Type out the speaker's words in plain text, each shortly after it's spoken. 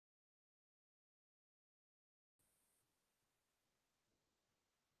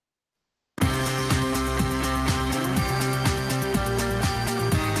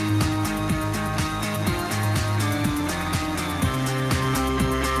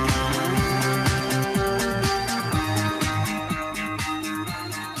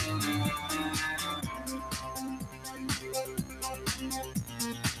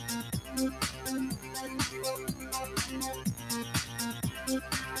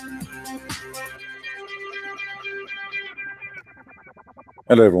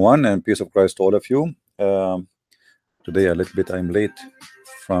Hello everyone, and peace of Christ to all of you. Today a little bit I'm late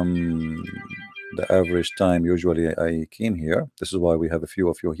from the average time usually I came here. This is why we have a few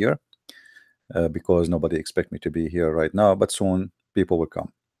of you here, because nobody expect me to be here right now, but soon people will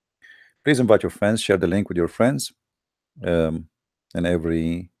come. Please invite your friends, share the link with your friends, um, in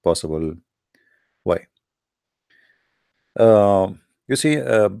every possible way. You see,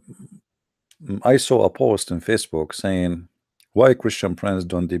 I saw a post on Facebook saying, why Christian friends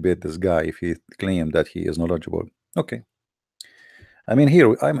don't debate this guy if he claimed that he is knowledgeable. Okay, I mean,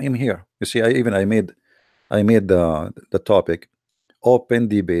 here I'm here. You see, I made the topic open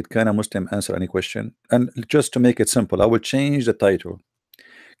debate. Can a Muslim answer any question? And just to make it simple, I will change the title.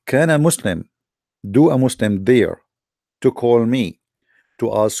 Can a Muslim do a Muslim dare to call me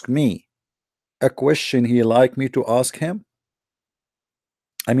to ask me a question he like me to ask him?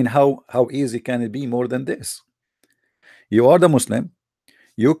 I mean, how easy can it be more than this? You are the Muslim,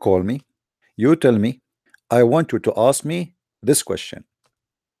 you call me, you tell me, I want you to ask me this question,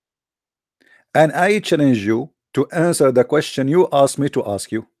 and I challenge you to answer the question you asked me to ask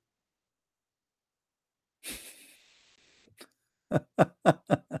you.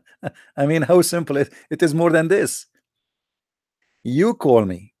 I mean, how simple it is more than this. You call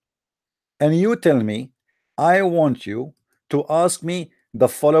me and you tell me, I want you to ask me the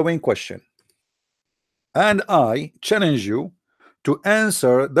following question, and I challenge you to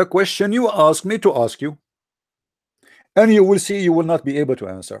answer the question you ask me to ask you, and you will see you will not be able to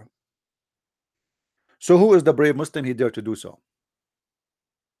answer. So who is the brave Muslim he dare to do so?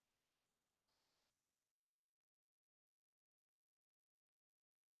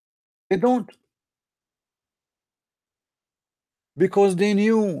 They don't, because they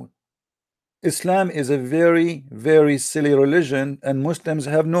knew Islam is a very, very silly religion, and Muslims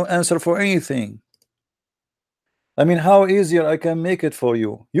have no answer for anything. I mean, how easier I can make it for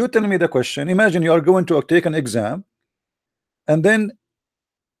you? You tell me the question. Imagine you are going to take an exam, and then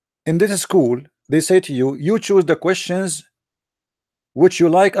in this school, they say to you, you choose the questions which you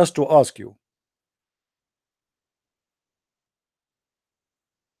like us to ask you.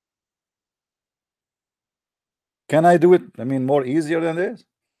 Can I do it? I mean, more easier than this?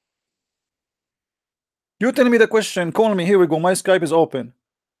 You tell me the question, call me. Here we go. My Skype is open.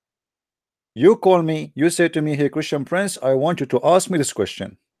 You call me, you say to me, hey, Christian Prince, I want you to ask me this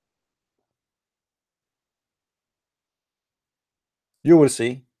question. You will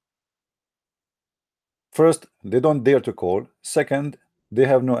see. First, they don't dare to call. Second, they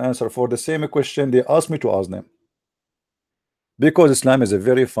have no answer for the same question they asked me to ask them. Because Islam is a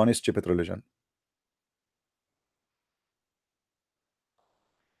very funny, stupid religion.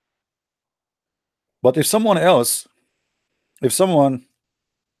 But if someone else, if someone,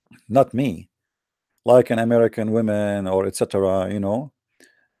 not me, like an American woman or etc.,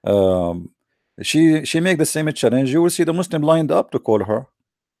 um, she make the same challenge, you will see the Muslim lined up to call her.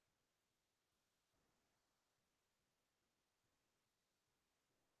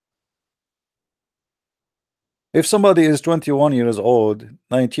 If somebody is 21 years old,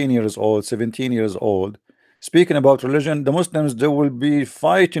 19 years old, 17 years old, speaking about religion, the Muslims, they will be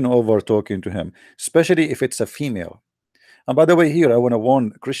fighting over talking to him, especially if it's a female. And by the way, here I want to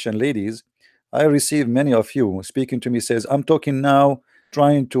warn Christian ladies. I receive many of you speaking to me, says, I'm talking now,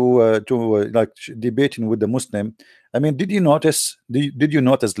 trying to like debating with the Muslim. I mean, did you notice,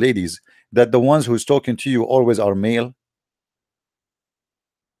 ladies, that the ones who's talking to you always are male?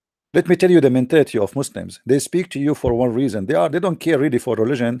 Let me tell you the mentality of Muslims. They speak to you for one reason. They don't care really for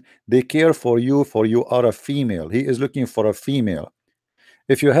religion. They care for you are a female. He is looking for a female.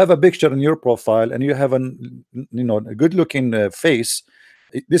 If you have a picture in your profile and you have a good looking face,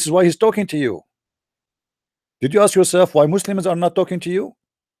 this is why he's talking to you. Did you ask yourself why Muslims are not talking to you?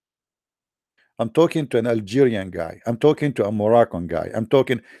 I'm talking to an Algerian guy. I'm talking to a Moroccan guy. I'm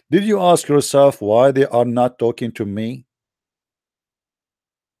talking. Did you ask yourself why they are not talking to me?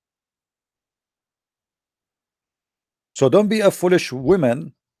 So don't be a foolish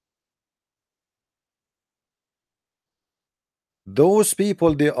woman. Those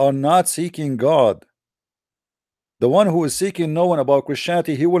people, they are not seeking God. The one who is seeking knowing about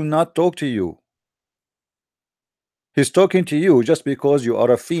Christianity, he will not talk to you. He's talking to you just because you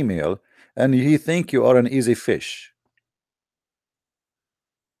are a female and he think you are an easy fish.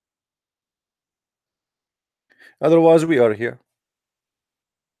 Otherwise, we are here.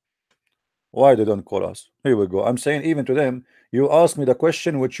 Why they don't call us? Here we go. I'm saying even to them, you ask me the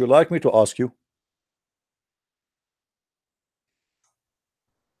question which you like me to ask you.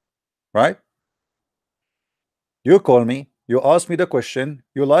 Right? You call me, you ask me the question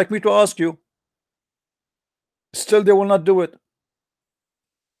you like me to ask you. Still, they will not do it.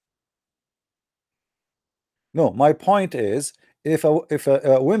 No, my point is, if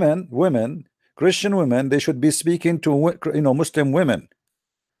a women Christian women, they should be speaking to Muslim women.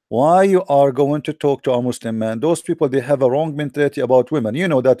 Why you are going to talk to a Muslim man? Those people, they have a wrong mentality about women. You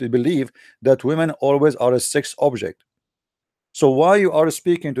know that they believe that women always are a sex object. So why you are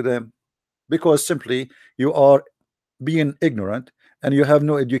speaking to them? Because simply you are being ignorant and you have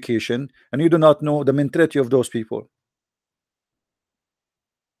no education and you do not know the mentality of those people.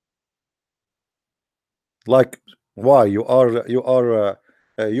 Like, why you are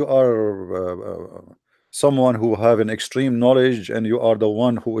someone who have an extreme knowledge, and you are the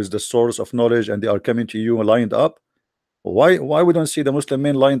one who is the source of knowledge, and they are coming to you lined up. Why we don't see the Muslim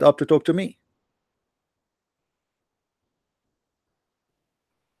men lined up to talk to me?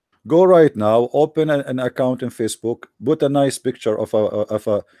 Go right now, open an account in Facebook, put a nice picture of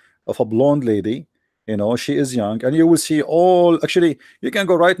a blonde lady. She is young, and you will see all. Actually, you can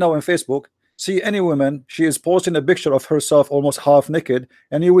go right now on Facebook, see any woman. She is posting a picture of herself almost half naked,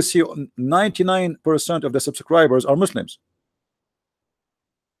 and you will see 99% of the subscribers are Muslims.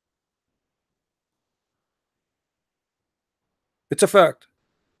 It's a fact.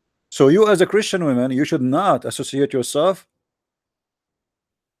 So you, as a Christian woman, you should not associate yourself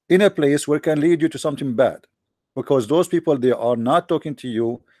in a place where it can lead you to something bad, because those people, they are not talking to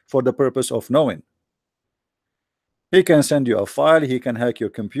you for the purpose of knowing. He can send you a file, he can hack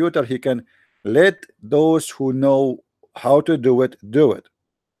your computer, he can let those who know how to do it do it.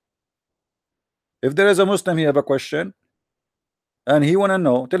 If there is a Muslim, he have a question and he want to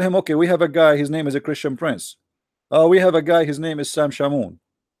know, tell him, okay, we have a guy, his name is a Christian Prince. We have a guy, his name is Sam Shamoun.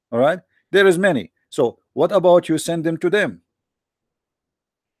 All right, there is many. So what about you send them to them?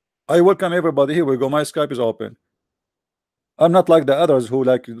 I welcome everybody. Here we go, my Skype is open. I'm not like the others who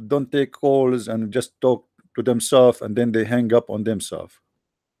like don't take calls and just talk to themselves and then they hang up on themselves.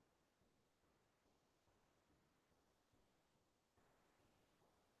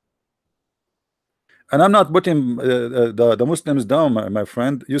 And I'm not putting the Muslims down, my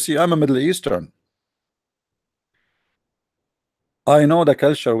friend. You see, I'm a Middle Eastern. I know the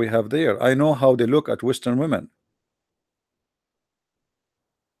culture we have there. I know how they look at Western women.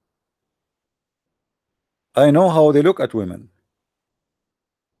 I know how they look at women.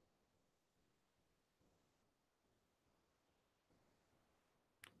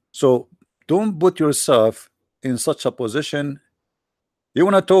 So don't put yourself in such a position. You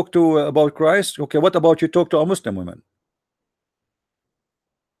want to talk to about Christ? Okay, what about you talk to a Muslim woman?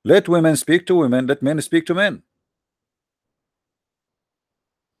 Let women speak to women. Let men speak to men.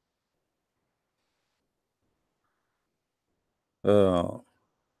 Uh,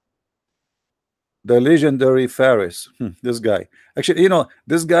 the legendary Faris. This guy. Actually,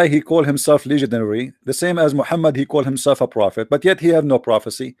 this guy, he called himself legendary, the same as Muhammad. He called himself a prophet, but yet he have no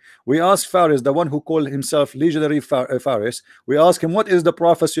prophecy. We asked Faris, the one who called himself legendary Faris, we asked him, what is the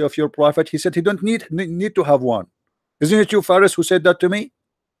prophecy of your prophet? He said he don't need to have one. Isn't it you, Faris, who said that to me?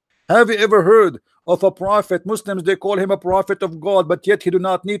 Have you ever heard of a prophet? Muslims, they call him a prophet of God, but yet he do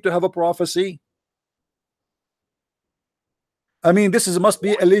not need to have a prophecy. I mean, this is must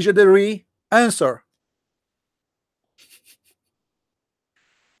be a legendary answer.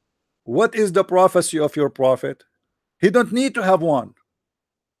 What is the prophecy of your prophet? He don't need to have one.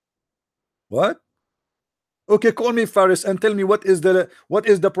 What? Okay, call me Faris and tell me what is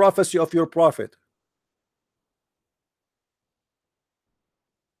the prophecy of your prophet?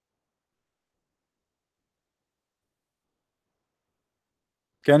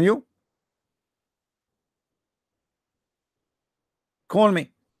 Can you call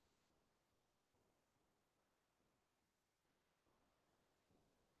me?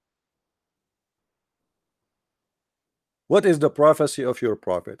 What is the prophecy of your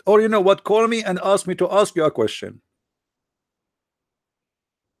prophet? Or you know what? Call me and ask me to ask you a question.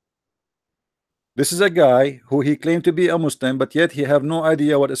 This is a guy who he claimed to be a Muslim, but yet he have no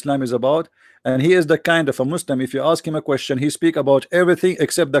idea what Islam is about, and he is the kind of a Muslim. If you ask him a question, he speak about everything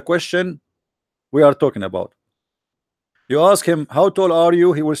except the question we are talking about. You ask him, how tall are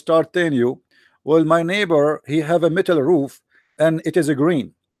you? He will start telling you, well, my neighbor, he have a metal roof and it is a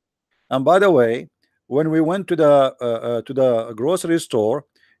green. And by the way, when we went to the grocery store,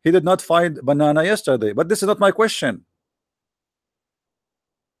 he did not find banana yesterday. But this is not my question.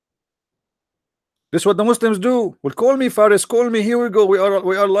 This is what the Muslims do. Well, call me Faris, call me. Here we go. We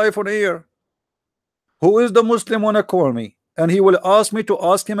are live on air. Who is the Muslim wanna call me? And he will ask me to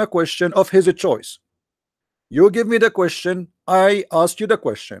ask him a question of his choice. You give me the question, I ask you the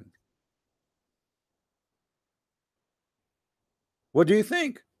question. What do you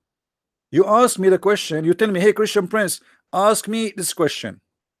think? You ask me the question, you tell me, hey Christian Prince, ask me this question.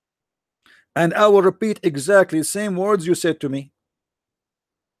 and I will repeat exactly the same words you said to me.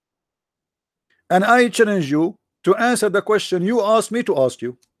 And I challenge you to answer the question you asked me to ask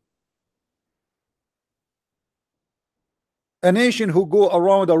you. A nation who go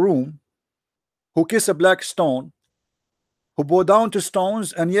around a room, who kiss a black stone, who bow down to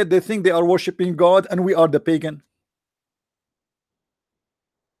stones, and yet they think they are worshiping God and we are the pagan.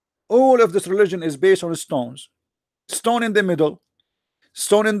 All of this religion is based on stones. Stone in the middle,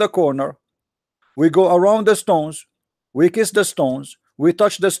 stone in the corner. We go around the stones, we kiss the stones, we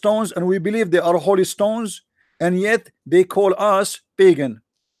touch the stones, and we believe they are holy stones, and yet they call us pagan.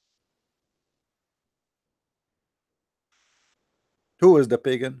 Who is the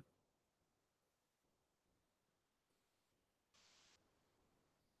pagan?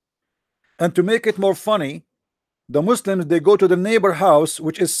 And to make it more funny, the Muslims, they go to the neighbor house,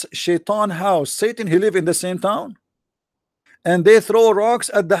 which is Shaitan house. Satan, he live in the same town, and they throw rocks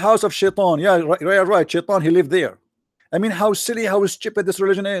at the house of Shaitan. Yeah, right. Shaitan, he lived there. I mean, how silly, how stupid this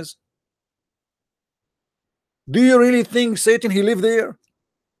religion is. Do you really think Satan, he lived there?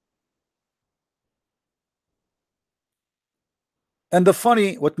 And the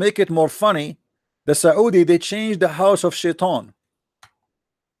funny, what make it more funny, the Saudi, they changed the house of Shaitan.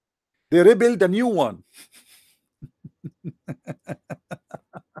 They rebuilt a new one.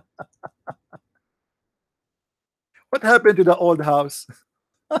 What happened to the old house?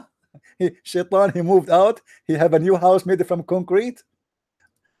 Shaitan, he moved out. He have a new house made from concrete.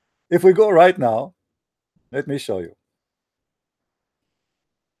 If we go right now, let me show you.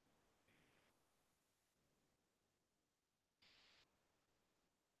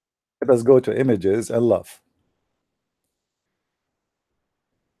 Let us go to images and love.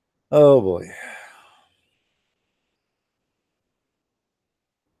 Oh boy.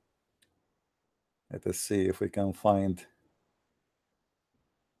 Let us see if we can find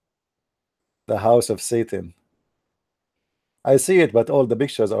the house of Satan. I see it, but all the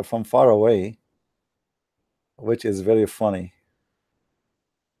pictures are from far away, which is very funny.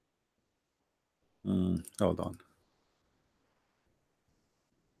 Hold on.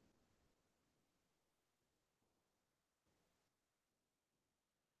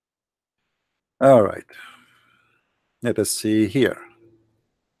 All right. Let us see here.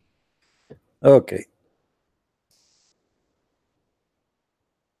 Okay.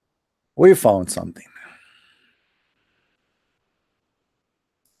 We found something.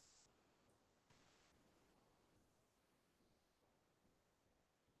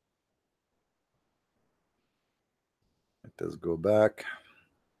 Let us go back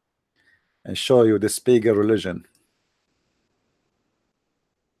and show you this pagan religion.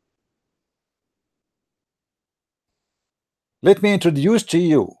 Let me introduce to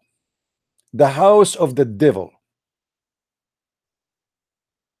you the house of the devil.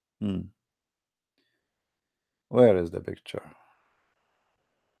 Where is the picture?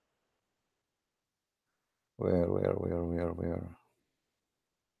 Where?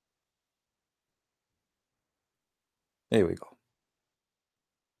 Here we go.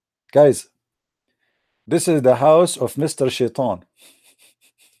 Guys, this is the house of Mr. Shaitan.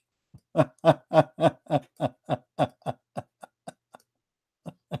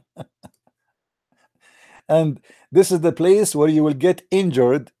 And this is the place where you will get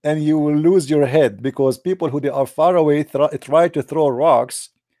injured and you will lose your head, because people who they are far away try to throw rocks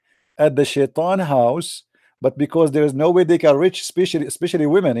at the Shaitan house, but because there is no way they can reach, especially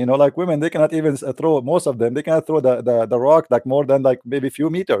women, you know, like women, they cannot even throw, most of them, they cannot throw the rock like more than like maybe few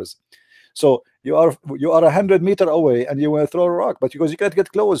meters. So you are 100 meters away and you will throw a rock, but because you can't get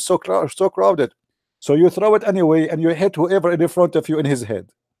close, so crowded, so you throw it anyway and you hit whoever in front of you in his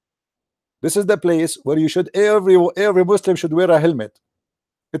head. This is the place where you should, every Muslim should wear a helmet.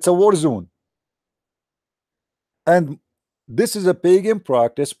 It's a war zone. And this is a pagan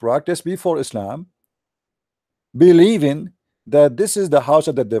practice before Islam, believing that this is the house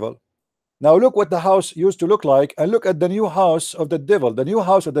of the devil. Now look what the house used to look like, and look at the new house of the devil. The new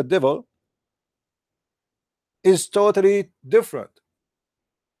house of the devil is totally different.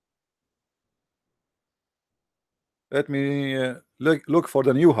 Let me look for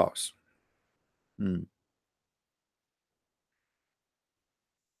the new house.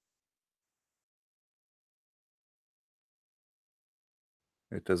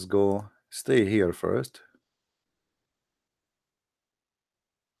 Let us go, stay here first.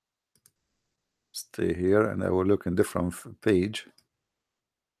 Stay here and I will look in different page.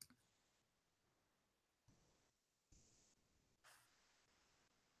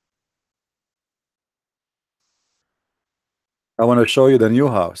 I want to show you the new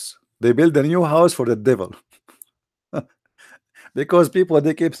house. They built a new house for the devil. because people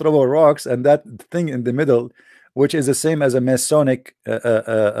they keep throwing rocks, and that thing in the middle, which is the same as a Masonic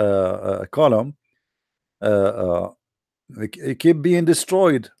column, it keep being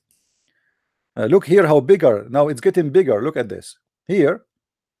destroyed. Look here how bigger now it's getting bigger. Look at this here.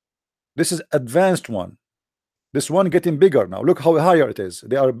 This is advanced one. This one getting bigger now. Look how higher it is.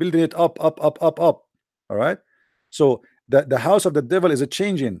 They are building it up, up, up, up, up. All right. So the house of the devil is a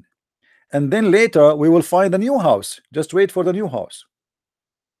changing, and then later we will find a new house. Just wait for the new house.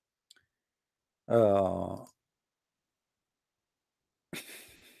 Uh,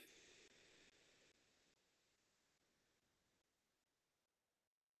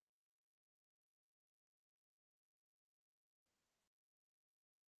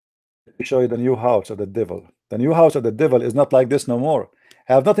 Let me show you the new house of the devil. The new house of the devil is not like this no more.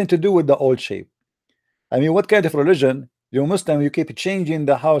 Have nothing to do with the old shape. I mean, what kind of religion? You Muslim, you keep changing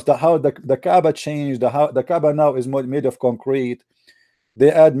the house. The Kaaba changed. The Kaaba now is made of concrete. They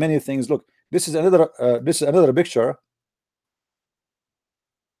add many things. Look, this is another picture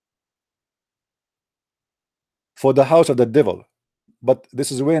for the house of the devil. But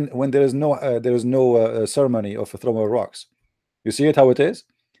this is when there is no ceremony of throwing rocks. You see it how it is.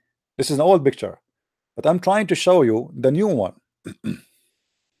 This is an old picture, but I'm trying to show you the new one.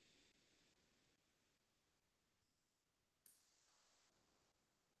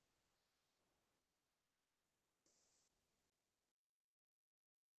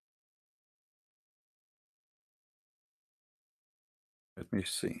 Let me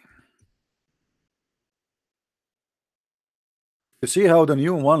see. You see how the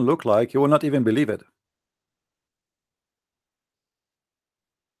new one look like? You will not even believe it.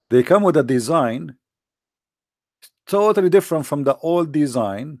 They come with a design totally different from the old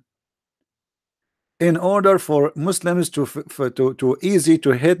design, in order for Muslims to easy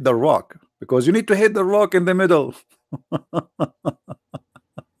to hit the rock, because you need to hit the rock in the middle.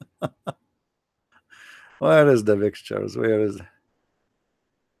 Where is the pictures? Where is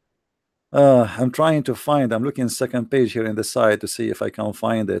I'm trying to find. I'm looking second page here in the site to see if I can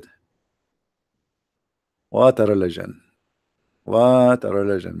find it. What a religion. What a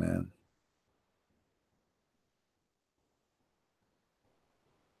religion, man.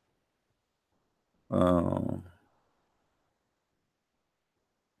 Oh,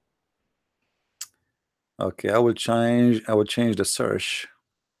 okay. I will change the search.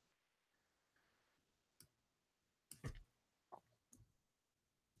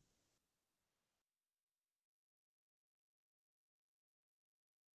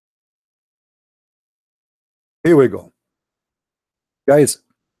 Here we go. Guys,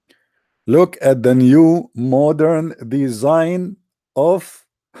 look at the new modern design of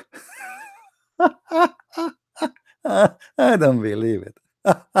I don't believe it.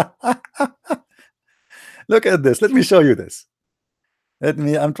 Look at this. Let me show you this.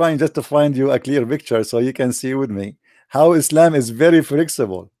 I'm trying just to find you a clear picture so you can see with me how Islam is very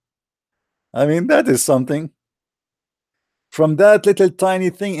flexible. I mean, that is something. From that little tiny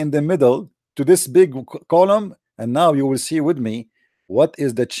thing in the middle to this big column, and now you will see with me what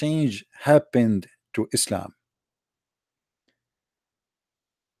is the change happened to Islam.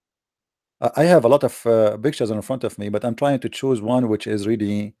 I have a lot of pictures in front of me, but I'm trying to choose one which is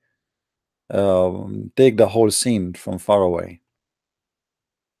really take the whole scene from far away.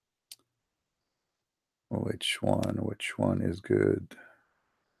 Which one? Which one is good?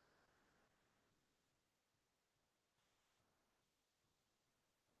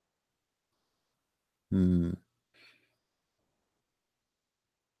 Hmm.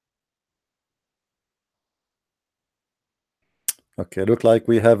 Okay, look like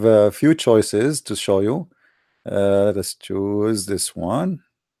we have a few choices to show you. Let us choose this one.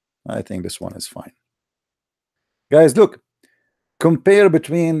 I think this one is fine. Guys, look, compare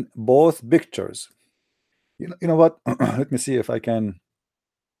between both pictures. You know what? Let me see if I can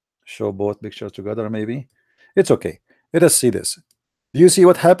show both pictures together. Maybe it's okay. Let us see this. Do you see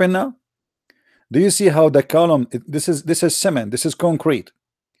what happened now? Do you see how the column? This is cement. This is concrete.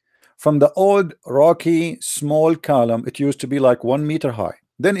 From the old rocky small column, it used to be like 1 meter high.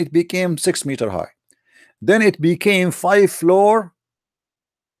 Then it became 6 meter high. Then it became 5 floor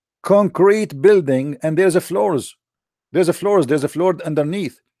concrete building, and there's a floors. There's a floor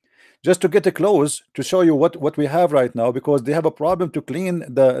underneath. Just to get a close to show you what we have right now, because they have a problem to clean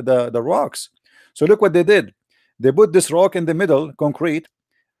the rocks. So look what they did. They put this rock in the middle, concrete,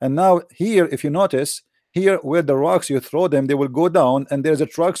 and now here, if you notice, here where the rocks you throw them, they will go down, and there's a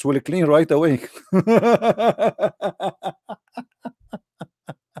trucks will clean right away.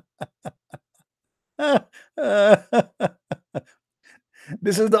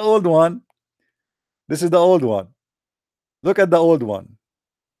 This is the old one. This is the old one. Look at the old one.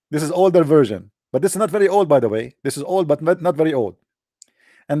 This is older version, but this is not very old, by the way. This is old, but not very old.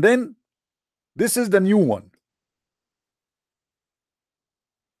 And then this is the new one.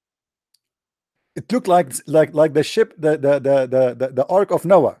 It looked like the ship, the Ark of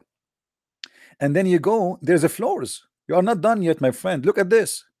Noah. And then you go, there's a floors. You are not done yet, my friend. Look at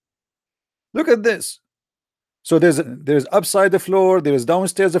this. Look at this. So there's upside the floor, there is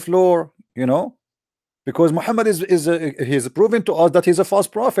downstairs the floor, you know, because Muhammad is he's proven to us that he's a false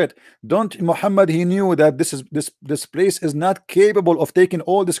prophet. Don't Muhammad, he knew that this place is not capable of taking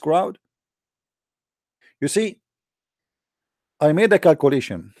all this crowd. You see, I made a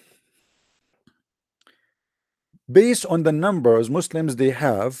calculation based on the numbers Muslims they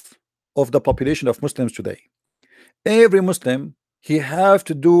have of the population of Muslims today. Every Muslim, he have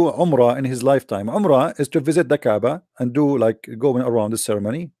to do Umrah in his lifetime. Umrah is to visit the Kaaba and do like going around the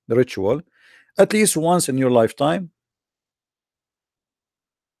ceremony, the ritual, at least once in your lifetime.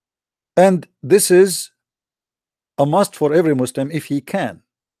 And this is a must for every Muslim if he can.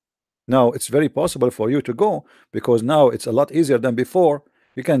 Now it's very possible for you to go, because now it's a lot easier than before.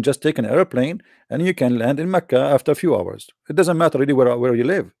 You can just take an airplane and you can land in Mecca after a few hours. It doesn't matter really where you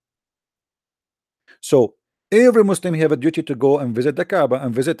live. So every Muslim have a duty to go and visit the Kaaba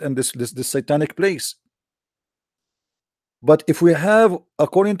and visit in this satanic place. But if we have,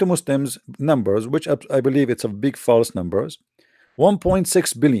 according to Muslims numbers, which I believe it's a big false numbers,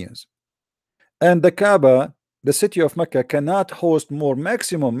 1.6 billions, and the Kaaba, the city of Mecca, cannot host more,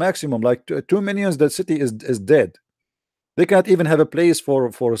 maximum like 2 millions. The city is dead. They cannot even have a place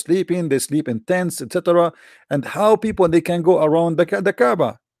for sleeping. They sleep in tents, etc. And how people they can go around the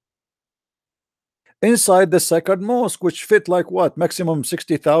Kaaba inside the sacred mosque, which fit like what, maximum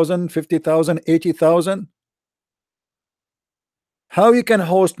 60,000, 50,000, 80,000. How you can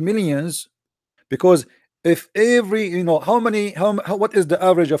host millions? Because if every, you know, what is the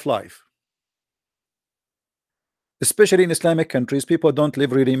average of life? Especially in Islamic countries, people don't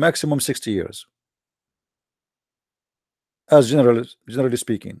live really maximum 60 years. As generally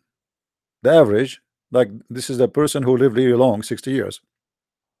speaking, the average, like this is the person who live really long, 60 years.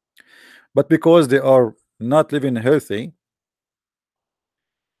 But because they are not living healthy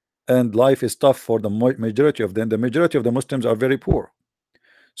and life is tough for the majority of them, the majority of the Muslims are very poor.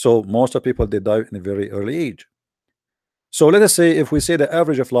 So most of people, they die in a very early age. So let us say, if we say the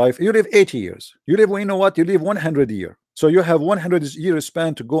average of life, you live 80 years, you live, you know what, you live 100 years. So you have 100 years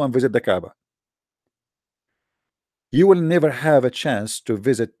span to go and visit the Kaaba. You will never have a chance to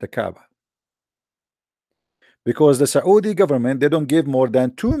visit the Kaaba, because the Saudi government, they don't give more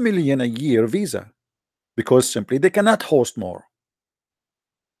than 2 million a year visa, because simply they cannot host more.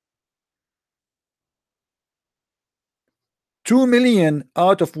 2 million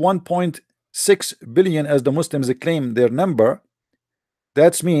out of 1.6 billion, as the Muslims claim their number.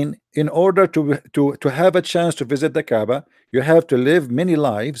 That's mean in order to have a chance to visit the Kaaba, you have to live many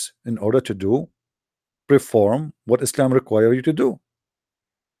lives in order to perform what Islam requires you to do.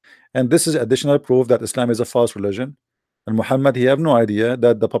 And this is additional proof that Islam is a false religion, and Muhammad, he have no idea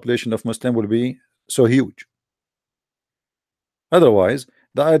that the population of Muslim will be so huge. Otherwise,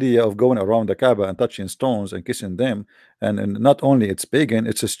 the idea of going around the Kaaba and touching stones and kissing them, and not only it's pagan,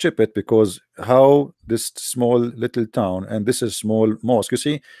 it's stupid, because how this small little town and this is small mosque, you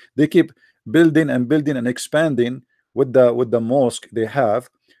see, they keep building and building and expanding with the mosque they have,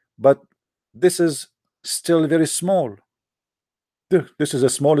 but this is still very small. This is a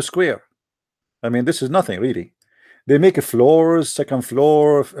small square. I mean, this is nothing really. They make a floors, second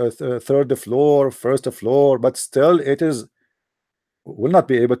floor, third floor, first floor, but still it is will not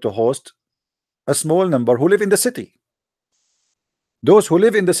be able to host a small number who live in the city. Those who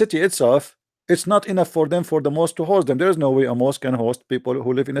live in the city itself, it's not enough for them for the mosque to host them. There is no way a mosque can host people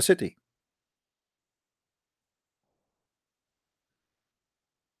who live in a city.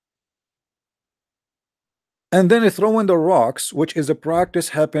 And then throw in the rocks, which is a practice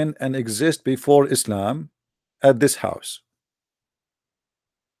happen and exist before Islam at this house.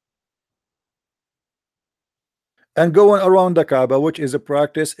 And going around the Kaaba, which is a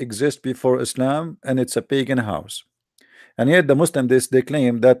practice exist before Islam, and it's a pagan house. And yet the Muslims, they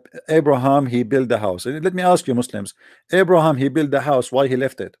claim that Abraham, he built the house. And let me ask you, Muslims, Abraham, he built the house, why he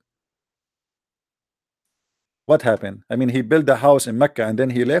left it? What happened? I mean, he built the house in Mecca and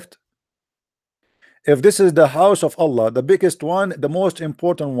then he left. If this is the house of Allah, the biggest one, the most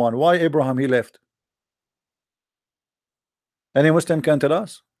important one, why Abraham he left? Any Muslim can tell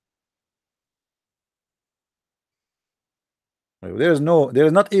us? There is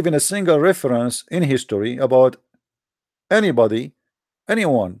not even a single reference in history about anyone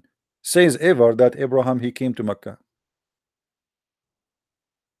says ever that Abraham he came to Mecca.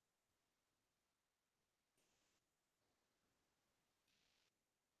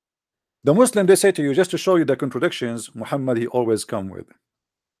 The Muslim, they say to you, just to show you the contradictions Muhammad he always come with.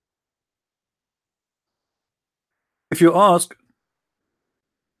 If you ask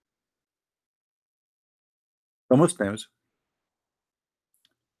the Muslims,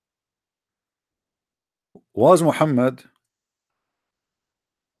 was Muhammad,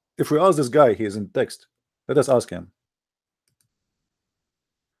 if we ask this guy, he is in text, let us ask him,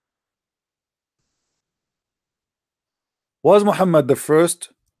 was Muhammad the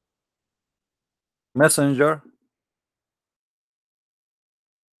first messenger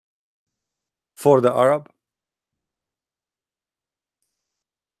for the Arab?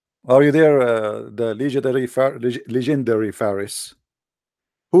 Are you there, the legendary Faris?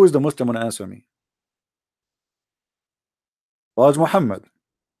 Who is the Muslim and answer me? Was Muhammad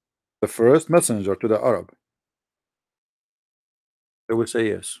the first messenger to the Arab? They will say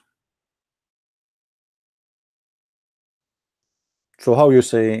yes. So how you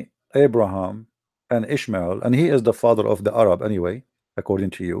say Abraham and Ishmael, and he is the father of the Arab anyway, according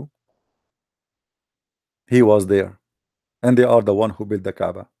to you, he was there, and they are the one who built the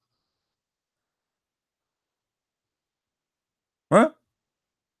Kaaba. Huh?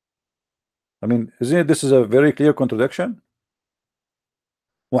 I mean, isn't it, this is a very clear contradiction?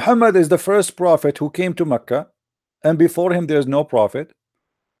 Muhammad is the first prophet who came to Mecca, and before him there is no prophet,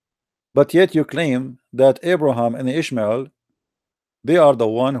 but yet you claim that Abraham and Ishmael, they are the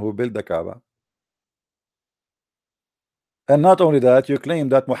one who built the Kaaba. And not only that, you claim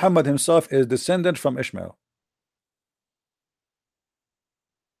that Muhammad himself is descendant from Ishmael.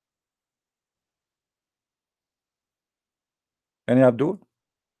 Any Abdul?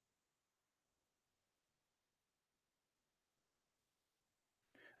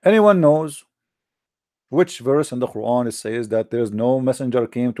 Anyone knows which verse in the Quran it says that there is no messenger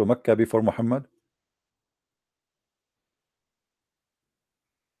came to Mecca before Muhammad?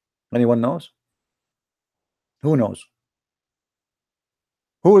 Anyone knows? Who knows?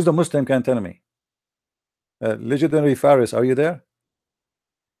 Who is the Muslim can tell me? Legendary Faris, are you there?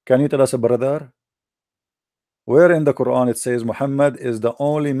 Can you tell us, brother, where in the Quran it says Muhammad is the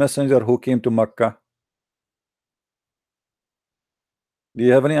only messenger who came to Mecca? Do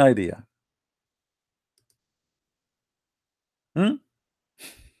you have any idea? Hmm?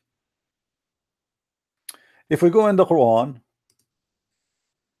 If we go in the Quran,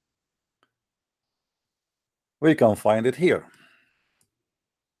 we can find it here.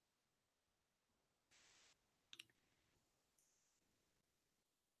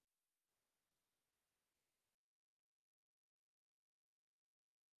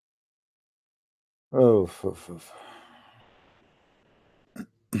 Oh,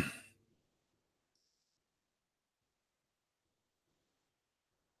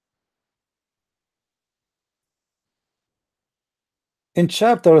 in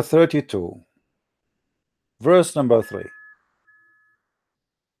chapter 32, verse number 3.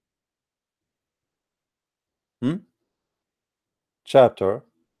 Hmm? Chapter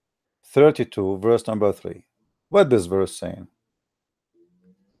 32, verse number 3. What this verse saying?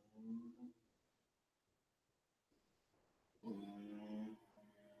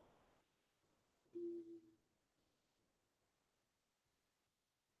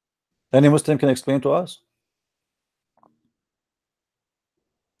 Any Muslim can explain to us?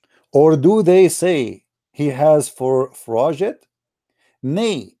 Or do they say he has foraged?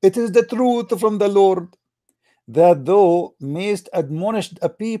 Nay, it is the truth from the Lord, that thou mayst admonish a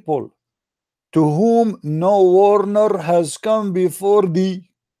people to whom no warner has come before thee.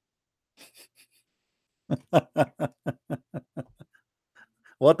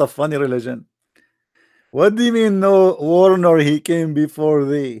 What a funny religion. What do you mean no warner he came before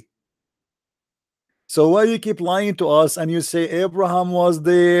thee? So why you keep lying to us and you say Abraham was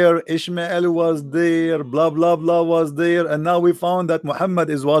there, Ishmael was there, blah blah blah was there, and now we found that Muhammad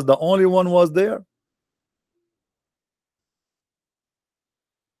was the only one was there?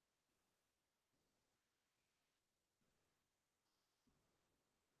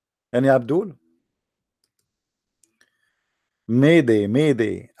 Any Abdul? Mayday,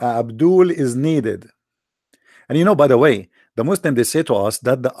 Mayday. Abdul is needed. And you know, by the way, the Muslim they say to us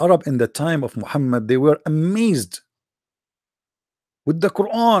that the Arab in the time of Muhammad they were amazed with the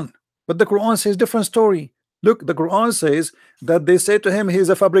Quran, but the Quran says different story. Look, the Quran says that they say to him he's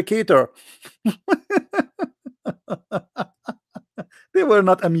a fabricator. They were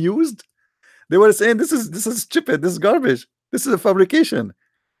not amused. They were saying this is stupid, this is garbage, this is a fabrication.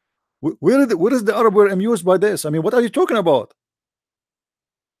 Where is the Arab were amused by this? I mean, what are you talking about?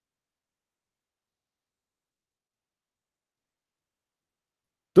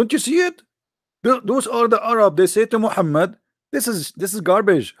 Don't you see it? Those are the Arab. They say to Muhammad This is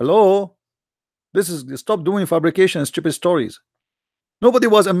garbage. Hello, this is, stop doing fabrication and stupid stories. Nobody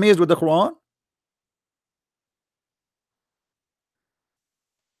was amazed with the Quran.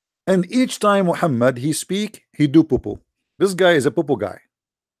 And each time Muhammad he speak, he do poo-poo. This guy is a poo-poo guy.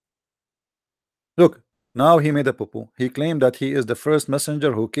 Look, now he made a poo-poo. He claimed that he is the first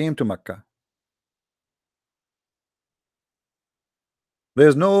messenger who came to Mecca.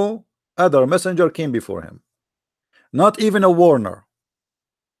 There's no other messenger came before him. Not even a warner.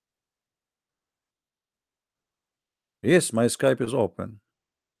 Yes, my Skype is open.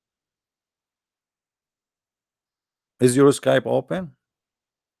 Is your Skype open?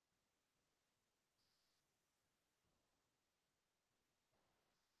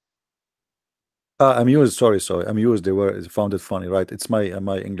 Amused. Sorry. Amused. They were found it funny, right? It's my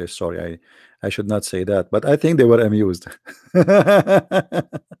English. Sorry, I should not say that, but I think they were amused.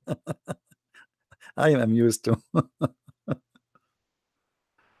 I am amused too.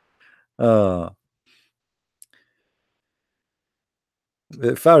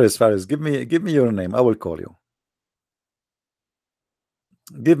 Faris, give me your name. I will call you.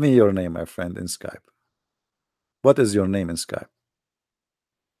 Give me your name, my friend, in Skype. What is your name in Skype?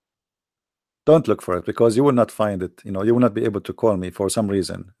 Don't look for it, because you will not find it. You know, you will not be able to call me for some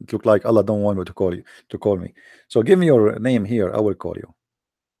reason. It look like Allah don't want me to call me. So give me your name here. I will call you.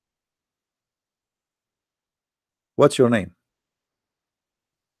 What's your name?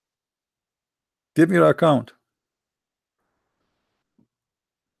 Give me your account.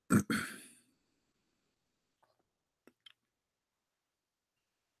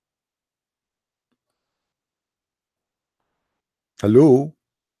 Hello,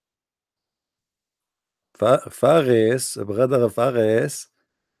 Faris, brother Faris.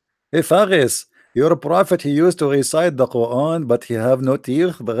 Hey Faris, your prophet, he used to recite the Quran, but he have no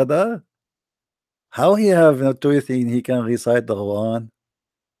teeth, brother. How he have no teeth and he can recite the Quran?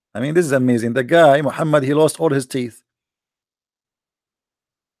 I mean, this is amazing. The guy Muhammad, he lost all his teeth.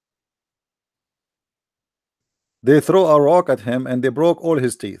 They throw a rock at him and they broke all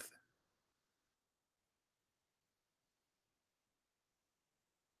his teeth.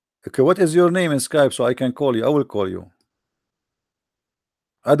 Okay, what is your name in Skype so I can call you? I will call you.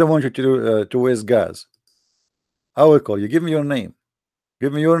 I don't want you to waste gas. I will call you. Give me your name.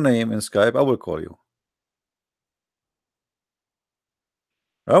 Give me your name in Skype. I will call you.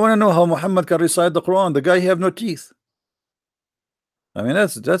 I want to know how Muhammad can recite the Quran. The guy, he have no teeth. I mean,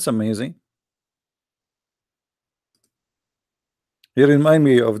 that's amazing. He remind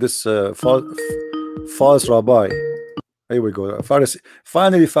me of this false rabbi. Here we go. Faris.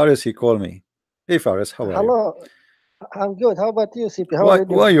 Finally, Faris, he called me. Hey, Faris, how are you? Hello, I'm good. How about you, CP? How Why, are you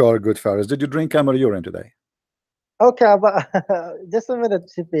doing? why you are good, Faris? Did you drink camel urine today? Okay, but just a minute,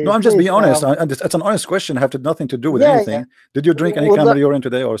 CP. No, I'm just please, being honest. It's an honest question. Have nothing to do with yeah, anything. Did you drink any Would camel that- urine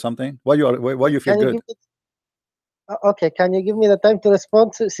today or something? Why you feel can you good? give me, okay, can you give me the time to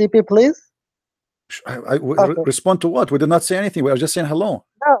respond to CP, please? Okay. Respond to what? We did not say anything. We are just saying hello.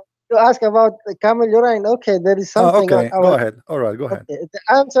 No, to ask about the camel urine. Okay, there is something. Okay, go ahead. All right, go ahead. Okay. The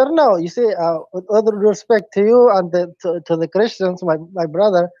answer, no. You see, with all due respect to you and to the Christians, my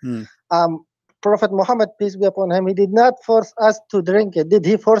brother, Prophet Muhammad, peace be upon him, he did not force us to drink it. Did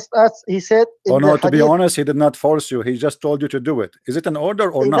he force us? He said in Oh no, the to be hadith, honest, he did not force you. He just told you to do it. Is it an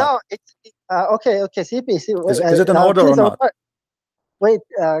order or not? no, it's okay, CP. Is it an order or not? Wait,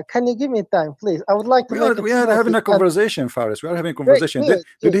 can you give me time, please? I would like to make it We are having a conversation, Faris. We are having a conversation.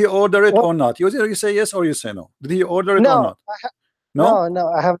 Did he order it or not? You say yes or you say no. Did he order it or not? No,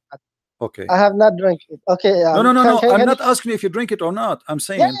 I have not. Okay. I have not drank it. Okay. No. I'm not asking you if you drink it or not. I'm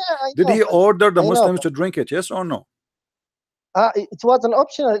saying, did he order the Muslims to drink it? Yes or no? It was an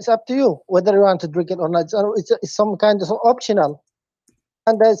optional. It's up to you whether you want to drink it or not. It's some kind of optional.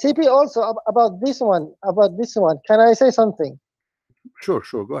 And CP also about this one. Can I say something? Sure.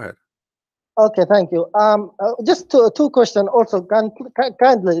 Go ahead. Okay, thank you. Just two questions. Also,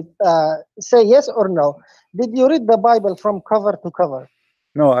 kindly say yes or no. Did you read the Bible from cover to cover?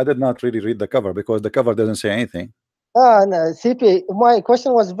 No, I did not really read the cover because the cover doesn't say anything. No, CP, my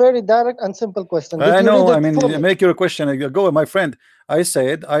question was very direct and simple question. I know. I mean, make your question. Go, my friend. I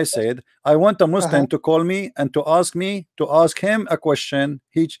said, I want a Muslim to call me and to ask him a question.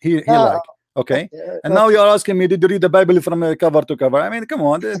 He like. Okay. And now you are asking me, did you read the Bible from cover to cover? I mean, come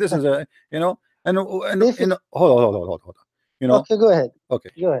on. This is a, and hold on. You know. Okay, go ahead. Okay.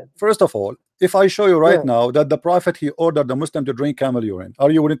 Go ahead. First of all, if I show you right now that the Prophet he ordered the Muslim to drink camel urine, are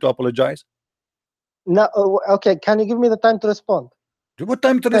you willing to apologize? No. Okay. Can you give me the time to respond? What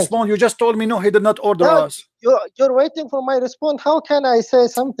time to Thank you. respond? You just told me no, he did not order No, us. you're waiting for my response. How can I say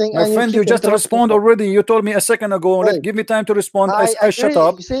something My and you friend, you keep just interrupting? respond already. You told me a second ago. Wait, Give me time to respond. I I shut agree.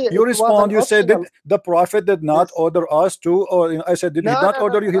 up. You see, You it was an respond. You said optional. the prophet did not Yes. order us to, or I said, did he No, not no,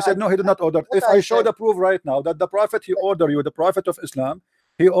 no, order you? no. He said no, he did not order. What If I I show said. the proof right now that the prophet he ordered you, the prophet of Islam,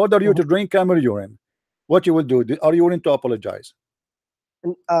 he ordered you Mhm. to drink camel urine, what you will do? Are you willing to apologize?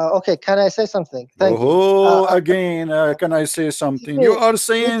 Okay, can I say something? Thank you. Oh, again, can I say something? You See, are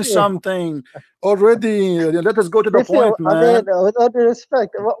saying see, something already. Let us go to the see, point, I mean, man. with all due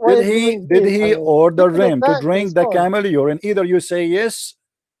respect, why Did are you he doing did this? I he mean, order give me the them to time to drink the respond. camel urine? Either you say yes,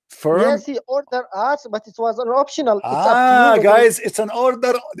 firm. Yes, he ordered us, but it was an optional. It's up to you Ah, whether guys, it's an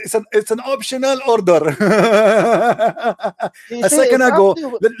order. It's an optional order. you A see. second It's up ago, to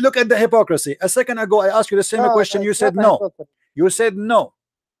you. look at the hypocrisy. A second ago, I asked you the same No, no, question. You it's not said a no. hypocrite. You said no.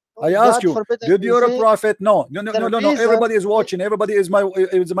 I asked God you, forbid it. did You your see, prophet? No, no, no, no, the no, no. reason. Everybody is watching. Everybody is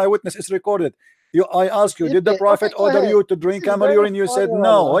my witness. It's recorded. I asked you, did the Okay, prophet go order ahead. you to This drink is camel very urine? You funny, said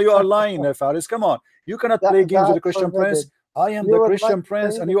no. Mano. Why you are lying, Faris? Come on. You cannot play games with God the Christian forbid it. Prince. I am You the would like Christian to Prince,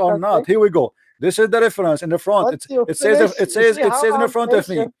 read and the you are not. Here translation? we go. This is the reference in the front. Once you It says finish, you see it how says in the I'm front of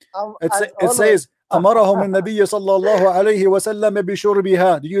me. patient. I'm It, as it always. says أمرهم النبي صلى الله عليه وسلم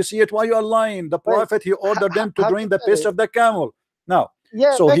بشربها. Do you see it? Why you are lying? The Wait, prophet he ordered them to have you drink the piss finished? of the camel. Now,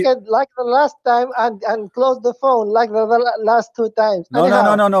 Yeah, so make he it like the last time and close the phone like the last two times. no, no,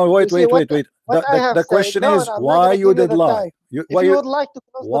 no, Anyhow, no, no. you Wait, see wait, wait, wait. what I have The said. question No, is no, I'm not why gonna you give you did the lie. time. If you would like to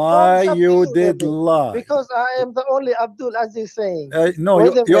close the phone, it's Why up to you you, did baby. lie? Because I am the only Abdul, as you're saying. No,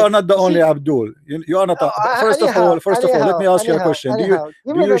 Wait a you minute. are not the You only see, Abdul. You are not. anyhow, First of all, let me ask you a anyhow, question. anyhow.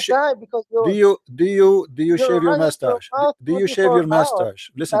 Give Do me you the sh time because do you you're shave your running your mustache? mouth Do you shave 24 your hours.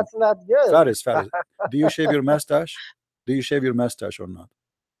 mustache? Listen, That's not good. Faris, do you shave your mustache? Do you shave your mustache or not?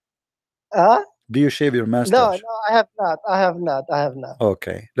 Huh? Do you shave your No, mustache? no, I have not. I have not. I have not.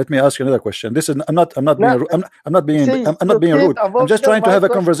 Okay, let me ask you another question. This is I'm not being No, I'm not you being keep rude. I'm just avoiding trying to my have a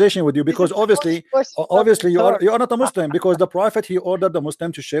question. conversation with you This is because the first question of the obviously turn. you are not a Muslim because the Prophet he ordered the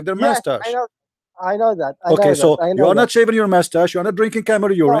Muslim to shave their Yes, mustache. I know that. I Okay, know that. so I you know are that. not shaving your mustache, you are not drinking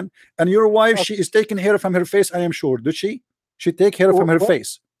camel No, urine, and your wife okay. she is taking hair from her face. I am sure. Did she? She take hair from her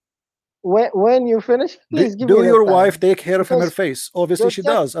face. When you finish, please give me Do the your wife time take hair from her because face? Obviously you're she just,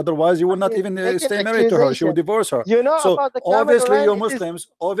 does. Otherwise, you I will not mean, even making stay married to her. She will accusation. divorce her. You know So about the camel Orion? It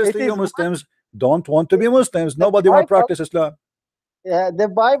obviously you is Muslims don't want to be Muslims. the Nobody want to Bible. practice Islam. Yeah, the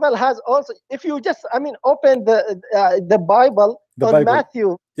Bible has also. If you just, I mean, open the Bible The on Bible.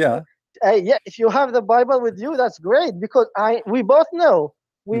 Matthew. Yeah. Yeah, if you have the Bible with you, that's great because we both know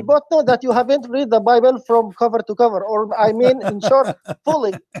that you haven't read the Bible from cover to cover, or I mean, in short,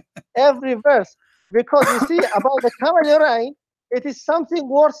 fully every verse. Because you see about the camel urine, it is something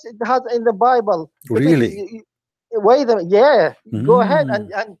worse. It has in the Bible. It is. Really? Wait a minute. Yeah, go ahead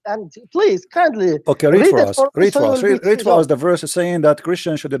Mm. and please kindly Okay, read read for it us. for me, so you will be Read for us sure. the verse saying that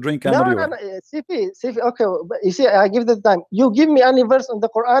Christians should drink No, camel no, urine. no. CP. Okay, but you see, I give the time. You give me any verse in the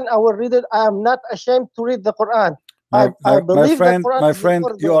Quran, I will read it. I am not ashamed to read the Quran. I believe the Quran My is the friend,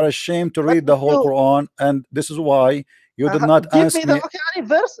 word of you God. are ashamed to But read if the whole you Quran, and this is why you did not give me ask the me okay any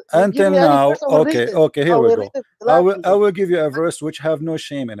verse, you give until me any now. verse, I will read it. Okay, I here we will read go. it gladly. I will give you a verse which have no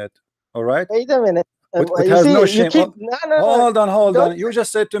shame in it. All right? Wait a minute. It You has no see, you shame. keep Oh, no. hold Don't on. You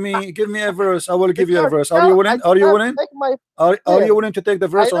just said to me, give me a verse. I will if give you a you're verse. Are now. you I willing? did not take my Are here. you willing to take the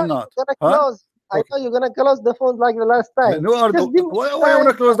I verse know or not? you're gonna Huh? close. I Okay. know you're gonna close the phone like the last time. No, Just give me why I want time.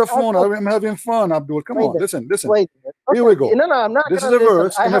 to close the I'll phone? talk. I'm having fun, Abdul. Come Wait on, a listen. wait a minute. Here we Okay, go. no, I'm not This is gonna a listen.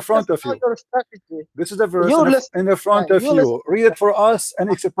 verse I in the have just front of know you. your strategy. This is a verse You listen in this the front time. of You listen you. this Read it time. for us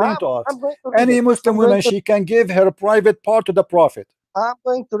and explain to us. I'm going to read Any it. Muslim I'm going woman, to. she can give her private part to the Prophet. I'm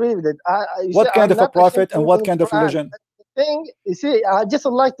going to read it. You see, What kind I'm of a not ashamed prophet to and read what the kind of Quran. religion? But the thing, you see, I just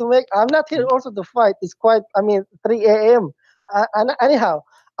would like to make. I'm not here also to fight. It's quite. I mean, 3 a.m. And anyhow,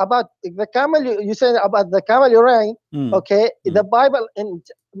 about the camel, you said about the camel urine. Okay, the Bible in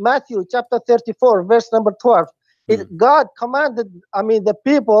Matthew chapter 34, verse number 12. God commanded. I mean, the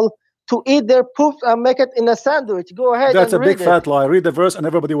people to eat their poops and make it in a sandwich. Go ahead That's and a big read it. fat lie. Read the verse and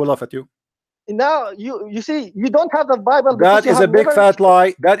everybody will laugh at you. Now you see you don't have the Bible because That you is have a big never fat read it.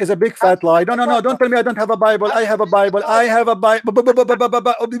 lie. That is a big Have fat you lie. read No, the no, no. Don't Bible? tell me I don't have a Bible. Have I you have a read the Bible. I Bible? have a Bible. You just become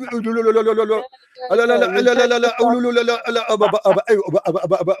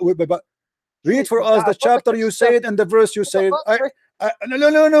Read see for us the for the chapter you Christian. said and the verse you said. For No.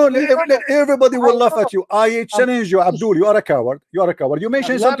 we know. Everybody I will laugh know. at you. I challenge you, Abdul. You are a coward. You are a coward. You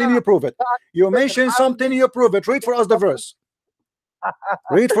mention No, something, no. you prove it. You Listen, mention I will something, give you prove it. Read you for us the verse.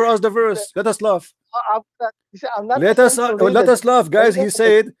 Read for us the verse. Let us laugh. you see, I'm not ashamed to read Let it. us laugh, Wait guys. a minute. He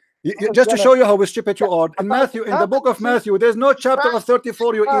said Just to show you how stupid you are. In about Matthew, in the book of Matthew, there's no chapter of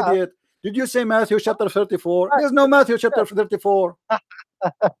 34, you idiot. Did you say Matthew chapter 34? There's no Matthew chapter 34.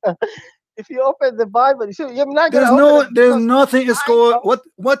 If you open the Bible, you see, you're not There's gonna open it there's because nothing is I called know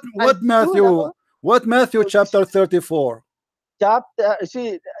what Matthew? What Matthew chapter 34? Chapter,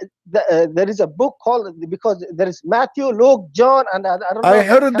 see, there is a book called, because there is Matthew, Luke, John, and I don't know. I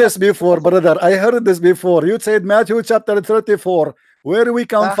heard this before, brother. I heard this before. You said Matthew chapter 34. Where we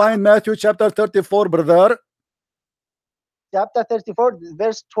can find Matthew chapter 34, brother? Chapter 34,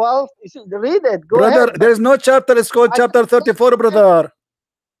 verse 12. You see, read it. Go brother, ahead. There's no chapter. It's called chapter 34, brother.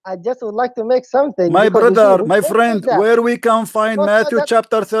 I just would like to make something. My brother, see, my friend, where we can find Matthew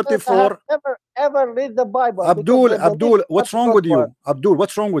chapter 34? Never read the Bible. Abdul, what's wrong with you? Abdul,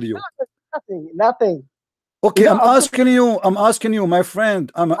 what's wrong with you? Nothing. Okay, I'm asking you, my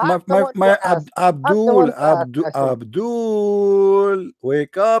friend. Abdul,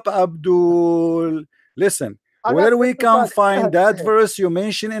 wake up, Abdul. Listen, where we can find that verse you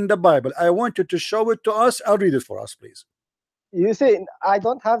mentioned in the Bible? I want you to show it to us. I'll read it for us, please. You see, I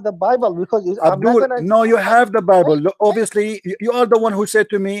don't have the Bible because Abdul, no, you have the Bible. Obviously, you are the one who said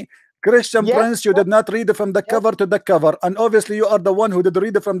to me, Christian Prince, you did not read it from the cover to the cover, and obviously you are the one who did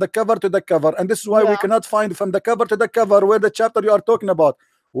read it from the cover to the cover, and this is why we cannot find from the cover to the cover where the chapter you are talking about,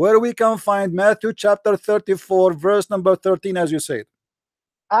 where we can find Matthew chapter 34, verse number 13, as you said.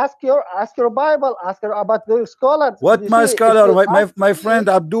 Ask your Bible. Ask her about the scholars. What my scholar, my friend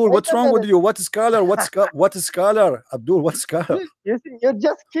Abdul? What's wrong with you? What is scholar? What is scholar? Abdul, what's scholar? You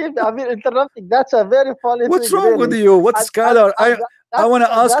just keep interrupting. That's a very funny. What's wrong with you? What's scholar? I want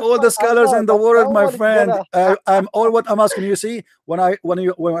to ask all the scholars in the world, my friend. I'm all what I'm asking you. See, when a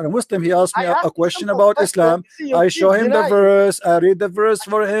Muslim he asks me a question about Islam, I show him the verse. I read the verse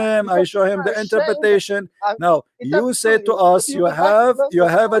for him. I show him the interpretation. Now you say to us, you have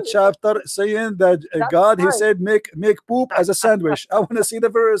a chapter saying that God, he said, make poop as a sandwich. I want to see the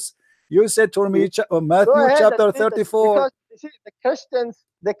verse. You said to me Matthew chapter 34. See, the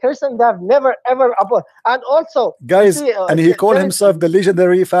Christians have never ever and also guys, and he called himself the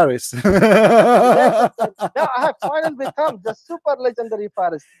legendary Faris. Now I have finally become the super legendary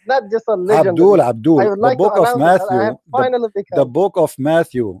Faris, not just a legendary. Abdul, the book of Matthew, the book of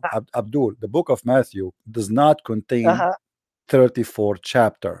Matthew, Abdul, the book of Matthew does not contain 34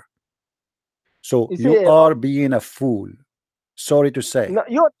 chapter. So you are being a fool. Sorry to say. No,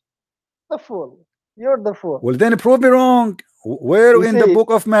 you're the fool. You're the fool. Well, then prove me wrong. Where in the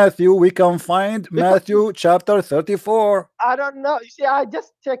book of Matthew we can find Matthew chapter 34? I don't know. You see, I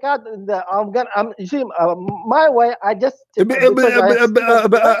just check out the. You see, my way. I just.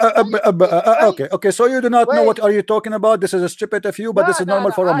 Okay. So you do not know what are you talking about? This is stupid of you, but this is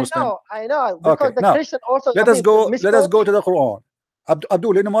normal for a Muslim. I know. Because the Christian also. Let us go to the Quran.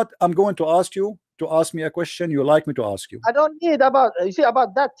 Abdul, you know what? I'm going to ask you to ask me a question you like me to ask you. I don't need about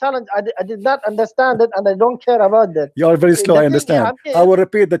that challenge. I did not understand it, and I don't care about that. You are very slow. I understand. I will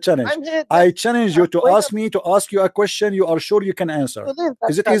repeat the challenge. I challenge you to ask me to ask you a question you are sure you can answer.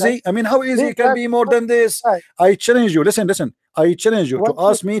 Is it easy? I mean, how easy can be more than this? I challenge you. Listen. I challenge you to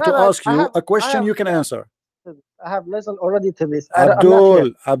ask me to ask you a question you can answer. I have listened already to this.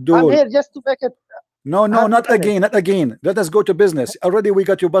 Abdul, I'm here just to make it. No, not again. Let us go to business. Already we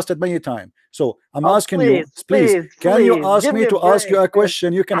got you busted many times. So I'm asking you, please, can you ask me to ask you a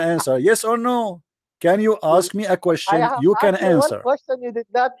question you can answer? Yes or no? Can you ask me a question you can answer? One question you did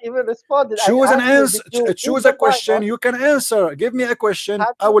not even respond. Choose an answer. Choose a question you can answer. Give me a question.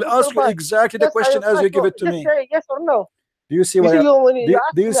 I will ask you exactly the question as you give it to me. Say yes or no. Do you see why?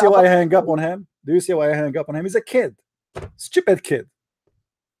 Do you see why I hang up on him? Do you see why I hang up on him? He's a kid, stupid kid.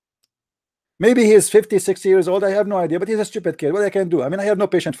 Maybe he is 50, 60 years old. I have no idea, but he's a stupid kid. What I can do? I mean, I have no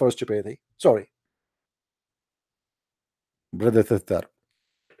patience for stupidity. Sorry. Brother Thitter.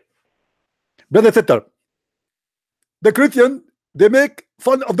 The Christian, they make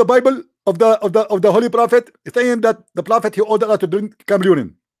fun of the Bible of the Holy Prophet, saying that the Prophet he ordered us to drink camel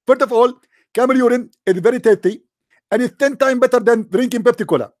urine. First of all, camel urine is very tasty and it's 10 times better than drinking Pepsi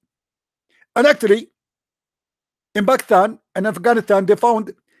Cola. And actually, in Pakistan and Afghanistan, they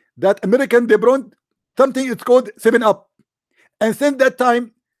found that American they brought something it's called 7-Up, and since that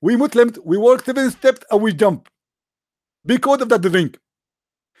time we Muslims we walk 7 steps and we jump because of that drink.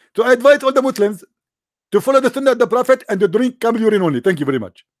 So I advise all the Muslims to follow the sunnah of the Prophet and to drink camel urine only. Thank you very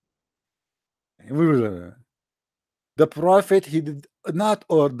much. The Prophet he did not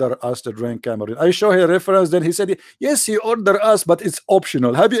order us to drink camel urine. I show a reference, then he said yes, he ordered us, but it's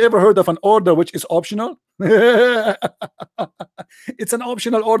optional. Have you ever heard of an order which is optional? It's an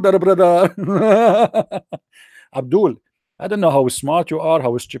optional order, brother. Abdul, I don't know how smart you are,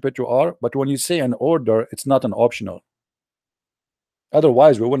 how stupid you are, but when you say an order, it's not an optional.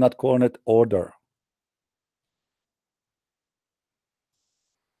 Otherwise, we will not call it order.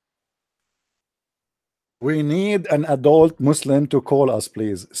 We need an adult Muslim to call us,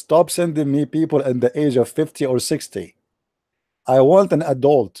 please. Stop sending me people in the age of 50 or 60. I want an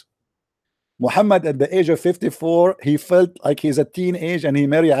adult. Muhammad at the age of 54, he felt like he's a teenage and he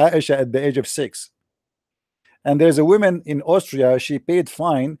married Aisha at the age of 6. And there's a woman in Austria, she paid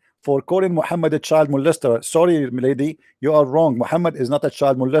fine for calling Muhammad a child molester. Sorry, lady, you are wrong. Muhammad is not a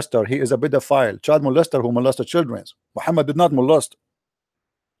child molester. He is a pedophile, child molester who molested children. Muhammad did not molest.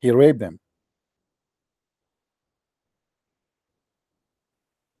 He raped them.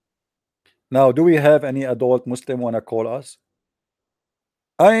 Now, do we have any adult Muslim want to call us?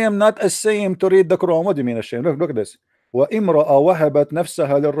 I am not ashamed to read the Quran. What do you mean ashamed? Look at this. وامرأة وهبت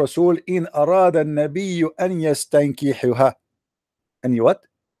نفسها للرسول إن أراد النبي أن يستنكحها. And you what?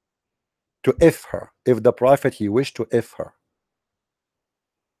 To if her. If the prophet he wished to if her.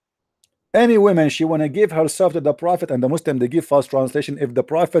 Any woman she want to give herself to the prophet, and the Muslim they give false translation. If the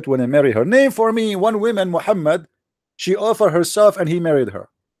prophet want to marry her, name for me one woman Muhammad she offered herself and he married her.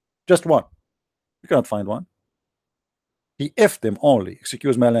 Just one. You cannot find one. He effed them only.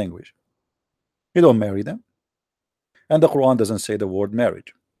 Excuse my language. He don't marry them. And the Quran doesn't say the word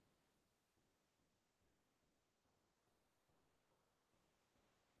marriage.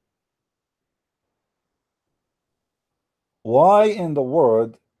 Why in the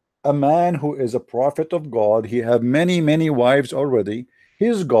world a man who is a prophet of God, he have many wives already,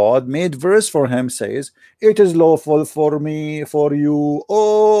 his God made verse for him says, it is lawful for me, for you,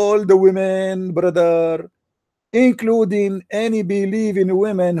 all the women, brother, including any believing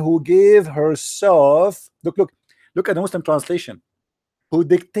women who gave herself, look at the Muslim translation, who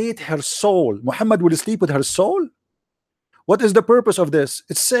dictate her soul. Muhammad will sleep with her soul. What is the purpose of this?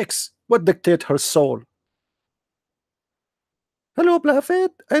 It's sex. What dictate her soul? Hello,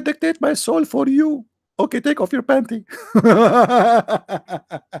 Prophet. I dictate my soul for you. Okay, take off your panty.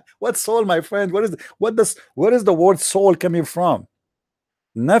 What soul, my friend? Where is the word soul coming from?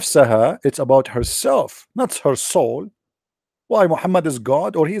 Nafsaha, it's about herself, not her soul. Why, Muhammad is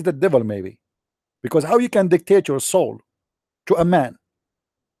God or he's the devil maybe? Because how you can dictate your soul to a man?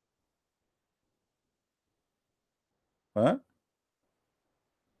 Huh?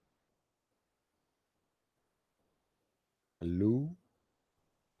 Hello?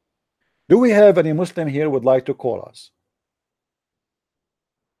 Do we have any Muslim here would like to call us?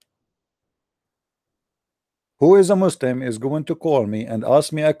 Who is a Muslim is going to call me and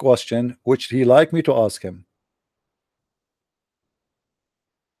ask me a question which he like me to ask him?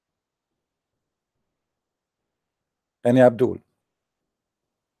 Any Abdul?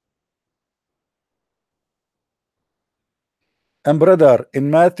 And brother, in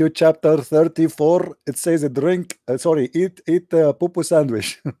Matthew chapter 34, it says drink, eat poo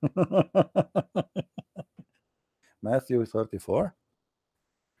sandwich. Matthew 34.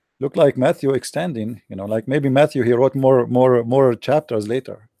 Look like Matthew extending, you know, like maybe Matthew he wrote more chapters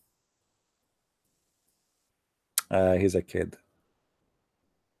later. He's a kid.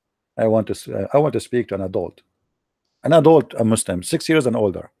 I want to speak to an adult, a Muslim, 6 years and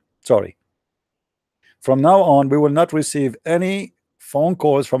older. Sorry. From now on, we will not receive any phone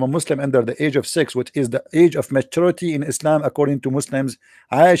calls from a Muslim under the age of 6, which is the age of maturity in Islam according to Muslims.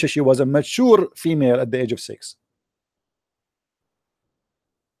 Aisha, she was a mature female at the age of 6.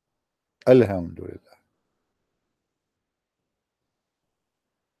 Alhamdulillah.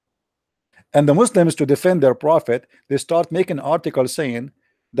 And the Muslims, to defend their prophet, they start making articles saying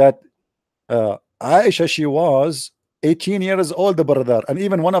that Aisha, she was 18 years old, brother, and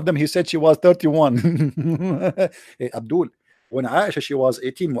even one of them he said she was 31. Hey, Abdul, when Aisha she was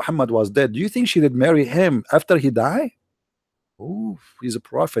 18, Muhammad was dead. Do you think she did marry him after he died? Oh, he's a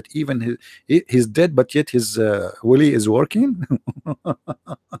prophet. Even he's dead, but yet his willy is working.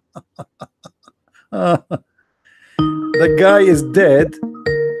 The guy is dead,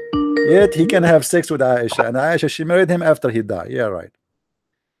 yet he can have sex with Aisha, and Aisha she married him after he died. Yeah, right.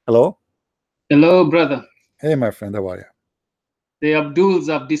 Hello. Hello, brother. Hey, my friend, how are you? The Abduls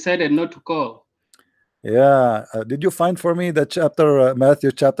have decided not to call. Yeah. Did you find for me the chapter,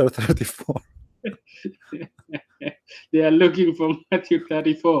 Matthew chapter 34? They are looking for Matthew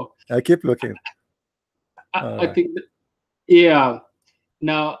 34. I keep looking. I think, yeah.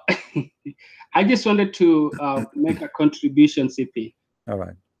 Now, I just wanted to make a contribution, CP. All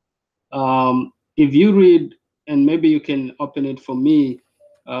right. If you read, and maybe you can open it for me,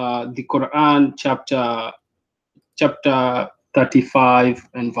 the Quran chapter 35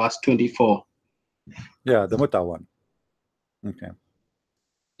 and verse 24. Yeah, the Muta one. Okay.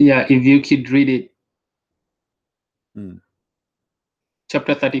 Yeah, if you could read it.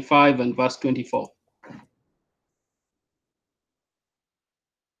 Chapter 35 and verse 24.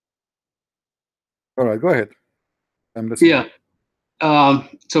 All right, go ahead. I'm listening. Yeah.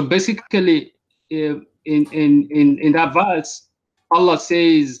 So basically, in that verse, Allah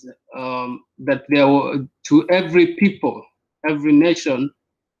says that there were, to every people, every nation,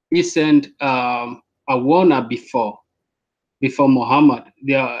 He sent a warner before Muhammad.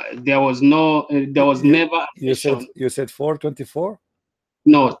 There was no, there was never a nation. You said 424.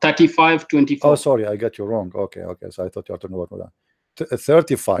 No, 35:24. Oh, sorry, I got you wrong. Okay, so I thought you were talking about that.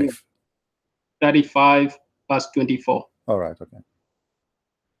 35. 35 verse 24. All right, okay.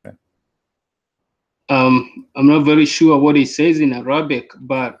 I'm not very sure what it says in Arabic,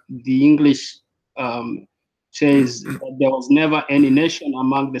 but the English says that there was never any nation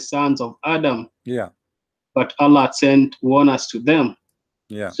among the sons of Adam. Yeah. But Allah sent warners to them.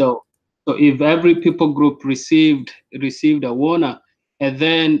 Yeah. So if every people group received a warner, and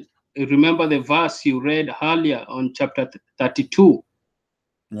then remember the verse you read earlier on chapter 32.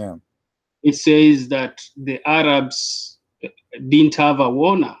 Yeah. It says that the Arabs didn't have a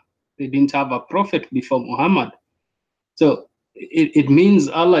warner. They didn't have a prophet before Muhammad. So it means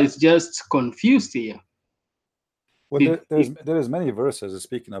Allah is just confused here. Well, there is many verses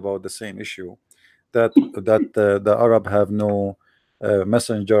speaking about the same issue, that the Arab have no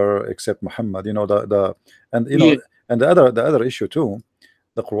messenger except Muhammad. You know, and you know, and the other issue too,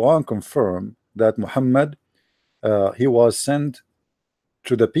 the Quran confirm that Muhammad he was sent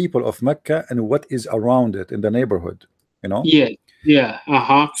to the people of Mecca and what is around it in the neighborhood. You know.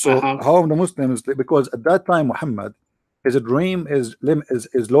 So how the Muslims, because at that time Muhammad, his dream is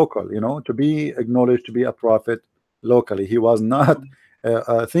local. You know, to be acknowledged, to be a prophet locally. He was not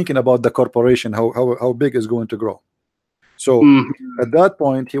thinking about the corporation, how big is going to grow. So at that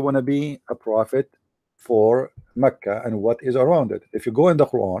point he want to be a prophet for Mecca and what is around it. If you go in the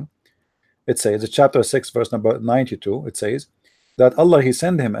Quran, it says, chapter 6 verse number 92, it says that Allah he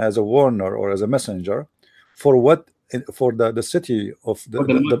sent him as a warner or as a messenger for what, for the city of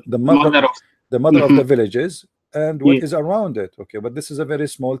the mother of the villages and what is around it. Okay, but this is a very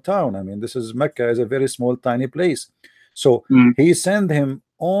small town. I mean, this is Mecca, is a very small tiny place. So he sent him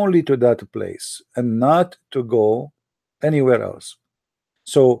only to that place and not to go anywhere else.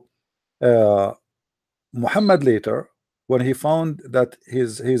 So Muhammad later, when he found that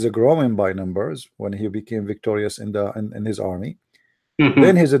he's growing by numbers, when he became victorious in his army,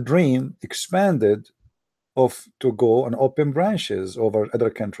 then his dream expanded of to go and open branches over other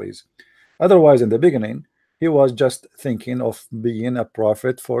countries. Otherwise, in the beginning, he was just thinking of being a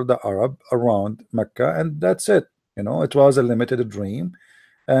prophet for the Arab around Mecca, and that's it. You know, it was a limited dream,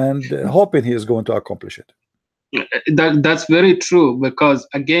 and hoping he is going to accomplish it. That's very true, because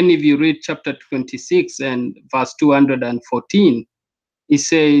again, if you read chapter 26 and verse 214, it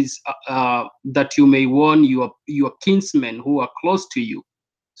says that you may warn your kinsmen who are close to you.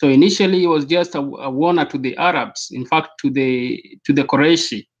 So initially it was just a warner to the Arabs, in fact to the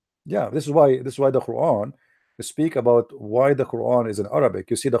Qurayshi. Yeah, this is why the Quran speak about why the Quran is in Arabic.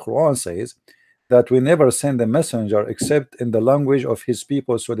 You see, the Quran says that we never send a messenger except in the language of his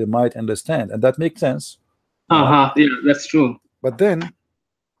people so they might understand, and that makes sense. Yeah, that's true. But then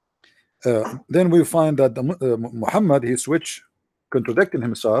we find that Muhammad, he switched, contradicting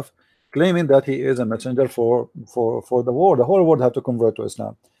himself, claiming that he is a messenger for the world. The whole world have to convert to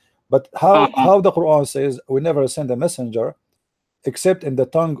Islam. But how the Quran says we never send a messenger except in the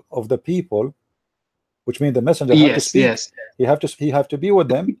tongue of the people, which means the messenger have to speak. He have to be with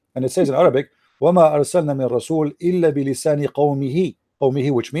them, and it says in Arabic, وَمَا أَرْسَلْنَا مِن رَسُولٍ إِلَّا بِلِسَانِ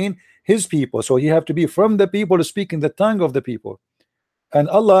قَوْمِهِ, which means his people. So he have to be from the people to speak in the tongue of the people. And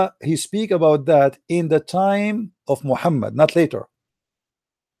Allah, he speak about that in the time of Muhammad, not later.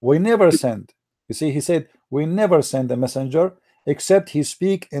 We never send. You see, he said we never send a messenger except he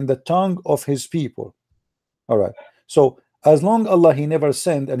speak in the tongue of his people. All right. So as long Allah he never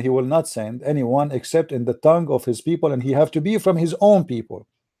send, and he will not send anyone except in the tongue of his people, and he have to be from his own people.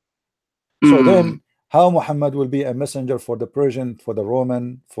 So then how Muhammad will be a messenger for the Persian, for the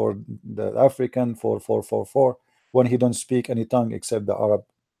Roman, for the African, for when he don't speak any tongue except the Arab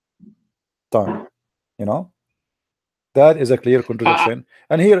tongue? You know, that is a clear contradiction.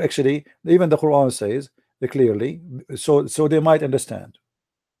 And here actually even the Quran says clearly, so they might understand.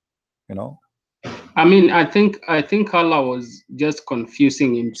 You know, I mean, I think Allah was just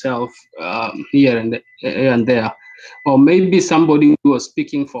confusing himself here and there, or maybe somebody was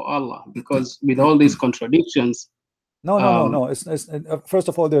speaking for Allah, because with all these contradictions. No. It's first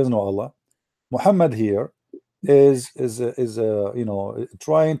of all, there is no Allah. Muhammad here is you know,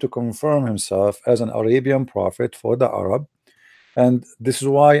 trying to confirm himself as an Arabian prophet for the Arab, and this is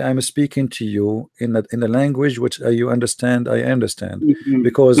why I'm speaking to you in the language which you understand. I understand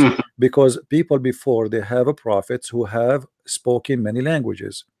because Mhm. people before, they have a prophets who have spoken many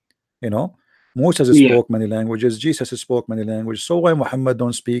languages. You know, Moses Yeah. spoke many languages, Jesus spoke many languages. So why Muhammad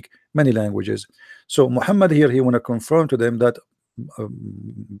don't speak many languages? So Muhammad here, he want to confirm to them that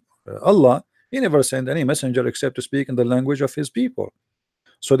Allah, he never sent any messenger except to speak in the language of his people,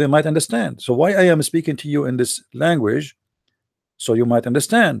 so they might understand. So why I am speaking to you in this language, so you might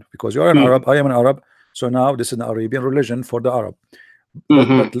understand, because you are an Arab, I am an Arab. So now this is an Arabian religion for the Arab.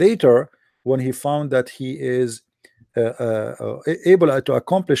 But later, when he found that he is able to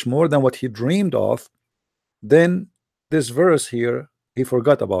accomplish more than what he dreamed of, then this verse here, he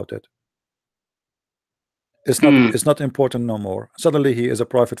forgot about it. It's not important no more. Suddenly he is a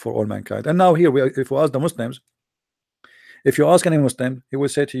prophet for all mankind. And now here, if we ask the Muslims, if you ask any Muslim, he will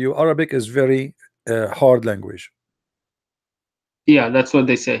say to you, Arabic is very hard language. Yeah, that's what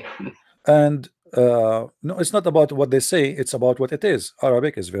they say. And no, it's not about what they say, it's about what it is.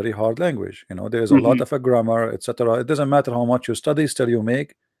 Arabic is very hard language. You know, there's a lot of a grammar, etc. It doesn't matter how much you study, still you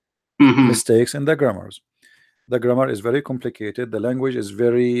make mistakes in the grammars. The grammar is very complicated. The language is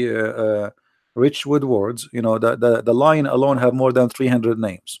very rich with words. You know, the line alone have more than 300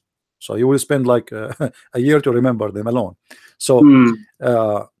 names, so you will spend like a year to remember them alone. So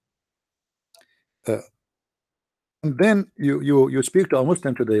uh, and then you speak to a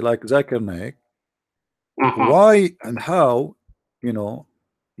Muslim today like Zakir Naik, why and how, you know,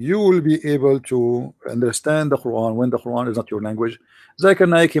 you will be able to understand the Quran when the Quran is not your language. Zakir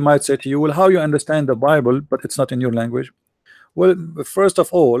Naik, he might say to you, well, how you understand the Bible but it's not in your language? Well, first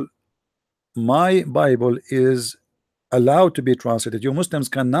of all, my Bible is allowed to be translated. You Muslims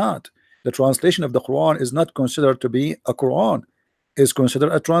cannot. The translation of the Quran is not considered to be a Quran, is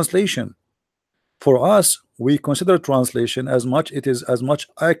considered a translation. For us, we consider translation as much it is as much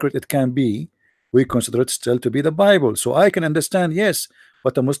accurate it can be. We consider it still to be the Bible. So I can understand, yes,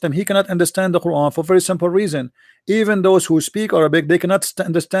 but a Muslim, he cannot understand the Quran for a very simple reason. Even those who speak Arabic, they cannot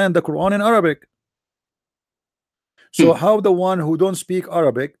understand the Quran in Arabic. So how the one who don't speak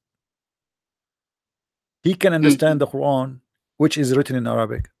Arabic, he can understand the Quran which is written in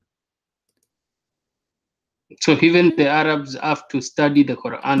Arabic? So even the Arabs have to study the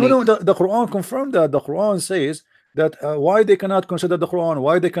Quranic. No, the Quran confirmed that. The Quran says that why they cannot consider the Quran,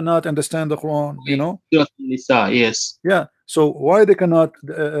 why they cannot understand the Quran, you know? Yes. Yeah. So why they cannot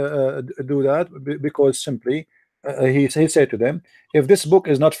do that? Because simply he said to them, if this book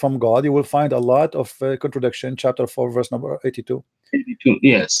is not from God, you will find a lot of contradiction. Chapter 4, verse number 82. 82,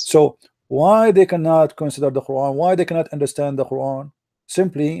 yes. So why they cannot consider the Quran? Why they cannot understand the Quran?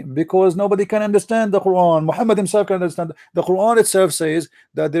 Simply because nobody can understand the Quran. Muhammad himself can understand. The Quran itself says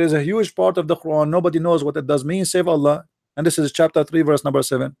that there is a huge part of the Quran nobody knows what it does mean save Allah, and this is chapter 3, verse number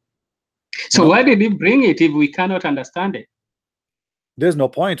 7. So why did he bring it if we cannot understand it? There's no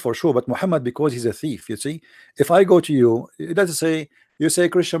point for sure, but Muhammad, because he's a thief, you see, if I go to you, let's say you say,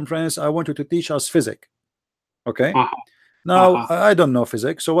 Christian Prince, I want you to teach us physics. Okay. Now I don't know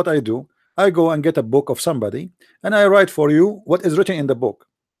physics, so what I do, I go and get a book of somebody and I write for you what is written in the book.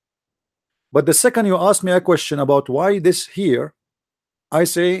 But the second you ask me a question about why this here, I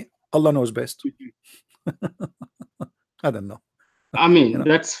say Allah knows best. I don't know. I mean,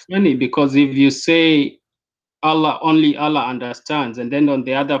 that's funny, because if you say Allah, only Allah understands, and then on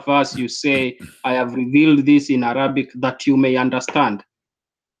the other verse you say, I have revealed this in Arabic that you may understand,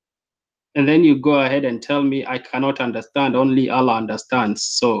 and then you go ahead and tell me I cannot understand, only Allah understands.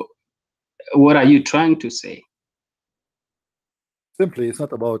 So what are you trying to say? Simply, it's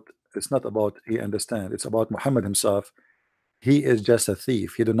not about he understand. It's about Muhammad himself. He is just a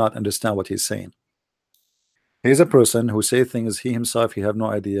thief. He do not understand what he's saying. He's a person who say things he himself, he have no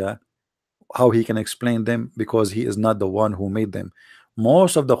idea how he can explain them, because he is not the one who made them.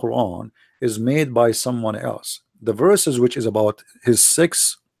 Most of the Quran is made by someone else. The verses which is about his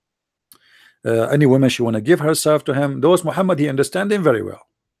sex, any woman she want to give herself to him, those Muhammad, he understand them very well.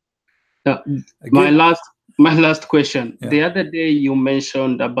 My last question. Yeah. The other day you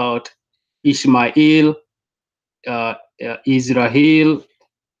mentioned about Ishmael, Israel,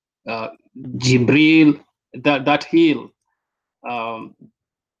 Jibril, that hill.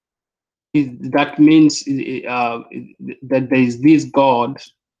 That means that there is this God,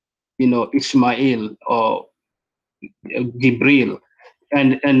 you know, Ishmael or Jibril,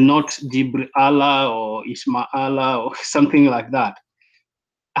 and not Jibril Allah or Ishmael or something like that.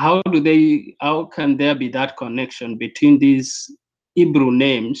 How can there be that connection between these Hebrew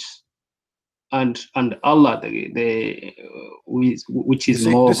names and Allah, which is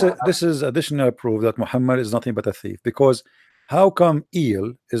more. This is additional proof that Muhammad is nothing but a thief. Because how come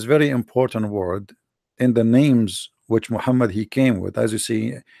eel is very important word in the names which Muhammad he came with? As you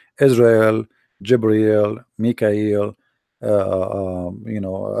see, Israel, Jibreel, Mikael,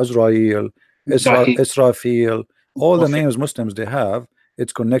 Azrael, Israfil, all the names Muslims they have,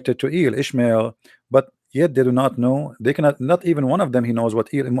 it's connected to eel, Ishmael, but yet they do not know. They cannot, not even one of them he knows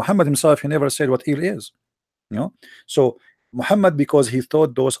what eel. Muhammad himself, he never said what eel is. So Muhammad, because he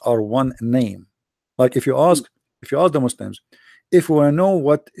thought those are one name. Like if you ask the Muslims, if we know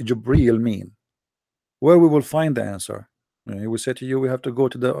what Jibreel mean, where we will find the answer? He will say to you, we have to go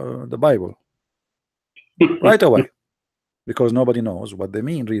to the Bible right away, because nobody knows what they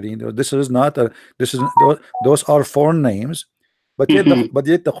mean really. This is not a, this is those are foreign names, but yet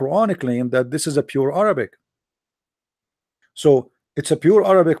the Quran claim that this is a pure Arabic. So it's a pure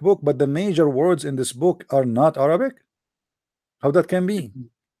Arabic book, but the major words in this book are not Arabic. How that can be?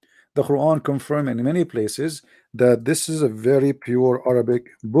 The Quran confirm in many places that this is a very pure Arabic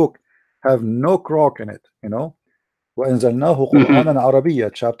book, have no crock in it. وَأَنزَلْنَاهُ قُرْآنًا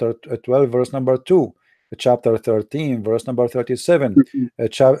عَرَبِيًّا, chapter 12 verse number 2, chapter 13 verse number 37,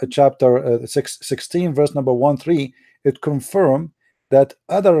 chapter 16 verse number 13. It confirm that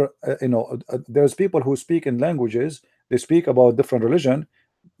other there's people who speak in languages, they speak about different religion,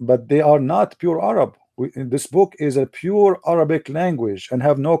 but they are not pure Arab. This book is a pure Arabic language and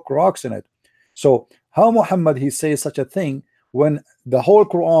have no crocks in it. So how Muhammad he says such a thing when the whole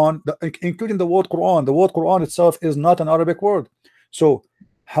Quran, including the word Quran itself is not an Arabic word? So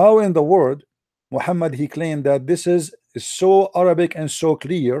how in the word Muhammad he claimed that this is so Arabic and so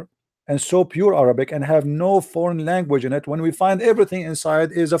clear and so pure Arabic and have no foreign language in it, when we find everything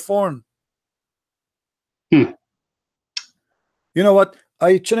inside is a foreign? You know what?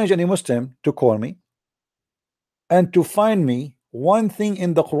 I challenge any Muslim to call me and to find me one thing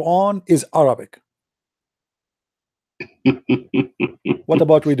in the Quran is Arabic. What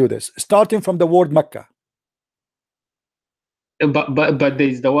about we do this? Starting from the word Mecca. But there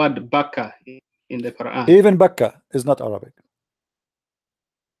is the word Bakka in the Quran. Even Bakka is not Arabic.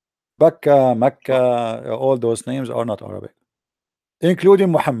 Bakka, Mecca, all those names are not Arabic.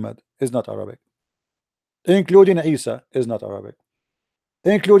 Including Muhammad is not Arabic. Including Isa is not Arabic.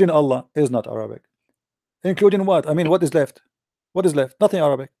 Including Allah is not Arabic. Including what? I mean, what is left? What is left? Nothing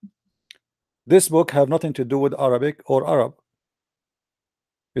Arabic. This book have nothing to do with Arabic or Arab.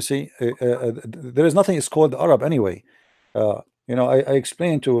 You see, there is nothing is called Arab anyway. I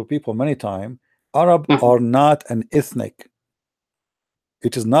explained to people many times, Arab are not an ethnic.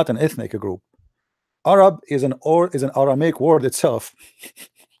 It is not an ethnic group. Arab is an Aramaic word itself.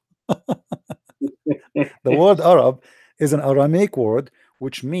 The word Arab is an Aramaic word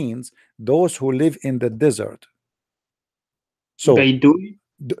which means those who live in the desert. So they do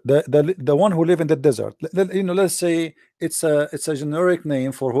the one who live in the desert, let's say it's a generic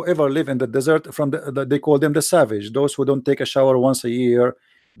name for whoever live in the desert. From they call them the savage, those who don't take a shower once a year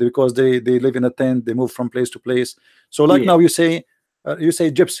because they live in a tent, they move from place to place. So like now you say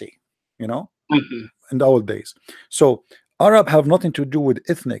gypsy, in the old days. So Arab have nothing to do with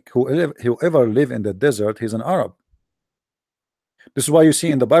ethnic. Whoever live in the desert, he's an Arab. This is why you see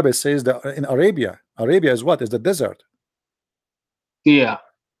in the Bible it says that in Arabia is what? Is the desert. Yeah,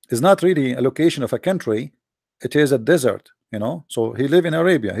 it's not really a location of a country, it is a desert. So he live in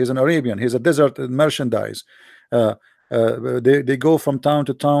Arabia, he's an Arabian, he's a desert merchandise. They go from town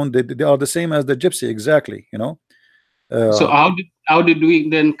to town, they are the same as the gypsy, exactly. So how did we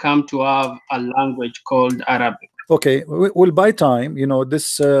then come to have a language called Arabic? Okay, well, by time,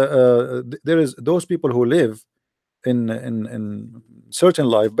 this there is those people who live in certain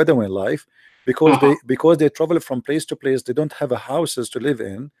life, Bedouin life, because they travel from place to place, they don't have houses to live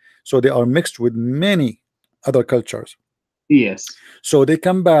in, so they are mixed with many other cultures. Yes. So they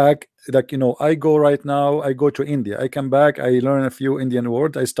come back, like I go right now, I go to India, I come back, I learn a few Indian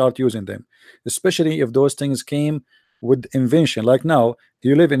words, I start using them, especially if those things came with invention. Like now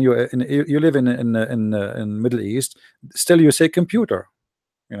you live in Middle East, still you say computer.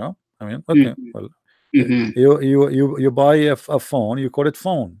 I mean, okay, well, you buy a phone, you call it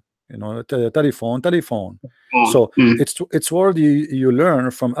phone. Telephone. So it's word you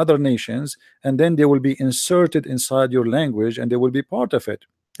learn from other nations, and then they will be inserted inside your language, and they will be part of it.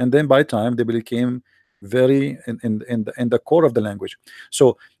 And then by time they became very in the core of the language.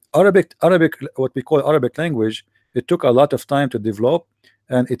 So Arabic, what we call Arabic language, it took a lot of time to develop,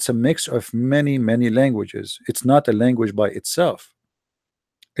 and it's a mix of many languages. It's not a language by itself.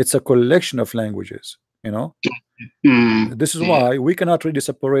 It's a collection of languages. you know. Mm. This is Yeah. why we cannot really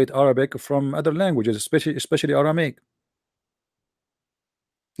separate Arabic from other languages, especially Aramaic.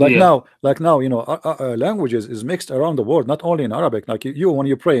 Yeah. Like now, you know, languages is mixed around the world, not only in Arabic. Like you when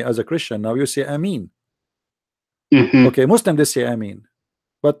you pray as a Christian, now you say Amin. Mm-hmm. Okay, Muslim they say Amin,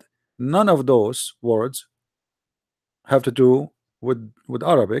 but none of those words have to do with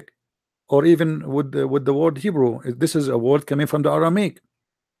Arabic or even with the word Hebrew. This is a word coming from the Aramaic.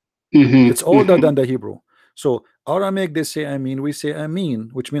 Mm-hmm. It's older than the Hebrew. So Aramaic they say Amin, we say Amin,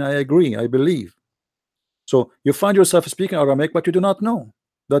 which means I agree, I believe. So you find yourself speaking Aramaic, but you do not know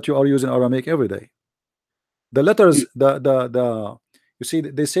that you are using Aramaic every day. The letters, the you see,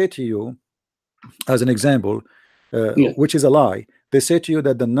 they say to you, as an example, Yeah. which is a lie. They say to you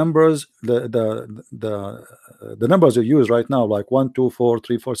that the numbers, the numbers you use right now, like 1, 2, 4,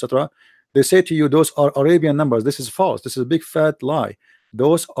 3, 4, etc. They say to you those are Arabian numbers. This is false. This is a big fat lie.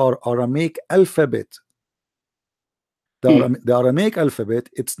 Those are Aramaic alphabet. The Aramaic alphabet,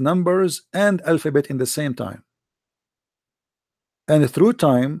 it's numbers and alphabet in the same time. And through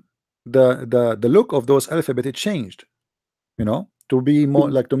time, the look of those alphabet it changed, you know, to be more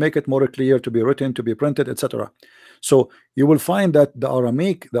like, to make it more clear, to be written, to be printed, etc. So you will find that the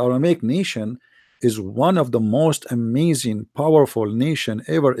Aramaic nation is one of the most amazing, powerful nation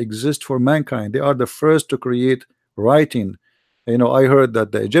ever exist for mankind. They are the first to create writing. You know, I heard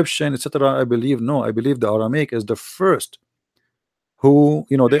that the Egyptian, etc. I believe no, I believe the Aramaic is the first who,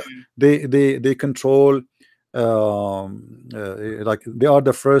 you know, they control, like they are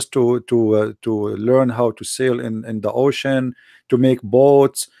the first to learn how to sail in the ocean, to make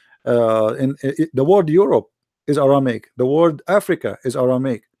boats. The word Europe is Aramaic, the word Africa is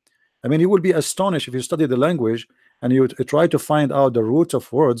Aramaic. I mean, you will be astonished if you study the language and you try to find out the roots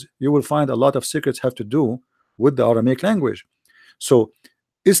of words. You will find a lot of secrets have to do with the Aramaic language. So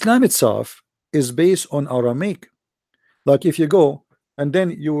Islam itself is based on Aramaic. Like if you go and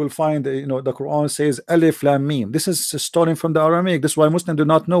then you will find, you know, the Quran says Alif Lam Mim. This is stolen from the Aramaic. This is why Muslims do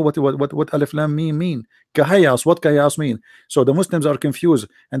not know what Alif Lam Mim mean. Kahayas, what Kahayas mean? So the Muslims are confused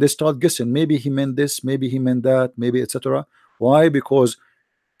and they start guessing. Maybe he meant this, maybe he meant that, maybe etc. Why? Because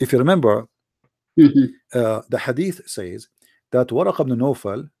if you remember, the Hadith says that Waraq ibn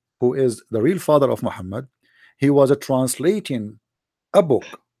Nawfal, who is the real father of Muhammad, he was translating a book,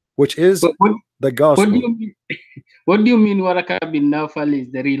 which is the What do Gospel. you mean? What do you mean Waraka bin Nawfal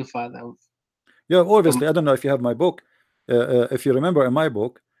is the real father of? Yeah, obviously, I don't know if you have my book. If you remember in my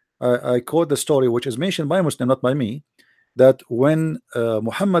book, I quote the story which is mentioned by Muslim, not by me, that when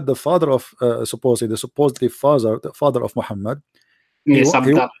Muhammad, the father of supposedly the father of Muhammad, Yes,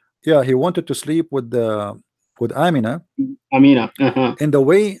 Abdullah. he wanted to sleep with Amina. Amina.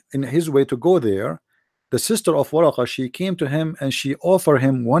 In his way to go there, the sister of Waraqa, she came to him and she offered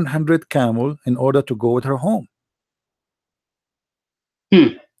him 100 camel in order to go with her home.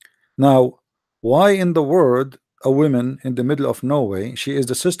 Now, why in the world a woman in the middle of nowhere, she is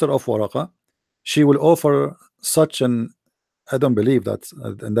the sister of Waraqa, she will offer such an, I don't believe that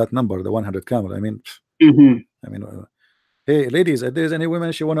in that number, the 100 camel. I mean, hey ladies, if there's any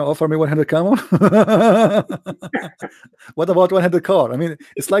women she want to offer me 100 camel, what about 100 car? I mean,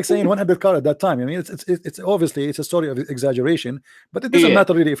 it's like saying 100 car at that time. I mean, it's obviously it's a story of exaggeration, but it doesn't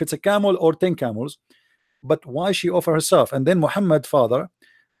matter really if it's a camel or 10 camels. But why she offer herself? And then Muhammad father,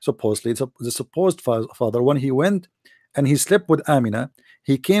 supposedly the supposed father, when he went and he slept with Amina,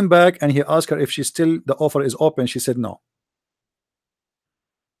 he came back and he asked her if she still, the offer is open. She said no.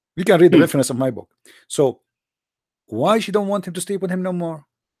 You can read the reference of my book. So why she don't want him to sleep with him no more?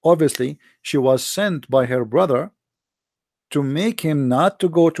 Obviously she was sent by her brother to make him not to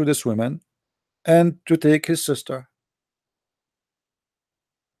go to this woman and to take his sister,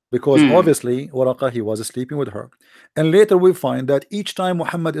 because obviously Waraqa, he was sleeping with her. And later we find that each time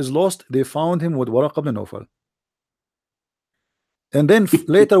Muhammad is lost, they found him with Waraqa ibn Nawfal. And then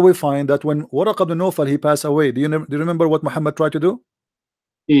later we find that when Waraqa ibn Nawfal he passed away, do you remember what Muhammad tried to do?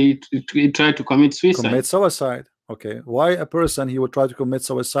 He tried to commit suicide. Commit suicide. Okay, why a person he would try to commit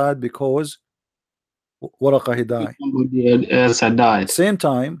suicide? Because Waraqa he died. Somebody else had died. Same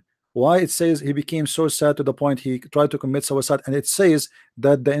time, why it says he became so sad to the point he tried to commit suicide, and it says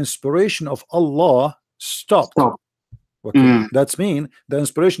that the inspiration of Allah stopped. Okay, that's mean the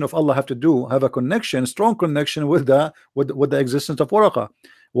inspiration of Allah have a connection, strong connection with the existence of Waraqa.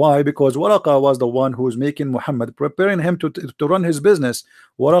 Why? Because Waraqa was the one who is making Muhammad, preparing him to run his business.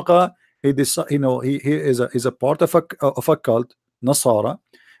 Waraqa, he is a part of a cult, Nasara,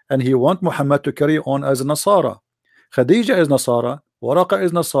 and he want Muhammad to carry on as a Nasara. Khadija is Nasara, Waraqa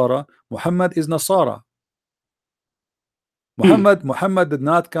is Nasara, Muhammad is Nasara. Muhammad did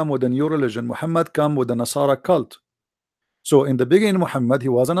not come with a new religion. Muhammad come with the Nasara cult. So in the beginning, Muhammad, he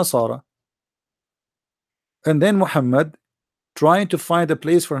was a Nasara, and then Muhammad trying to find a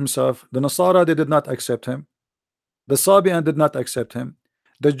place for himself. The Nasara, they did not accept him. The Sabian did not accept him.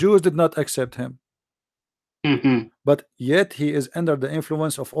 The Jews did not accept him. But yet he is under the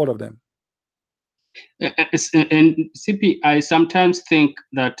influence of all of them. And CP, I sometimes think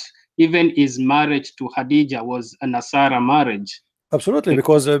that even his marriage to Khadija was a Nasara marriage. Absolutely,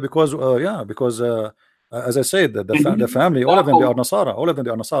 because as I said, the family, all of them, they are Nasara. All of them,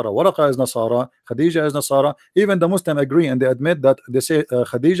 they are Nasara. Waraqa is Nasara. Khadija is Nasara. Even the Muslim agree and they admit that they say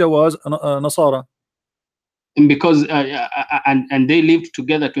Khadija was Nasara. And because and they lived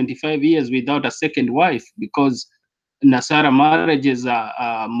together 25 years without a second wife, because Nasara marriages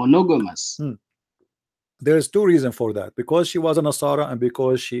are monogamous. There is two reasons for that: because she was a Nasara and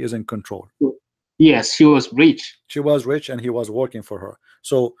because she is in control. Yes, she was rich. She was rich and he was working for her.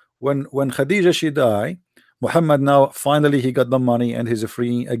 So when Khadija she died, Muhammad now finally he got the money and he's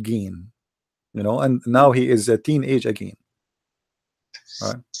free again, you know, and now he is a teenage again.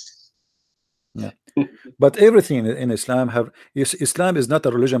 Right? Yeah. But everything in Islam Islam is not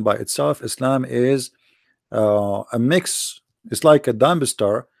a religion by itself. Islam is a mix. It's like a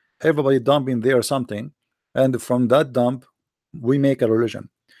dumpster. Everybody dumping there something, and from that dump we make a religion.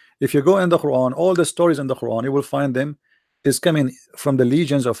 If you go in the Quran, all the stories in the Quran, you will find them is coming from the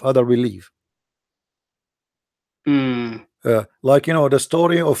legions of other belief. Like, you know, the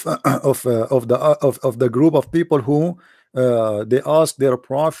story of the group of people who they asked their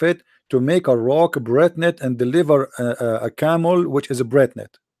prophet to make a rock bread net and deliver a camel which is a bread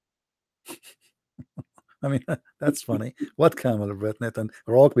net. I mean, that's funny. What camel, bread net, and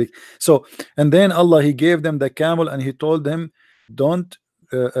rock big? So, and then Allah he gave them the camel and he told them, don't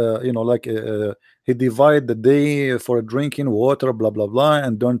you know, like he divide the day for drinking water, blah blah blah,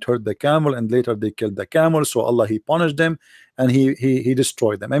 and don't hurt the camel. And later they killed the camel, so Allah he punished them and he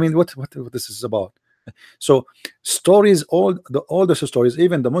destroyed them. I mean, what this is about? So stories, all the stories,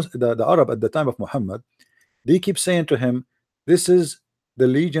 even the Arab at the time of Muhammad, they keep saying to him, this is the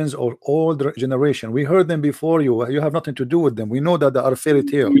legions of old generation. We heard them before you. You have nothing to do with them. We know that they are fairy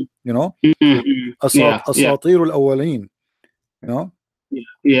tale. You know, asatir al-awwalin. You know,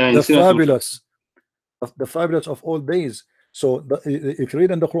 the fabulous of old days. So if you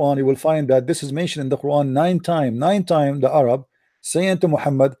read in the Quran, you will find that this is mentioned in the Quran 9 times. 9 times the Arab saying to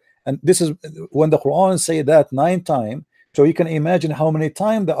Muhammad, and this is when the Quran say that 9 times. So you can imagine how many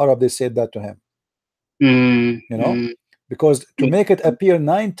times the Arab they said that to him. You know, because to make it appear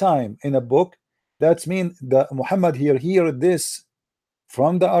 9 times in a book, that's mean that Muhammad here hear this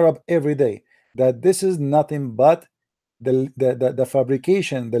from the Arab every day, that this is nothing but the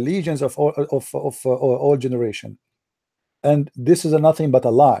fabrication, the legions of all generation, and this is nothing but a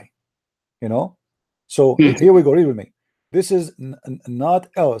lie, you know. So here we go, read with me. This is not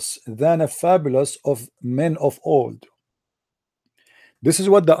else than a fabulous of men of old. This is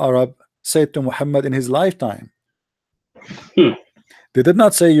what the Arab said to Muhammad in his lifetime. They did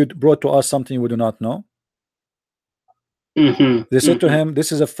not say you brought to us something we do not know. They said to him,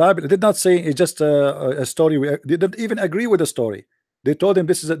 this is a fabulous. They did not say it's just a story. They didn't even agree with the story. They told him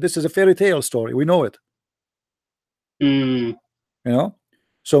this is a fairy tale story. We know it. You know,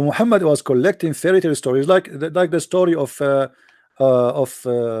 so Muhammad was collecting fairy tale stories, like the story of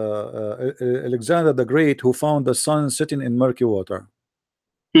Alexander the Great, who found the sun sitting in murky water.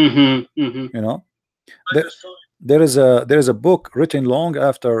 You know, there is a book written long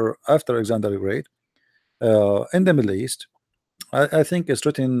after Alexander the Great in the Middle East. I think it's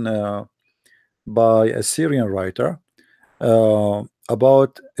written by a Syrian writer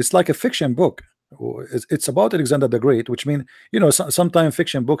about, it's like a fiction book. It's about Alexander the Great, which means, you know, sometimes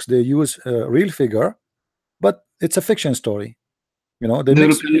fiction books they use real figure, but it's a fiction story. You know, they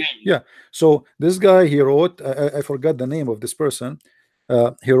mix, yeah. So this guy, he wrote, I forgot the name of this person.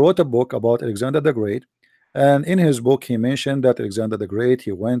 He wrote a book about Alexander the Great, and in his book he mentioned that Alexander the Great,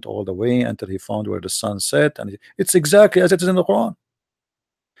 he went all the way until he found where the sun set, and it's exactly as it is in the Quran.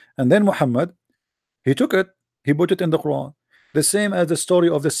 And then Muhammad, he took it, he put it in the Quran, the same as the story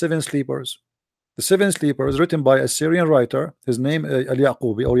of the 7 sleepers. The 7 sleepers, written by a Syrian writer. His name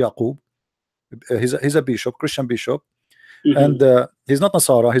Al-Yaqubi or Yaqub. He's a bishop, Christian bishop, and he's not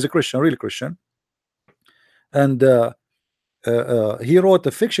Nasara, he's a Christian, really Christian. And he wrote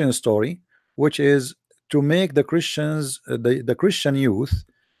a fiction story, which is to make the Christians, the Christian youth,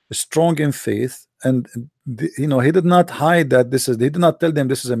 strong in faith. And you know, he did not hide that this is. He did not tell them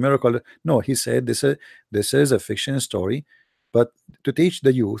this is a miracle. No, he said this is a fiction story, but to teach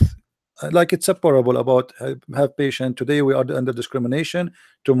the youth like it's a parable about have patience. Today we are under discrimination.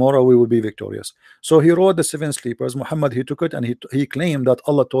 Tomorrow we will be victorious. So he wrote the seven sleepers. Muhammad, he took it and he claimed that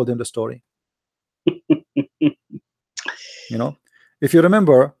Allah told him the story. You know, if you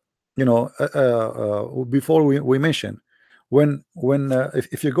remember, you know, before we mentioned when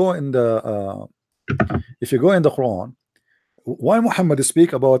if you go in the Quran, why Muhammad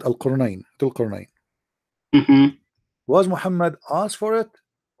speak about Al-Qurnayn, Tul-Qurnayn? Was Muhammad asked for it,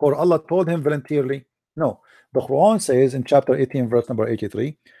 or Allah told him voluntarily? No. The Quran says in chapter 18 verse number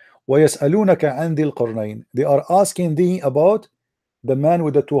 83, وَيَسْأَلُونَكَ عَنْ ذِي الْقَرْنَيْنِ, they are asking thee about the man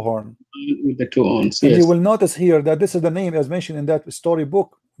with the two horns. With the two horns, and yes. you will notice here that this is the name as mentioned in that story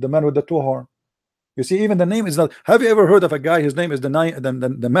book, the man with the two horns. You see, even the name is not. Have you ever heard of a guy, his name is the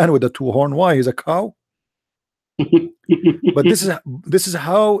man with the two horns? Why? He's a cow. But this is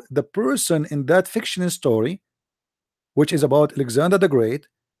how the person in that fictional story, which is about Alexander the Great,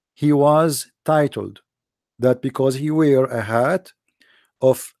 he was titled that because he wear a hat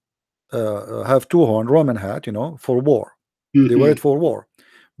of have two horn, Roman hat, you know, for war. They wear it for war.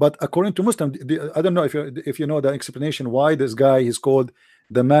 But according to Muslim, I don't know if you know the explanation why this guy is called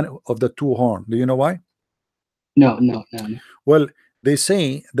the man of the two horn. Do you know why? No. Well, they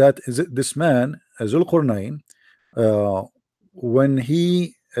say that this man Zul-Qurnayn, when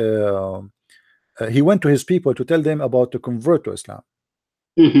he went to his people to tell them about to convert to Islam.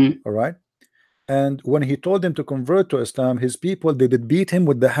 All right. And when he told them to convert to Islam, his people, they did beat him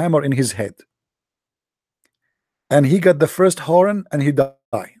with the hammer in his head. And he got the first horn and he died.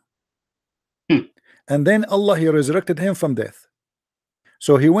 And then Allah, he resurrected him from death.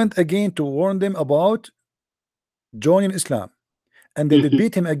 So he went again to warn them about joining Islam. And they did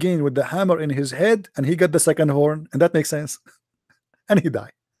beat him again with the hammer in his head, and he got the second horn, and that makes sense. And he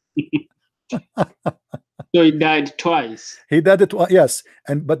died. So he died twice. He died it, yes.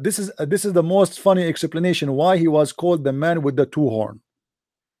 And but this is the most funny explanation why he was called the man with the two horn.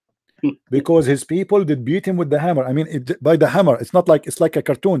 Because his people did beat him with the hammer. I mean, by the hammer. It's not like, it's like a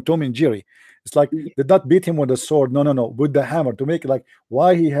cartoon, Tom and Jerry. It's like did not beat him with a sword. No, with the hammer to make it like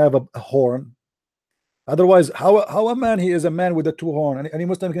why he have a horn. Otherwise, how a man he is a man with a two horn? Any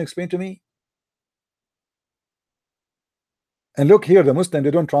Muslim can explain to me? And look here, the Muslim, they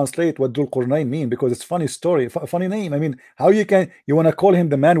don't translate what Dhul Qurnayn mean because it's funny story, funny name. I mean, how you want to call him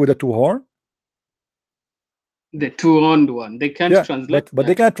the man with the two horn? The two-horned one. They can't translate. But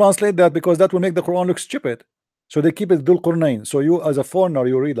they can't translate that because that will make the Quran look stupid. So they keep it Dhul Qurnayn. So you, as a foreigner,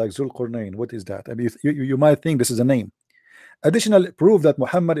 you read like Dhul Qurnayn. What is that? I mean, you might think this is a name. Additional proof that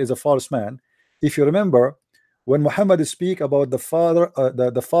Muhammad is a false man. If you remember, when Muhammad speak about the father,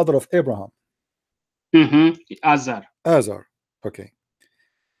 the father of Abraham, Azar. Okay.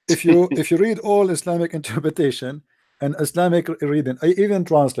 If you read all Islamic interpretation and Islamic reading, even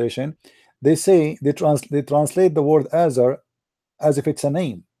translation, they say they translate the word Azar as if it's a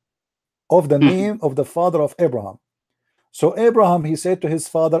name of the name of the father of Abraham. So Abraham, he said to his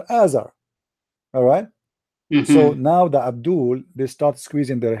father Azar. All right. So now the Abdul, they start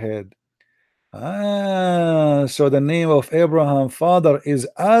squeezing their head. So the name of Abraham father is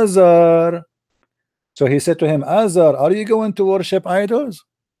Azar. So he said to him, Azar, are you going to worship idols?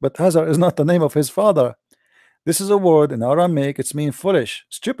 But Azar is not the name of his father. This is a word in Aramaic, it's mean foolish,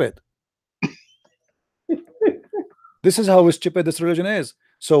 stupid. This is how stupid this religion is.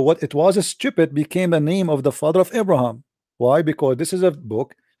 So what it was stupid became the name of the father of Abraham. Why? Because this is a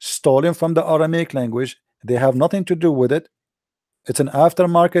book stolen from the Aramaic language. They have nothing to do with it. It's an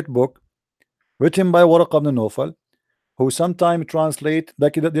aftermarket book written by Waraq ibn Nawfal, who sometimes translate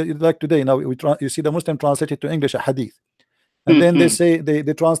like today. Now you see the Muslim translate it to English, a hadith, and then they say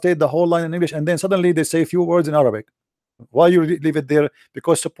they translate the whole line in English, and then suddenly they say a few words in Arabic. Why you leave it there?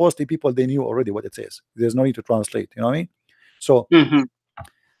 Because supposedly people, they knew already what it says. There's no need to translate. You know what I mean? So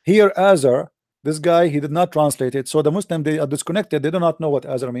here Azar, this guy, he did not translate it. So the Muslim, they are disconnected. They do not know what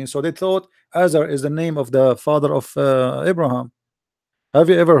Azar means. So they thought Azar is the name of the father of Abraham. Have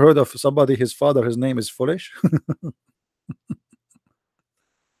you ever heard of somebody, his father, his name is foolish?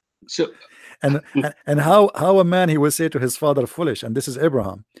 So and how a man he will say to his father foolish, and this is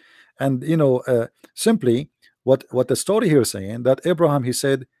Abraham. And you know, simply what the story here is saying, that Abraham, he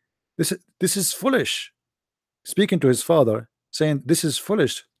said this is foolish, speaking to his father, saying this is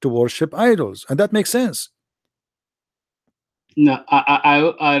foolish to worship idols, and that makes sense. No,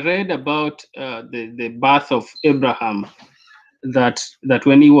 I read about the birth of Abraham, that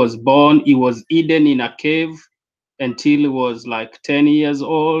when he was born, he was hidden in a cave until he was like 10 years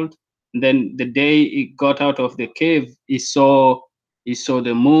old. And then the day he got out of the cave, he saw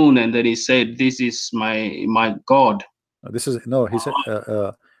the moon, and then he said, "This is my God." This is no. He said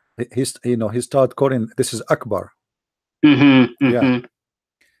he started calling this is Akbar. Yeah.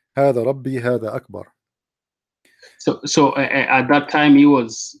 هذا ربي هذا أكبر. So at that time he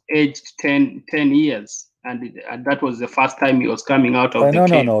was aged 10 years, and that was the first time he was coming out of the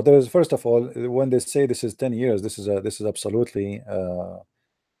cave. No. There's, first of all, when they say this is 10 years, this is absolutely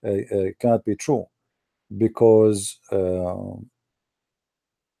cannot be true, because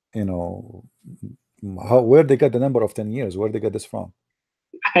you know, where they get the number of 10 years, where they get this from?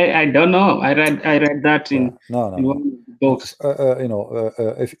 I don't know. I read that in no. one of the books.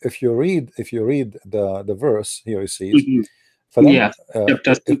 If you read the verse here, you see. Yeah.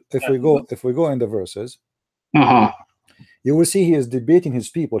 If we go in the verses, you will see he is debating his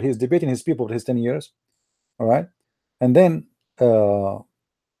people. He is debating his people for his 10 years. All right, and then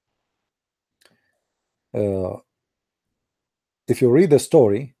if you read the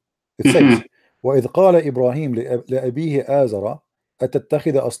story, it says وَإِذْ قَالَ إِبْرَاهِيمُ لأبيه آزَرَ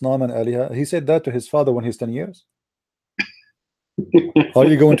أَتَتَّخِذَ أَصْنَامًا آلِهَةً. He said that to his father when he's 10 years. Are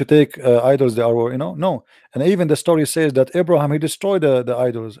you going to take idols that are, no. And even the story says that Abraham, he destroyed the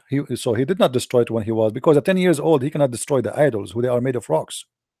idols. So he did not destroy it when he was, because at 10 years old he cannot destroy the idols who they are made of rocks.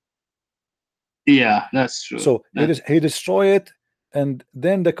 Yeah, that's true. So he destroyed it, and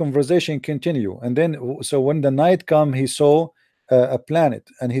then the conversation continue. And then so when the night come, he saw a planet,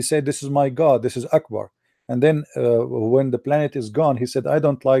 and he said, this is my God, this is Akbar. And then when the planet is gone, he said, I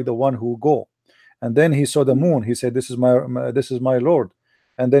don't like the one who go. And then he saw the moon, he said, this is my Lord.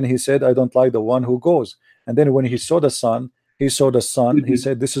 And then he said, I don't like the one who goes. And then when he saw the sun, he said,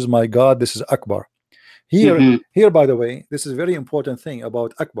 this is my God, this is Akbar. Here, by the way, this is a very important thing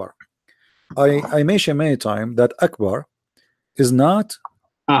about Akbar. I mentioned many times that Akbar is not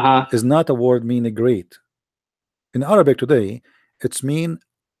a word meaning great. In Arabic today, it's mean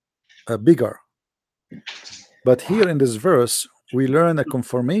bigger. But here in this verse, we learn a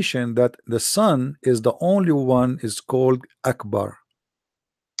confirmation that the sun is the only one is called Akbar.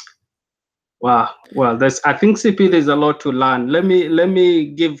 Wow. Well, I think CP, there's a lot to learn. Let me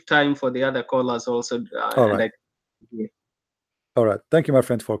give time for the other callers also. All right. All right. Thank you, my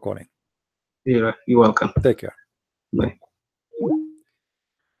friend, for calling. You're welcome. Take care. Bye.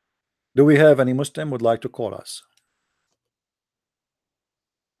 Do we have any Muslim would like to call us?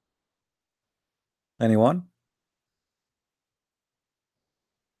 Anyone?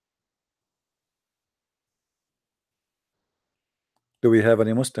 Do we have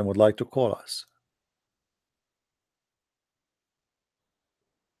any Muslim would like to call us?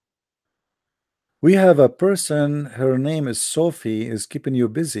 We have a person, her name is Sophie, is keeping you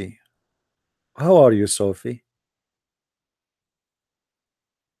busy. How are you, Sophie?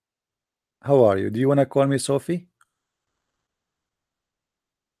 How are you? Do you want to call me Sophie?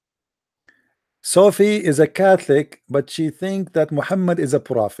 Sophie is a Catholic, but she thinks that Muhammad is a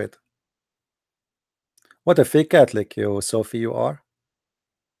prophet. What a fake Catholic you, Sophie, you are.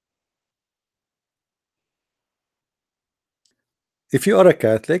 If you are a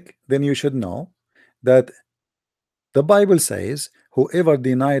Catholic, then you should know that the Bible says whoever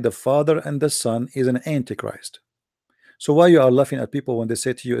denies the Father and the Son is an Antichrist. So why you are laughing at people when they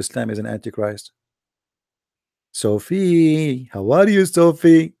say to you Islam is an Antichrist? Sophie, how are you,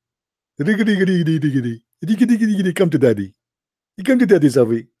 Sophie? Come to daddy. You come to daddy,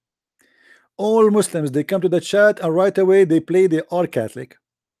 Sophie. All Muslims, they come to the chat and right away they play they are Catholic.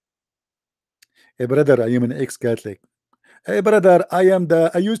 Hey brother, I am an ex-Catholic. Hey brother, I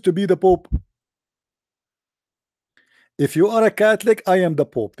used to be the Pope. If you are a Catholic, I am the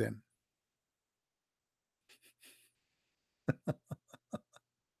Pope then.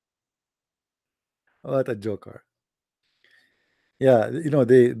 What a joker. Yeah,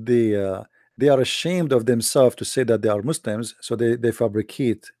 they are ashamed of themselves to say that they are Muslims, so they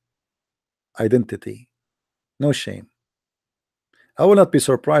fabricate identity. No shame. I will not be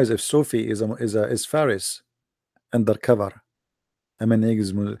surprised if Sophie is Faris undercover. I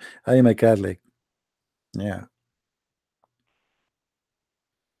am a Catholic. Yeah.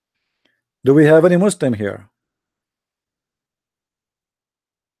 Do we have any Muslim here?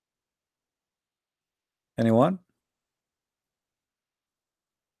 Anyone?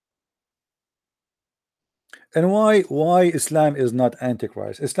 And why Islam is not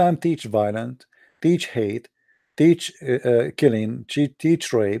Antichrist? Islam teach violence, teach hate, teach killing,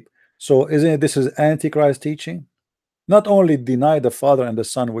 teach rape. So isn't it this is Antichrist teaching? Not only deny the Father and the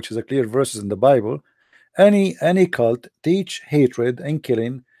Son, which is a clear verses in the Bible, any cult teach hatred and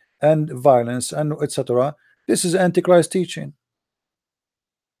killing and violence and etc. This is Antichrist teaching.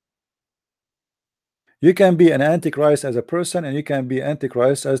 You can be an Antichrist as a person, and you can be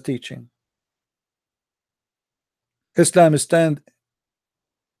Antichrist as teaching. Islam stand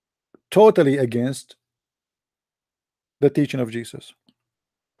totally against the teaching of Jesus.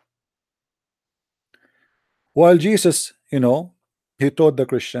 While Jesus, he taught the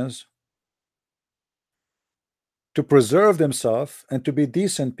Christians to preserve themselves and to be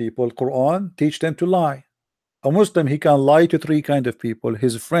decent people, Quran teach them to lie. A Muslim, he can lie to three kind of people: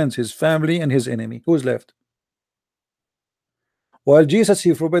 his friends, his family, and his enemy. Who's left? While Jesus,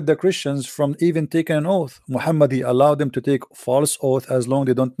 he forbid the Christians from even taking an oath. Muhammad, he allowed them to take false oath as long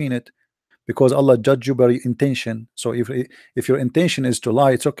they don't mean it, because Allah judge you by your intention. So if your intention is to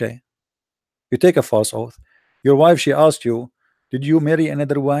lie, it's okay. You take a false oath. Your wife, she asked you, did you marry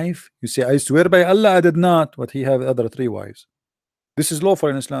another wife? You say, I swear by Allah I did not, but he have other three wives. This is lawful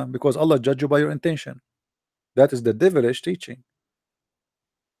in Islam because Allah judge you by your intention. That is the devilish teaching.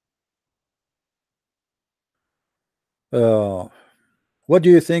 What do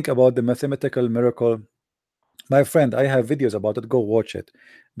you think about the mathematical miracle? My friend, I have videos about it. Go watch it.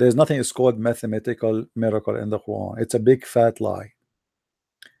 There's nothing is called mathematical miracle in the Quran. It's a big fat lie.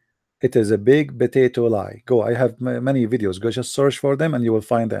 It is a big potato lie. Go, I have many videos. Go just search for them and you will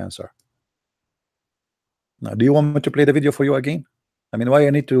find the answer. Now, do you want me to play the video for you again? I mean, why I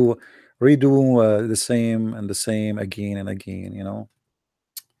need to redo the same and the same again and again,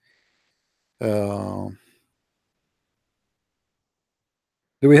 do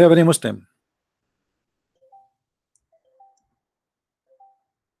we have any Muslim?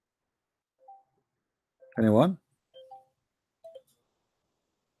 Anyone?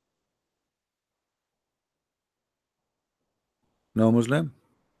 No Muslim?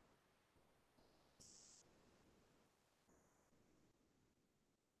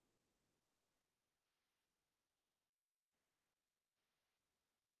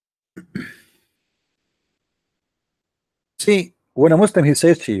 See, when a Muslim he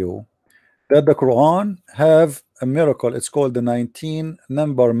says to you that the Quran have a miracle, it's called the 19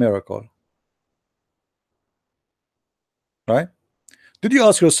 number miracle, right? Did you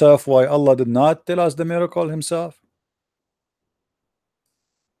ask yourself why Allah did not tell us the miracle himself?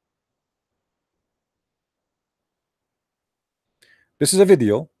 This is a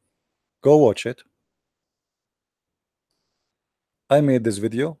video. Go watch it. I made this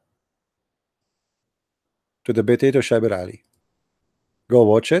video to the potato Shabir Ali. Go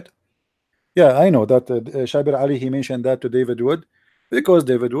watch it. Yeah, I know that Shabir Ali, he mentioned that to David Wood because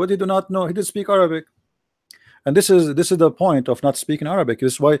David Wood, he do not know, he did speak Arabic. And this is the point of not speaking Arabic.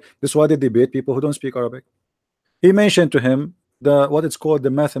 This is why they debate people who don't speak Arabic. He mentioned to him what it's called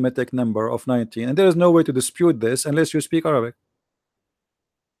the mathematic number of 19, and there is no way to dispute this unless you speak Arabic.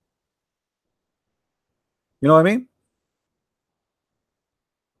 You know what I mean?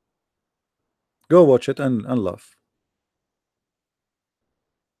 Go watch it and laugh.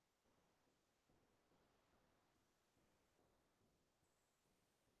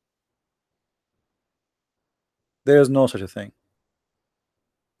 There is no such a thing.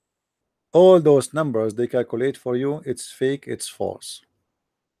 All those numbers they calculate for you, it's fake, it's false.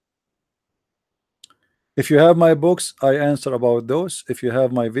 If you have my books, I answer about those. If you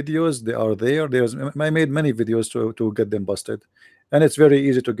have my videos, they are there. I made many videos to get them busted, and it's very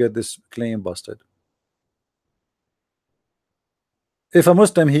easy to get this claim busted. If a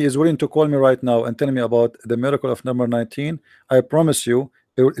Muslim he is willing to call me right now and tell me about the miracle of number 19, I promise you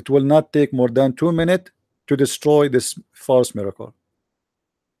it will not take more than 2 minutes to destroy this false miracle.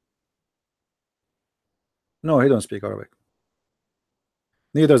 No, he don't speak Arabic.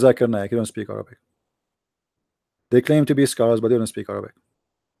 Neither Zakir Naik, he don't speak Arabic. They claim to be scholars, but they don't speak Arabic.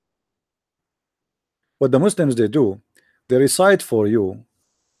 What the Muslims they do, they recite for you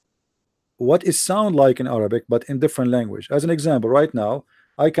what it sound like in Arabic, but in different language. As an example, right now,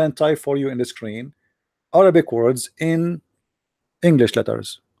 I can type for you in the screen Arabic words in English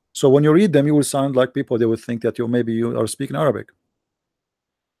letters. So when you read them, you will sound like people, they would think that maybe you are speaking Arabic.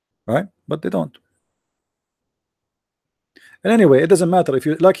 Right? But they don't. And anyway, it doesn't matter if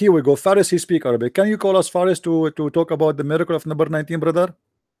you like. Here we go. Faris, he speak Arabic. Can you call us Faris to talk about the miracle of number 19, brother?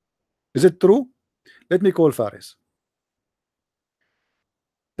 Is it true? Let me call Faris.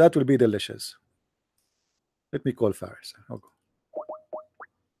 That will be delicious. Let me call Faris. Okay.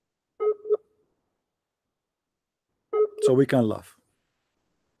 So we can laugh.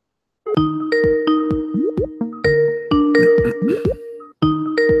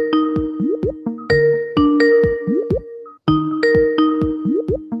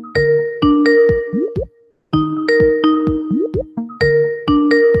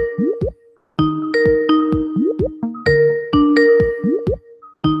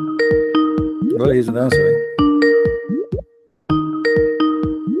 Well, he's not answering.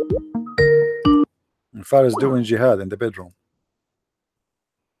 Faris doing jihad in the bedroom.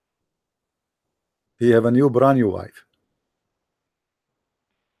 He have a brand new wife.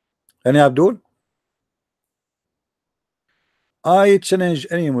 Any Abdul? I challenge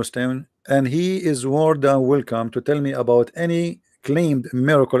any Muslim, and he is more than welcome to tell me about any claimed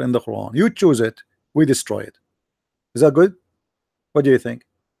miracle in the Quran. You choose it, we destroy it. Is that good? What do you think?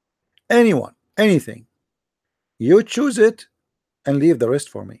 Anyone, anything. You choose it and leave the rest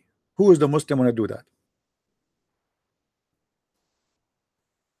for me. Who is the Muslim want to do that?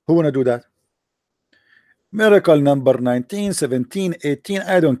 Who want to do that? Miracle number 19, 17, 18,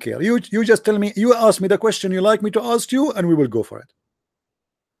 I don't care. You just tell me, you ask me the question you like me to ask you, and we will go for it.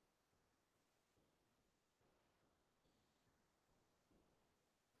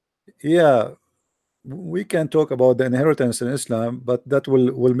 Yeah, we can talk about the inheritance in Islam, but that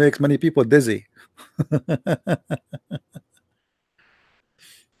will make many people dizzy.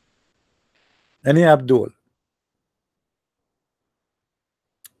 Any Abdul?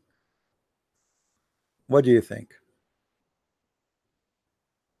 What do you think?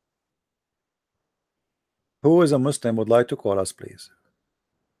 Who is a Muslim would like to call us, please?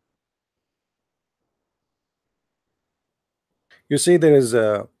 You see, there is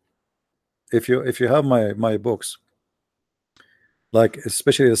a, if you have my books, like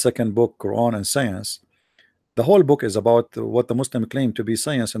especially the second book, Quran and Science, the whole book is about what the Muslim claim to be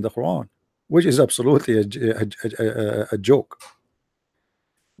science in the Quran, which is absolutely a joke.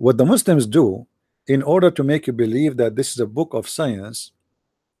 What the Muslims do in order to make you believe that this is a book of science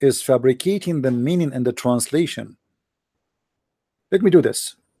is fabricating the meaning and the translation. Let me do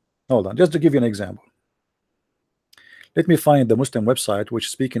this. Hold on, just to give you an example. Let me find the Muslim website which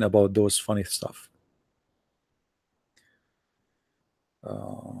is speaking about those funny stuff.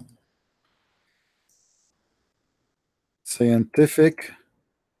 Scientific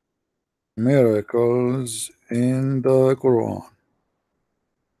miracles in the Quran.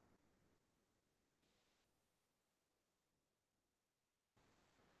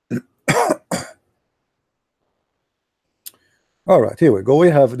 All right, here we go. We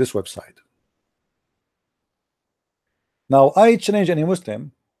have this website. Now I challenge any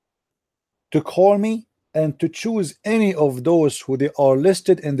Muslim to call me and to choose any of those who they are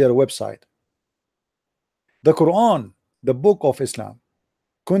listed in their website. The Quran, the book of Islam,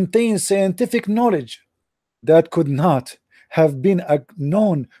 contains scientific knowledge that could not have been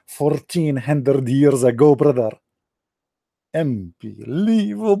known 1400 years ago, brother.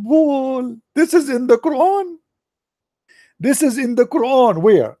 Unbelievable. This is in the Quran. This is in the Quran.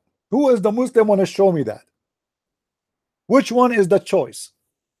 Where? Who is the Muslim want to show me that? Which one is the choice?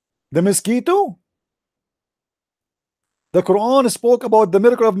 The mosquito? The Quran spoke about the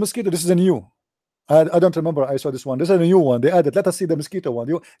miracle of mosquito. This is a new. I don't remember. I saw this one. This is a new one. They added. Let us see the mosquito one.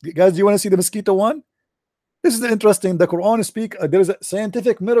 Guys, do you want to see the mosquito one? This is interesting. The Quran speak. There is a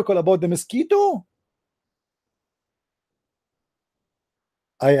scientific miracle about the mosquito.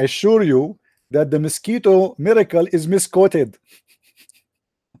 I assure you that the mosquito miracle is misquoted.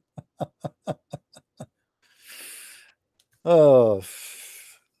 Oh,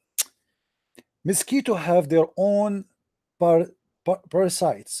 mosquito have their own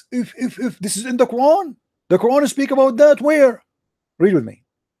parasites. If this is in the Quran speak about that. Where? Read with me.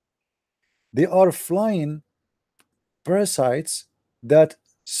 They are flying parasites that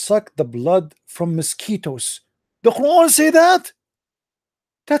suck the blood from mosquitoes. The Quran say that?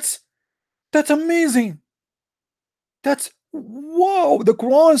 That's amazing. That's wow. The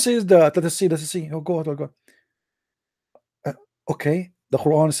Quran says that. Let us see. Let's see. Oh God. Oh God. Okay. The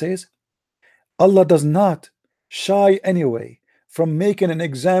Quran says Allah does not shy anyway from making an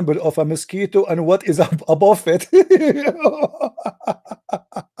example of a mosquito and what is above it.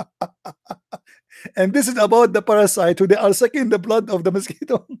 And this is about the parasite who they are sucking the blood of the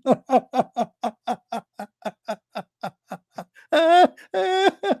mosquito.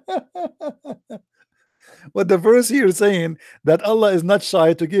 What the verse here is saying that Allah is not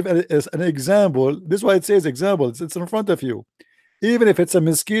shy to give an example. This is why it says examples. It's in front of you. Even if it's a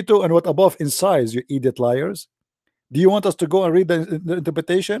mosquito and what above in size, you idiot liars. Do you want us to go and read the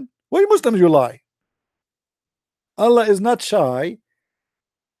interpretation? Why Muslims you lie? Allah is not shy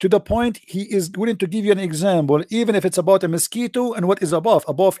to the point he is willing to give you an example, even if it's about a mosquito and what is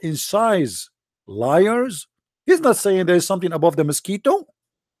above in size. Liars. He's not saying there is something above the mosquito.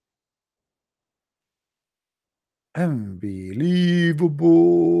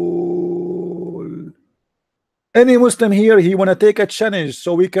 Unbelievable. Any Muslim here, he want to take a challenge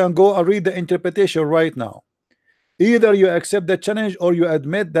so we can go and read the interpretation right now. Either you accept the challenge or you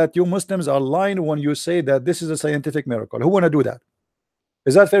admit that you Muslims are lying when you say that this is a scientific miracle. Who want to do that?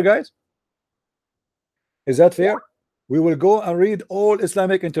 Is that fair, guys? Is that fair? We will go and read all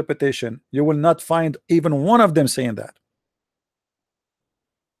Islamic interpretation. You will not find even one of them saying that.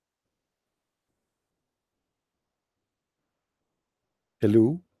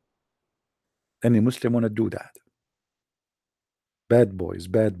 Hello? Any Muslim want to do that? Bad boys,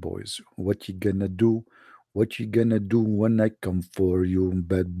 bad boys. What you gonna do? What you gonna do when I come for you?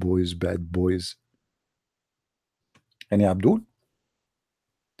 Bad boys, bad boys. Any Abdul?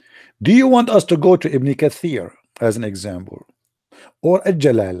 Do you want us to go to Ibn Kathir as an example, or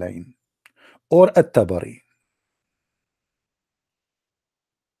Al-Jalalain, or At-Tabari?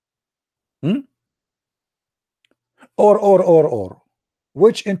 Or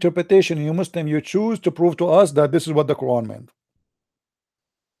which interpretation, you Muslim, you choose to prove to us that this is what the Quran meant?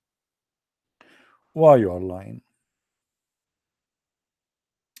 Why you are lying?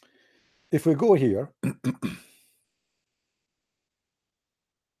 If we go here,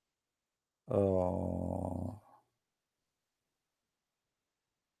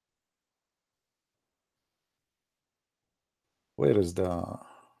 where is the?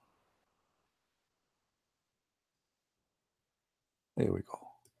 Here we go.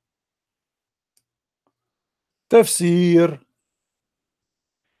 Tafsir.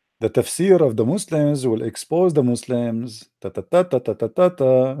 The tafsir of the Muslims will expose the Muslims. Ta ta ta ta ta ta ta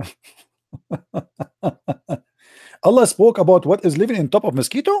ta. Allah spoke about what is living in top of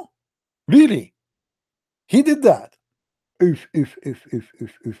mosquito? Really? He did that? If.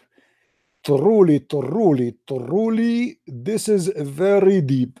 Truly, this is very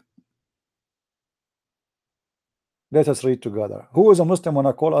deep. Let us read together. Who is a Muslim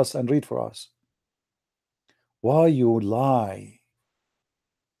wanna call us and read for us? Why you lie?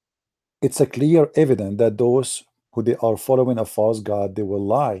 It's a clear evidence that those who they are following a false God, they will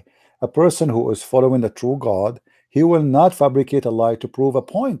lie. A person who is following the true God, he will not fabricate a lie to prove a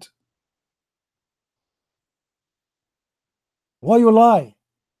point. Why you lie?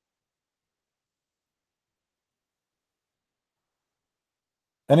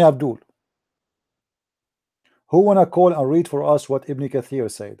 Any Abdul? Who wanna call and read for us what Ibn Kathir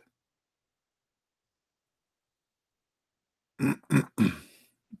said?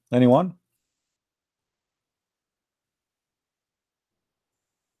 Anyone?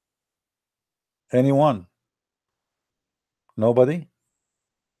 Anyone? Nobody?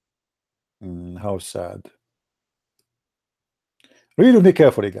 How sad. Read with me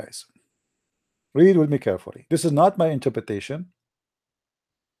carefully, guys. Read with me carefully. This is not my interpretation.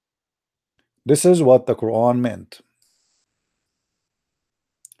 This is what the Quran meant.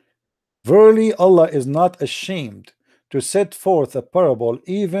 Verily, Allah is not ashamed to set forth a parable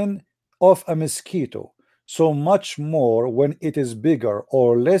even of a mosquito, so much more when it is bigger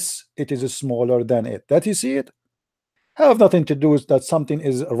or less, it is smaller than it. That you see it? Have nothing to do with that something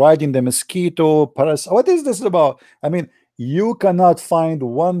is riding the mosquito, parasite. What is this about? I mean, you cannot find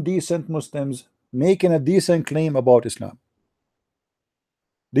one decent Muslims making a decent claim about Islam.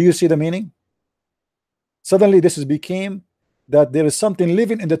 Do you see the meaning? Suddenly this is became that there is something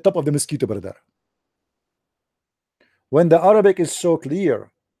living in the top of the mosquito, brother. When the Arabic is so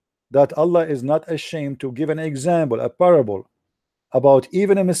clear that Allah is not ashamed to give an example, a parable about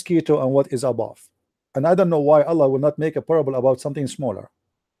even a mosquito and what is above. And I don't know why Allah will not make a parable about something smaller.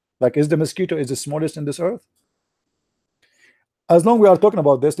 Like, is the mosquito is the smallest in this earth? As long we are talking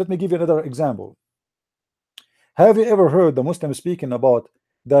about this, let me give you another example. Have you ever heard the Muslim speaking about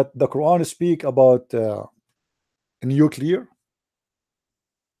that the Quran speak about nuclear?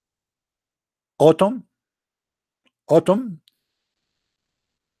 Autumn?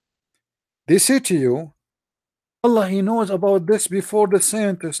 They say to you, Allah, He knows about this before the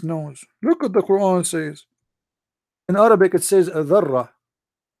scientist knows. Look what the Quran says. In Arabic it says dharra.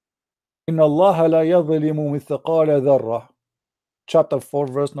 Inna Allah la yadhlimu mithqala dharra. Chapter 4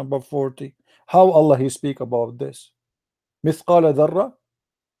 verse number 40. How Allah He speak about this? Mithqala dharra?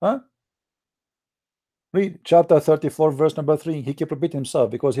 Huh? Read chapter 34 verse number 3. He keep repeating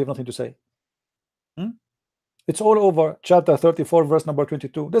himself because he have nothing to say. It's all over. Chapter 34 verse number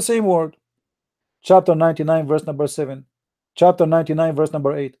 22. The same word. Chapter 99 verse number 7. Chapter 99 verse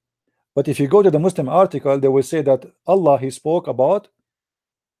number 8. But if you go to the Muslim article, they will say that Allah He spoke about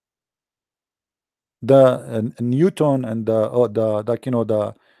the Newton and the you know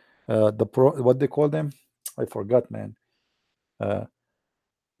the what they call them, I forgot, man.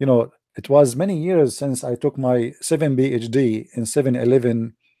 You know, it was many years since I took my 7 PhD in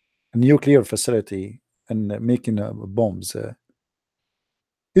 7-Eleven nuclear facility and making bombs.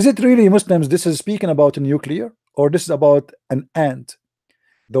 Is it really Muslims this is speaking about nuclear, or this is about an ant?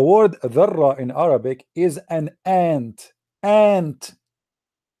 The word dharra in Arabic is an ant. Ant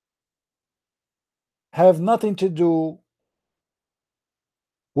have nothing to do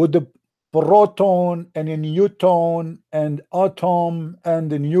with the proton and a neutron and atom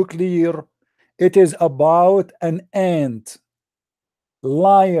and the nuclear. It is about an ant.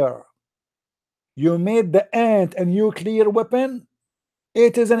 Liar. You made the ant a nuclear weapon.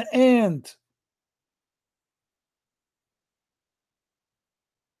 It is an ant.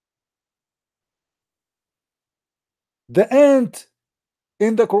 The ant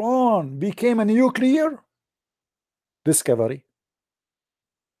in the Quran became a nuclear discovery.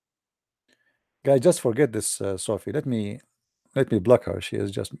 Guys, just forget this, Sophie. Let me block her. She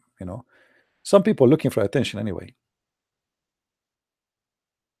is just, some people looking for attention anyway.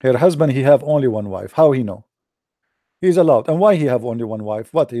 Her husband, he have only one wife. How he know? He's allowed. And why he have only one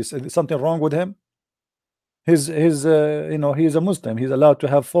wife? What is something wrong with him? His he's a Muslim. He's allowed to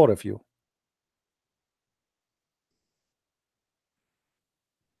have 4 of you.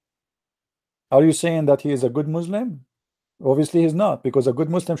 Are you saying that he is a good Muslim? Obviously he's not, because a good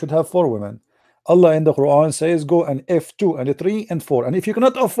Muslim should have 4 women. Allah in the Quran says go and F2 and 3 and 4, and if you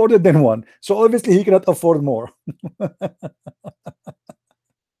cannot afford it, then 1. So obviously he cannot afford more.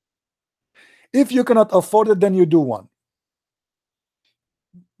 If you cannot afford it, then you do 1.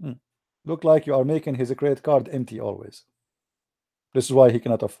 Look like you are making his credit card empty always. This is why he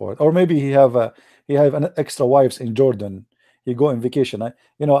cannot afford. Or maybe he have an extra wives in Jordan. He go on vacation. I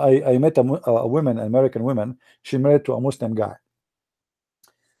met a woman, an American woman. She married to a Muslim guy.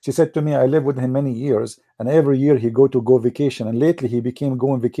 She said to me, I lived with him many years, and every year he go vacation, and lately he became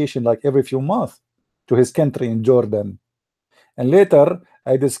going vacation like every few months to his country in Jordan. And later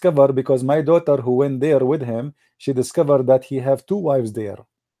I discovered, because my daughter who went there with him, she discovered that he have 2 wives there.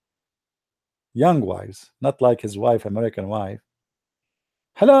 Young wives, not like his wife, American wife.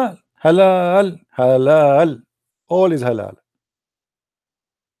 Halal, halal, halal. All is halal.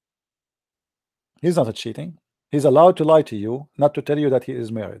 He's not cheating. He's allowed to lie to you, not to tell you that he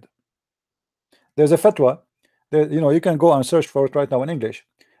is married. There's a fatwa. You can go and search for it right now in English.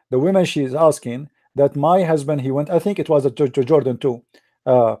 The woman, she is asking that my husband, he went, I think it was to Jordan too,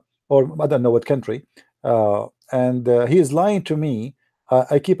 or I don't know what country, and he is lying to me.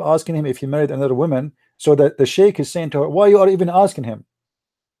 I keep asking him if he married another woman, so that the sheikh is saying to her, why you are even asking him?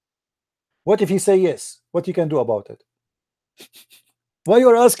 What if he say yes? What you can do about it? Why you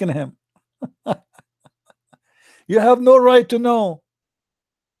are asking him? You have no right to know.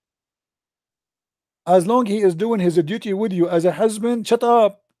 As long he is doing his duty with you as a husband, shut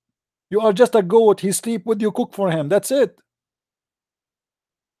up. You are just a goat. He sleep with you, cook for him. That's it.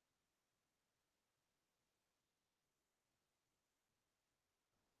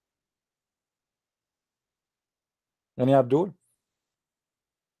 Any Abdul?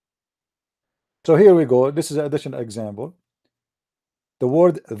 So here we go. This is an additional example. The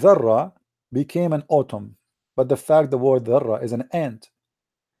word dharra became an atom, but the fact the word dharra is an ant.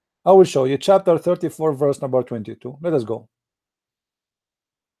 I will show you chapter 34 verse number 22. Let us go.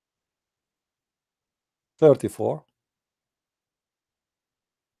 34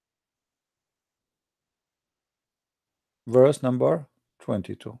 verse number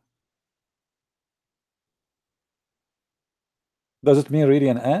 22. Does it mean really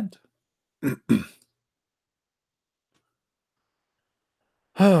an ant?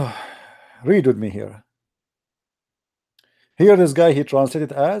 Read with me here. Here this guy, he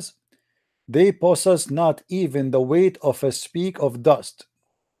translated as, they possess not even the weight of a speck of dust,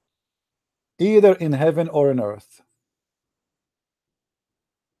 either in heaven or in earth.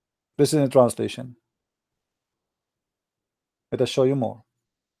 This is a translation. Let us show you more.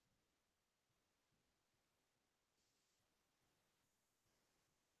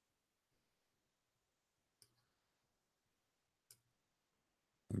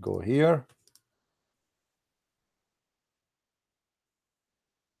 Go here.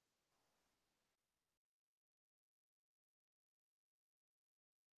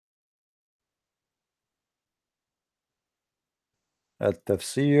 At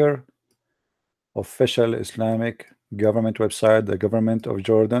Tafsir, official Islamic government website, the government of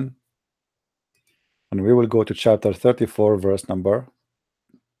Jordan. And we will go to chapter 34, verse number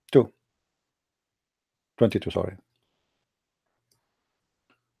 22, sorry.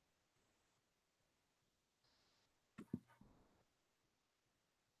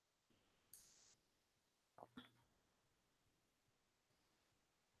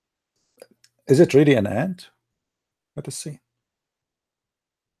 Is it really an ant? Let us see.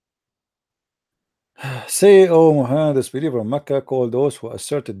 Say, oh Muhammad, the believer of Mecca, call those who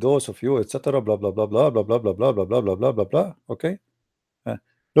asserted those of you, etc. Blah blah blah blah blah blah blah blah blah blah blah blah blah blah. Okay.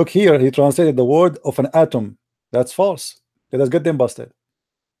 Look here, he translated the word of an atom. That's false. Let us get them busted.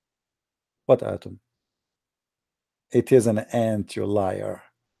 What atom? It is an ant, you liar.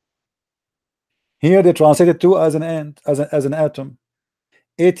 Here they translated two as an ant, as an atom.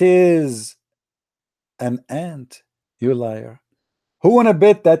 It is an ant, you liar. Who wanna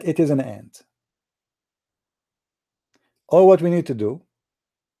bet that it is an ant? All what we need to do,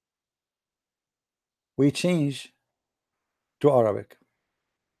 we change to Arabic.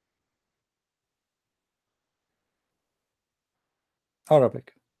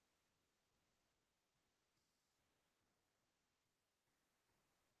 Arabic.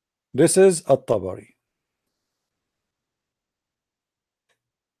 This is At-Tabari.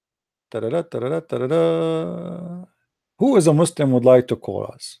 Ta-da-da, ta-da-da, ta-da-da. Who is a Muslim would like to call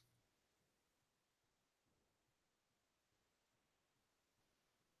us?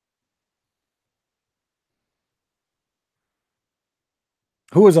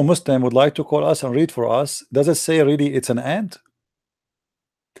 Who is a Muslim would like to call us and read for us? Does it say really it's an ant?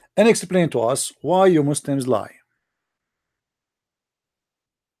 And explain to us why you Muslims lie.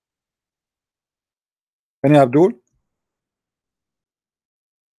 Any Abdul?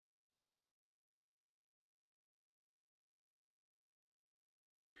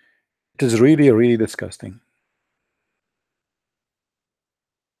 It is really, really disgusting.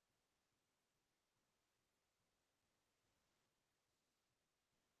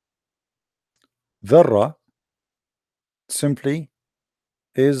 Dharra simply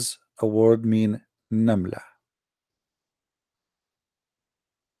is a word mean namla.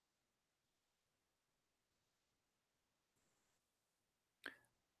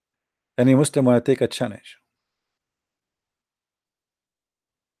 Any Muslim want to take a challenge?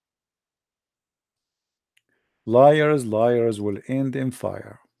 Liars, liars will end in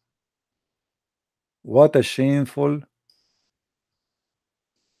fire. What a shameful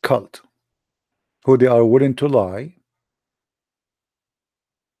cult, who they are willing to lie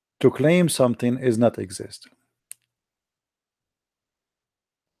to claim something is not exist.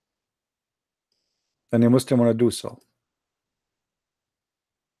 Any Muslim want to do so?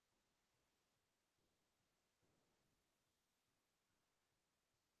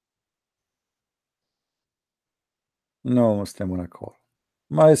 No Muslim want to call.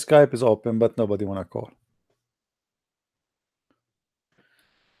 My Skype is open, but nobody want to call.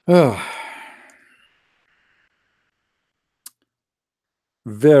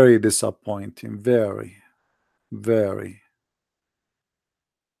 Very disappointing. Very, very.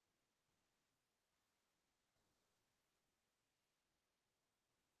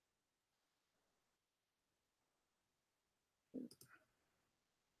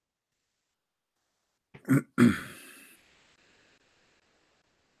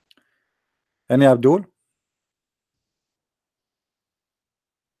 Any Abdul?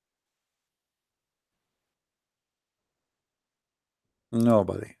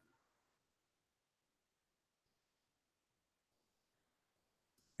 Nobody.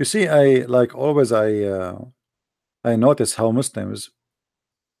 You see, I like always I notice how Muslims,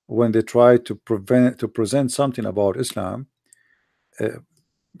 when they try to present something about Islam,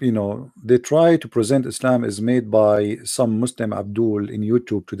 you know, they try to present Islam as made by some Muslim Abdul in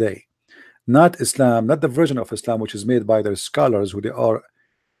YouTube today, not Islam, not the version of Islam which is made by their scholars, who they are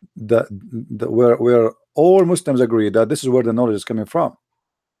where all Muslims agree that this is where the knowledge is coming from.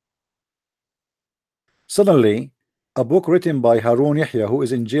 Suddenly, a book written by Harun Yahya, who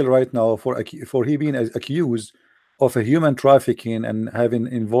is in jail right now for he being accused of a human trafficking and having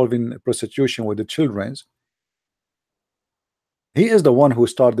involving prostitution with the children's. He is the one who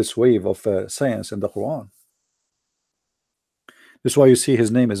started this wave of science in the Quran. That's why you see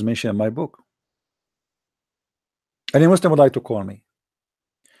his name is mentioned in my book. Any Muslim would like to call me.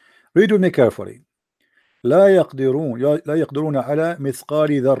 Read with me carefully. لا يقدرون على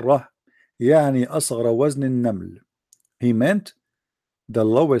مثقال ذرة يعني أصغر وزن النمل. He meant the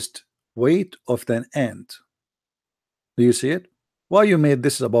lowest weight of an ant. Do you see it? Why you made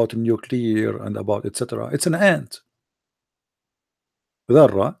this about nuclear and about etc.? It's an ant.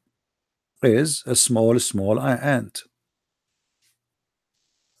 ذرة is a small ant.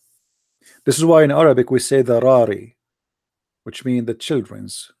 This is why in Arabic we say dharari, which means the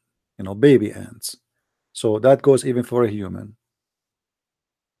children's, you know, baby ants. So that goes even for a human.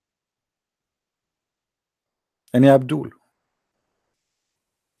 Any Abdul?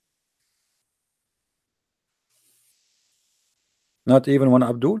 Not even one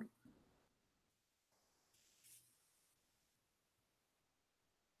Abdul?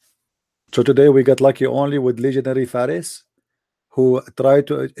 So today we got lucky only with legendary Faris, who tried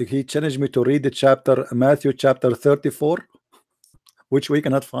to, he challenged me to read the chapter, Matthew chapter 34, which we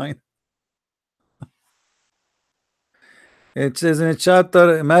cannot find. It says in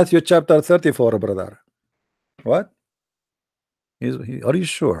chapter, Matthew chapter 34, brother. What? Are you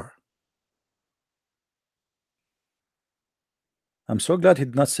sure? I'm so glad he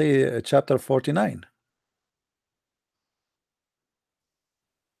did not say chapter 49.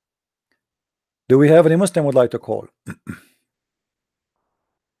 Do we have any Muslim would like to call?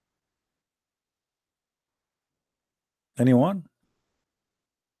 Anyone?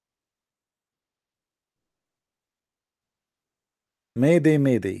 Mayday,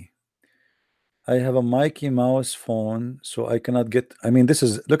 Mayday. I have a Mickey Mouse phone, so I cannot get. I mean, this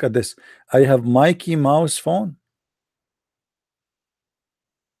is, look at this. I have Mickey Mouse phone,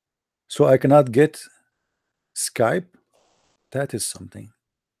 so I cannot get Skype. That is something.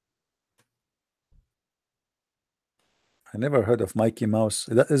 I never heard of Mickey Mouse.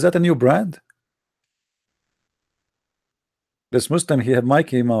 Is that a new brand? This Muslim, he had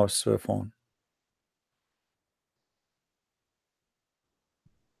Mickey Mouse phone.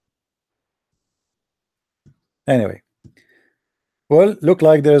 Anyway, well, look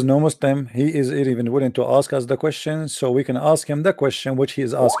like there is no Muslim. He is even willing to ask us the question, so we can ask him the question which he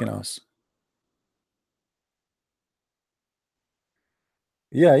is asking us.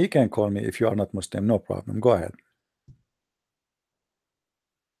 Yeah, you can call me if you are not Muslim, no problem. Go ahead.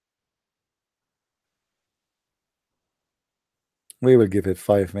 We will give it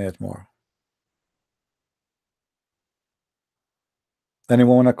 5 minutes more.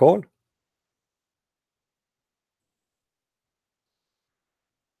 Anyone want to call?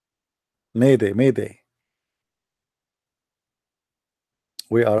 Mayday, Mayday.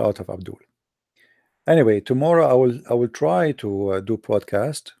 We are out of Abdul. Anyway, tomorrow I will try to do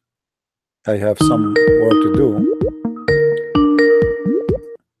podcast. I have some work to do.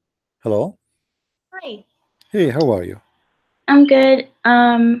 Hello. Hi. Hey, how are you? I'm good.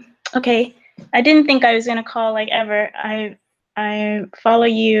 Okay. I didn't think I was gonna call like ever. I follow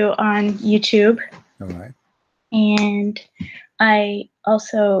you on YouTube. All right. And I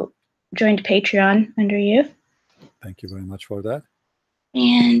also joined Patreon under you. Thank you very much for that.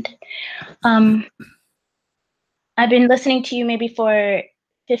 And I've been listening to you maybe for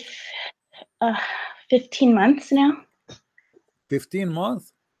 15 months now. 15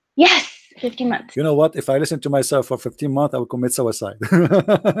 months? Yes, 15 months. You know what? If I listen to myself for 15 months, I will commit suicide.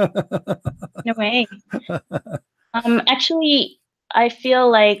 No way. Actually, I feel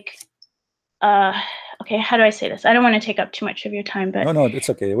like, okay, how do I say this? I don't want to take up too much of your time, but No, it's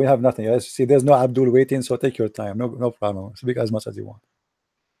okay. We have nothing. See, there's no Abdul waiting, so take your time. No problem. Speak as much as you want.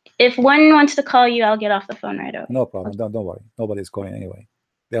 if one wants to call you, I'll get off the phone right away. No problem. Don't worry. Nobody's calling anyway.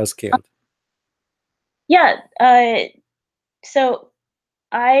 They are scared. Yeah. So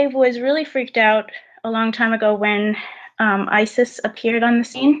I was really freaked out a long time ago when ISIS appeared on the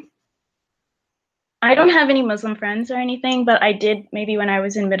scene. I don't have any Muslim friends or anything, but I did maybe when I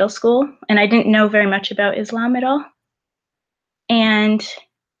was in middle school, and I didn't know very much about Islam at all. And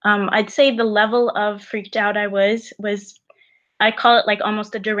I'd say the level of freaked out I was I call it like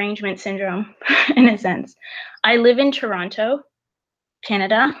almost a derangement syndrome in a sense. I live in Toronto,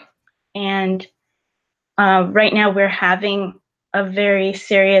 Canada, and right now we're having a very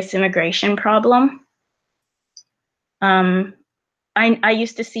serious immigration problem. I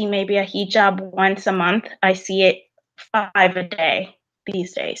used to see maybe a hijab once a month. I see it 5 a day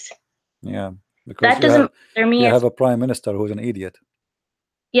these days. Yeah, because That doesn't bother me. You have a prime minister who's an idiot.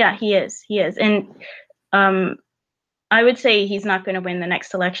 Yeah, he is. And I would say he's not going to win the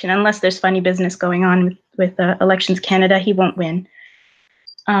next election unless there's funny business going on with Elections Canada. He won't win.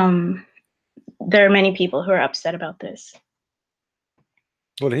 There are many people who are upset about this.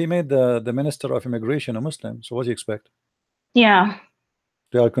 Well, he made the Minister of Immigration a Muslim, so what do you expect? Yeah.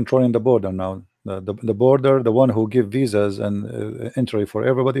 They are controlling the border now. The border, the one who give visas and entry for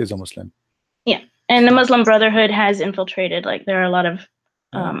everybody is a Muslim. Yeah, and the Muslim Brotherhood has infiltrated. Like there are a lot of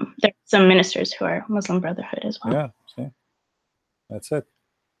there are some ministers who are Muslim Brotherhood as well. Yeah, see, that's it.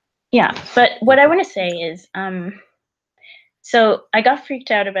 Yeah, but what I want to say is, so I got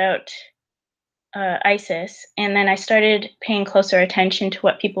freaked out about ISIS, and then I started paying closer attention to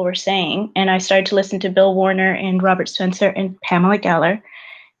what people were saying, and I started to listen to Bill Warner and Robert Spencer and Pamela Geller,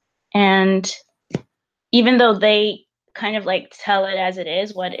 and even though they kind of like tell it as it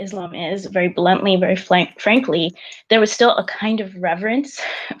is, what Islam is, very bluntly, very frankly, there was still a kind of reverence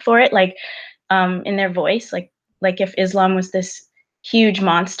for it, like in their voice, like if Islam was this huge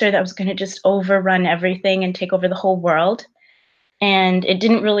monster that was going to just overrun everything and take over the whole world. And it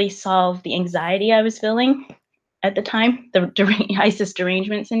didn't really solve the anxiety I was feeling at the time, the ISIS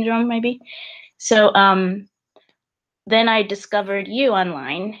derangement syndrome, maybe. So then I discovered you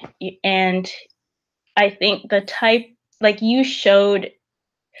online, and I think the type, like you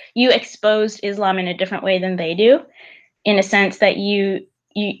exposed Islam in a different way than they do, in a sense that you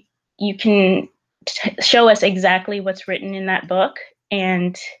can show us exactly what's written in that book.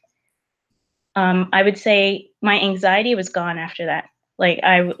 And I would say my anxiety was gone after that. Like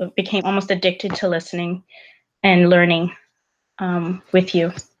I became almost addicted to listening and learning with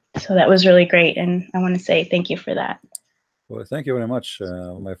you. So that was really great. And I want to say thank you for that. Well, thank you very much,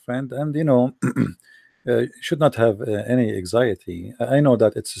 my friend. And you know, you should not have any anxiety. I know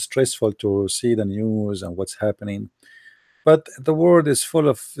that it's stressful to see the news and what's happening, but the world is full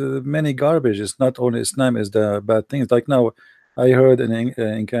of many garbage. It's not only Islam is the bad things. Like now, I heard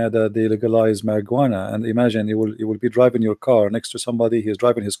in Canada they legalize marijuana, and imagine you will be driving your car next to somebody. He's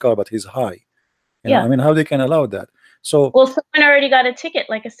driving his car, but he's high. You know, Yeah. I mean, how they can allow that? So well, someone already got a ticket,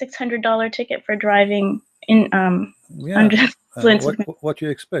 like a $600 ticket for driving in yeah, under influence of what you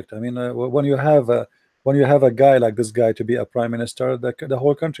expect? I mean, when you have a guy like this guy to be a prime minister, the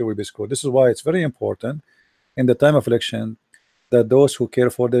whole country will be screwed. This is why it's very important in the time of election that those who care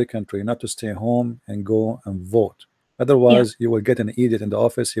for their country not to stay home and go and vote. Otherwise, you will get an idiot in the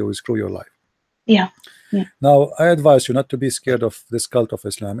office. He will screw your life. Yeah. Now, I advise you not to be scared of this cult of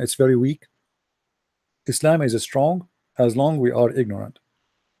Islam. It's very weak. Islam is strong as long we are ignorant.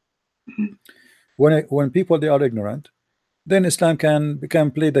 When people they are ignorant, then Islam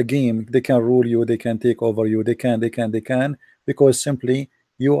can play the game. They can rule you. They can take over you. They can because simply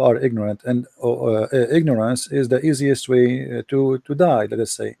you are ignorant, and ignorance is the easiest way to die. Let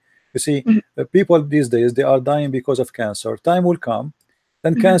us say, you see, people these days they are dying because of cancer. Time will come,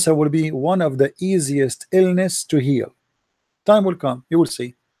 and cancer will be one of the easiest illness to heal. Time will come, you will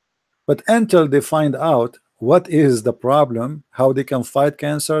see. But until they find out what is the problem, how they can fight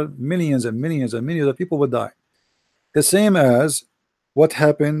cancer, millions and millions and millions of people will die. The same as what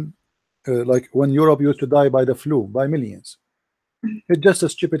happened like when Europe used to die by the flu by millions. It's just a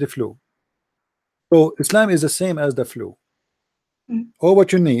stupid flu. So Islam is the same as the flu. All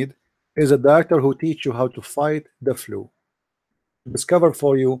what you need is a doctor who teach you how to fight the flu, discover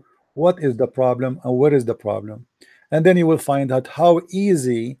for you what is the problem and where is the problem, and then you will find out how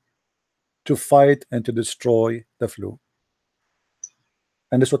easy to fight and to destroy the flu.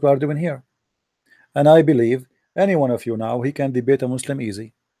 And that's what we are doing here. And I believe any one of you now, he can debate a Muslim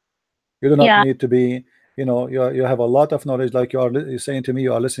easy. You do not need to be, you know, you have a lot of knowledge. Like you're saying to me,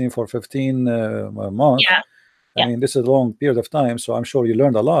 you are listening for 15 months. I mean, this is a long period of time, so I'm sure you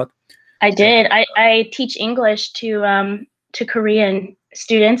learned a lot. I did. I teach English to Korean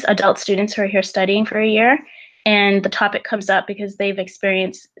students, adult students who are here studying for a year, and the topic comes up because they've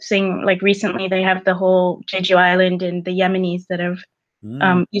experienced seeing, like recently they have the whole Jeju Island and the Yemenis that have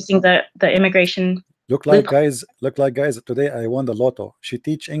using the immigration. Look like guys, today I won the lotto. She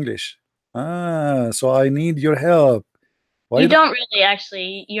teach English. So I need your help. You don't really,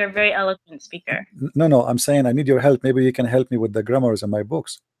 actually. You're a very eloquent speaker. No, I'm saying I need your help. Maybe you can help me with the grammars in my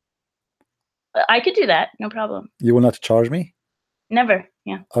books. I could do that, no problem. You will not charge me? Never.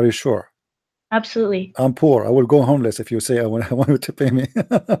 Yeah. Are you sure? Absolutely. I'm poor. I will go homeless if you say I want you to pay me.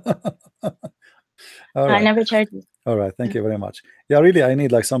 All right. I never charge you. All right, thank you very much. Yeah, really, I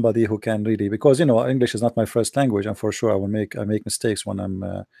need like somebody who can really, because you know English is not my first language, and for sure I make mistakes when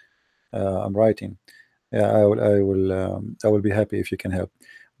I'm writing. Yeah, I will be happy if you can help.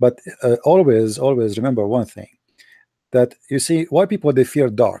 But always remember one thing, that you see why people they fear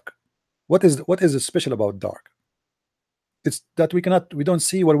dark. What is special about dark? It's that we don't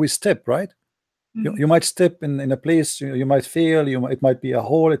see where we step, right? You might step in a place, you might fail, it might be a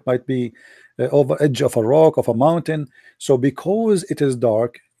hole, it might be over edge of a rock, of a mountain. So because it is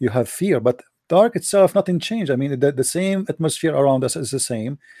dark, you have fear. But dark itself, nothing changed. I mean, the same atmosphere around us is the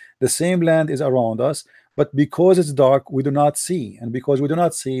same land is around us, but because it's dark, we do not see, and because we do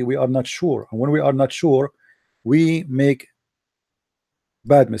not see, we are not sure, and when we are not sure, we make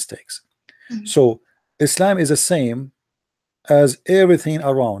bad mistakes. So Islam is the same as everything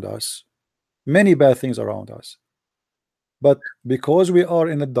around us. Many bad things around us, but because we are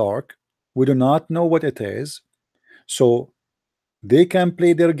in the dark, we do not know what it is. So they can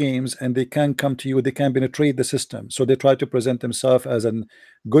play their games and they can come to you, they can penetrate the system. So they try to present themselves as a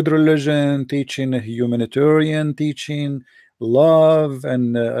good religion, teaching humanitarian, teaching love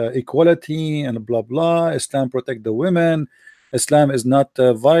and equality and blah blah. Islam protect the women, Islam is not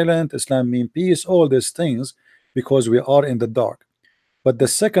violent, Islam mean peace, all these things, because we are in the dark. But the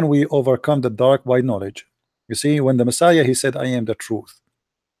second we overcome the dark by knowledge, you see, when the Messiah, he said, I am the truth.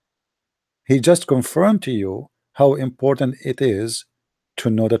 He just confirmed to you how important it is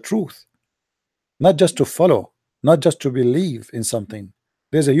to know the truth, not just to follow, not just to believe in something.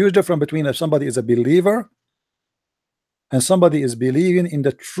 There's a huge difference between if somebody is a believer and somebody is believing in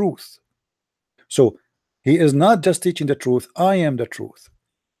the truth. So he is not just teaching the truth, I am the truth.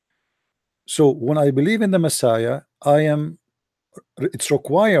 So when I believe in the Messiah, it's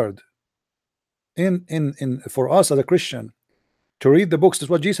required in for us as a Christian to read the books. That's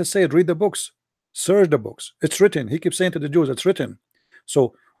what Jesus said, read the books, search the books. It's written. He keeps saying to the Jews, it's written.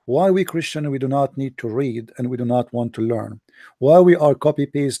 So why we Christian, we do not need to read and we do not want to learn? Why we are copy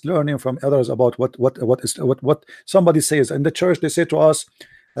paste learning from others about what somebody says in the church? They say to us,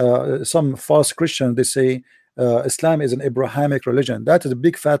 some false Christian, they say Islam is an Abrahamic religion. That is a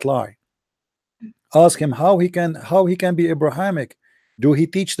big fat lie. Ask him how he can be Abrahamic. Do he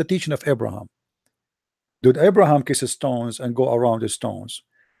teach the teaching of Abraham? Did Abraham kiss stones and go around the stones?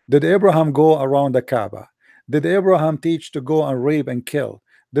 Did Abraham go around the Kaaba? Did Abraham teach to go and rape and kill?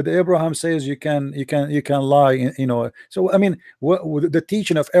 Did Abraham says you can lie, you know? So I mean, the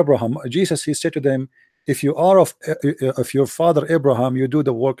teaching of Abraham, Jesus, he said to them, if you are of your father Abraham, you do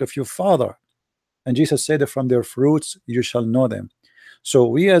the work of your father. And Jesus said that from their fruits you shall know them. So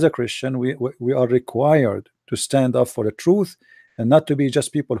we as a Christian, we are required to stand up for the truth and not to be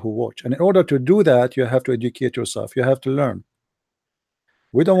just people who watch. And in order to do that, you have to educate yourself. You have to learn.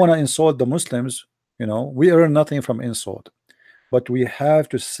 We don't want to insult the Muslims, you know. We earn nothing from insult, but we have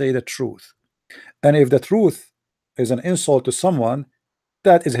to say the truth. And if the truth is an insult to someone,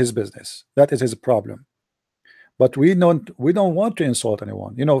 that is his business. That is his problem. But we don't want to insult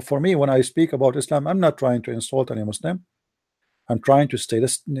anyone. You know, for me, when I speak about Islam, I'm not trying to insult any Muslim. I'm trying to state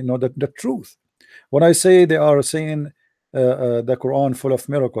this, you know, the truth. When I say they are saying the Quran full of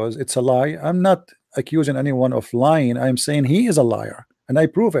miracles, it's a lie. I'm not accusing anyone of lying. I'm saying he is a liar, and I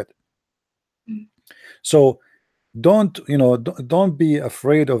prove it. So don't, you know, don't be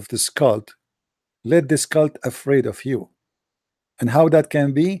afraid of this cult. Let this cult afraid of you. And how that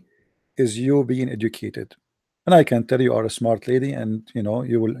can be is you being educated. And I can tell you are a smart lady, and you know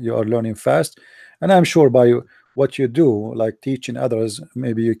you are learning fast. And I'm sure by what you do, like teaching others,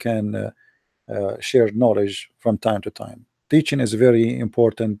 maybe you can share knowledge from time to time. Teaching is a very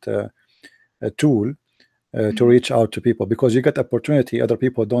important a tool to reach out to people, because you get opportunity other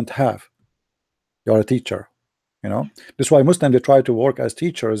people don't have. You are a teacher, you know. That's why Muslims, they try to work as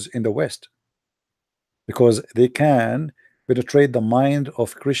teachers in the West, because they can penetrate the mind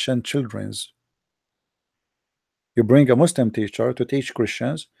of Christian children's. You bring a Muslim teacher to teach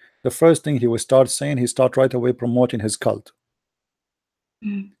Christians, the first thing he will start saying, he start right away promoting his cult.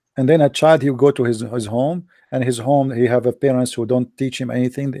 And then a child, he will go to his home, and his home, he have a parents who don't teach him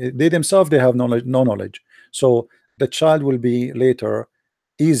anything. They themselves, they have no knowledge. So the child will be later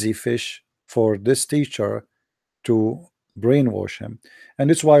easy fish for this teacher to brainwash him.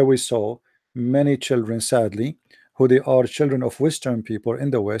 And that's why we saw many children, sadly, who they are children of Western people in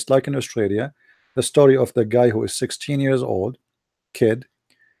the West, like in Australia, the story of the guy who is 16 years old kid,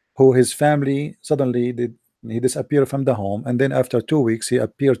 who his family suddenly he disappeared from the home, and then after 2 weeks he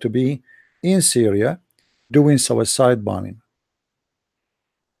appeared to be in Syria doing suicide bombing.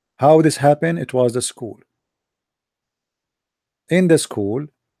 How this happened? It was the school. In the school,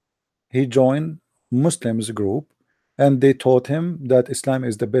 he joined Muslims group, and they taught him that Islam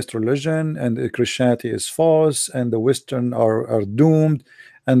is the best religion and Christianity is false and the Western are doomed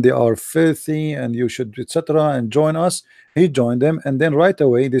and they are filthy and you should, etc., and join us. He joined them, and then right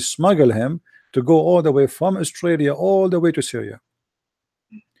away they smuggle him to go all the way from Australia all the way to Syria.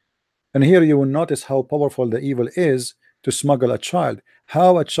 And here you will notice how powerful the evil is to smuggle a child.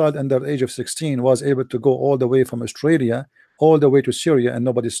 How a child under the age of 16 was able to go all the way from Australia all the way to Syria and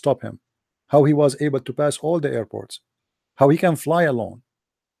nobody stopped him. How he was able to pass all the airports. How he can fly alone.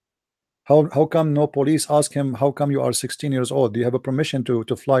 How come no police ask him, how come you are 16 years old? Do you have a permission to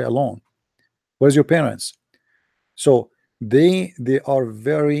fly alone? Where's your parents? So they are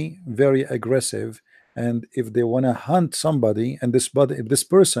very, very aggressive, and if they want to hunt somebody, and if this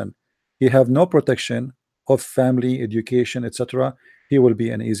person, he have no protection of family, education, etc., he will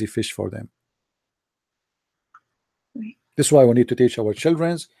be an easy fish for them. This is why we need to teach our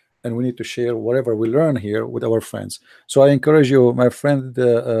children, and we need to share whatever we learn here with our friends. So I encourage you, my friend,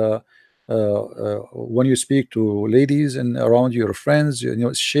 when you speak to ladies and around your friends, you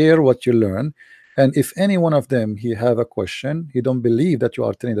know, share what you learn. And if any one of them he have a question, he don't believe that you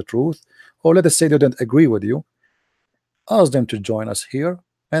are telling the truth, or let us say they don't agree with you, ask them to join us here,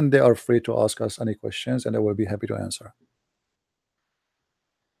 and they are free to ask us any questions, and I will be happy to answer.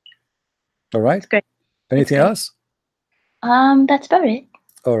 All right. That's great. Anything else? That's about it.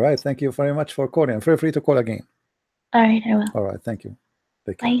 All right. Thank you very much for calling. Feel free to call again. All right, I will. All right. Thank you.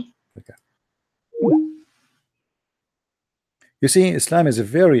 Take care. Bye. Take care. You see, Islam is a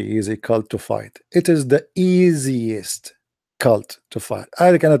very easy cult to fight. It is the easiest cult to fight.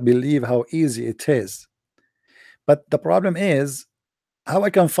 I cannot believe how easy it is. But the problem is, How I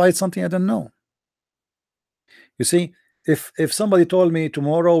can fight something I don't know? You see, if somebody told me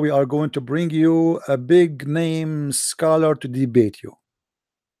tomorrow we are going to bring you a big name scholar to debate you,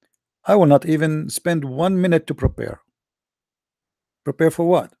 I will not even spend 1 minute to prepare. Prepare for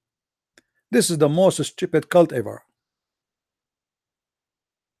what? This is the most stupid cult ever.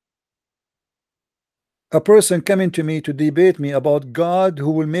 A person coming to me to debate me about God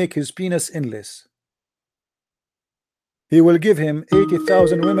who will make his penis endless. He will give him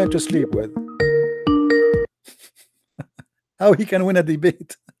 80,000 women to sleep with. How he can win a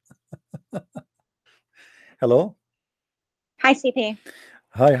debate? Hello? Hi, CP.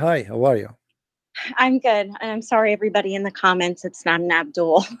 Hi, how are you? I'm good. And I'm sorry, everybody in the comments, it's not an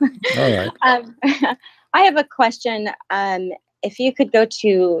Abdul. All right. I have a question. If you could go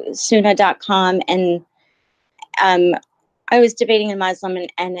to Sunnah.com and I was debating a Muslim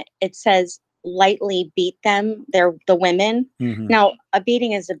and it says lightly beat them. They're the women. Mhm. Now, a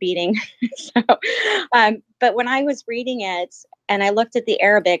beating is a beating. So, but when I was reading it and I looked at the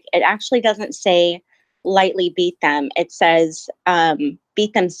Arabic, it actually doesn't say lightly beat them. It says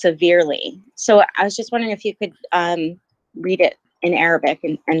beat them severely. So I was just wondering if you could read it in Arabic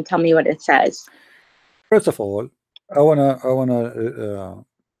and tell me what it says. First of all, I wanna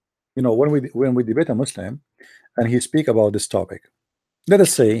you know, when we debate a Muslim and he speak about this topic, let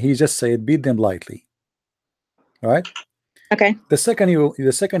us say he just said beat them lightly, right? Okay. The second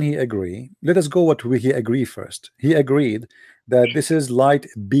he agree, let us go what he agree first. He agreed that this is light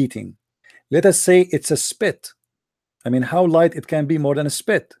beating. Let us say it's a spit. I mean, how light it can be more than a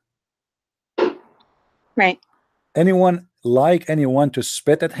spit? Right. Anyone like anyone to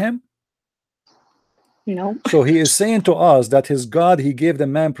spit at him? No. So he is saying to us that his God, he gave the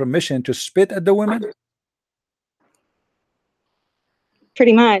man permission to spit at the women?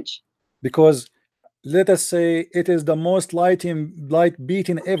 Pretty much. Because let us say it is the most light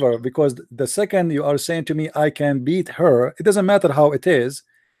beating ever, because the second you are saying to me I can beat her, it doesn't matter how it is,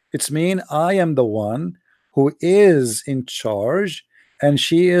 it's mean I am the one who is in charge and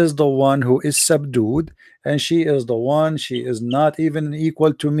she is the one who is subdued, and she is the one, she is not even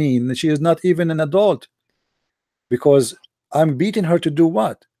equal to me, she is not even an adult, because I'm beating her to do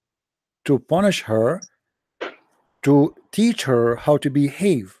what? To punish her, to teach her how to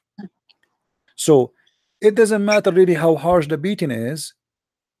behave. So it doesn't matter really how harsh the beating is.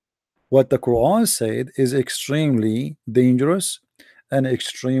 What the Quran said is extremely dangerous and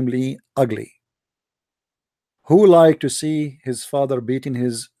extremely ugly. Who like to see his father beating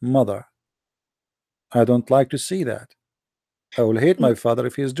his mother? I don't like to see that. I will hate my father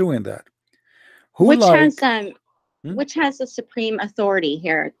if he is doing that. Who Which like has which has the supreme authority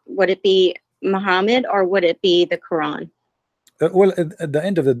here? Would it be Muhammad or would it be the Quran? well, at the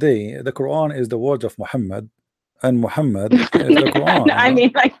end of the day, the Quran is the words of Muhammad, and Muhammad is the Quran. I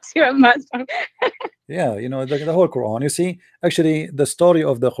mean, like to a Muslim. Yeah, you know, the whole Quran. You see, actually, the story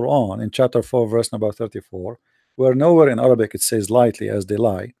of the Quran in chapter 4, verse number 34, where nowhere in Arabic it says lightly as they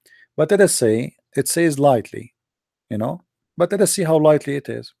lie, but let us say it says lightly, you know, but let us see how lightly it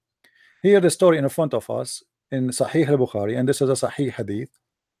is. Here, the story in front of us in Sahih al-Bukhari, and this is a Sahih hadith,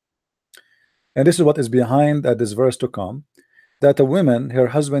 and this is what is behind this verse to come, that a woman, her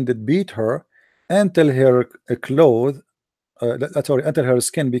husband did beat her until her clothes, sorry, until her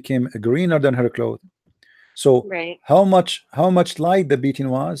skin became greener than her clothes. So Right. how much light the beating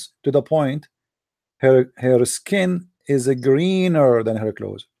was, to the point her skin is greener than her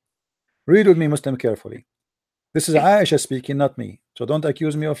clothes. Read with me, Muslim, carefully. This is Aisha speaking, not me. So don't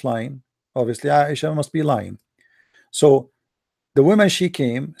accuse me of lying. Obviously, Aisha must be lying. So the woman, she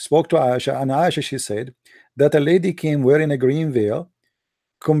came, spoke to Aisha, and Aisha, she said that a lady came wearing a green veil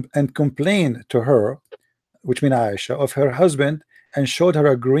and complained to her, which means Aisha, of her husband, and showed her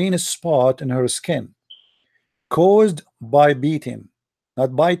a green spot in her skin caused by beating,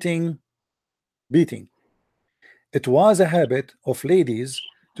 not biting, beating. It was a habit of ladies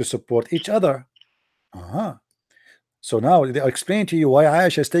to support each other. So now they explain to you why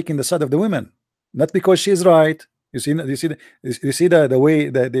Aisha is taking the side of the women, not because she's right. You see the way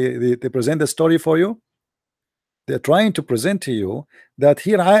that they present the story for you. They're trying to present to you that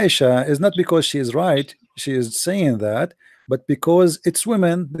here Aisha is not because she is right, she is saying that, but because it's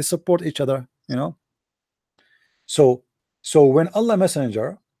women, they support each other, you know. So when Allah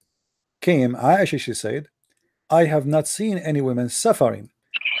Messenger came, Aisha, she said, I have not seen any women suffering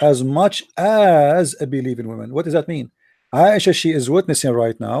as much as a believing woman. What does that mean? Aisha, she is witnessing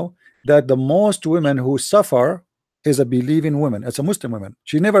right now that the most women who suffer is a believing woman. It's a Muslim woman.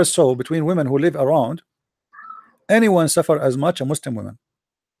 She never saw between women who live around anyone suffer as much a Muslim woman.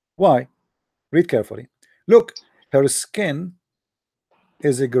 Why? Read carefully. Look, her skin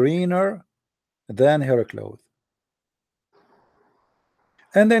is greener than her clothes.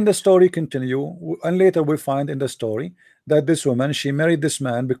 And then the story continue, and later we find in the story that this woman, she married this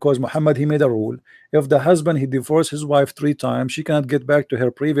man because Muhammad, he made a rule: if the husband, he divorced his wife 3 times, she cannot get back to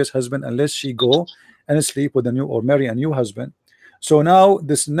her previous husband unless she go and sleep with a new or marry a new husband. So now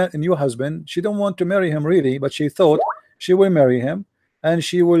this new husband, she don't want to marry him really, but she thought she will marry him and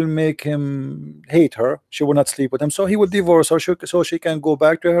she will make him hate her. She will not sleep with him, so he will divorce her so she can go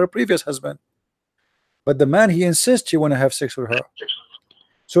back to her previous husband. But the man, he insists she want to have sex with her.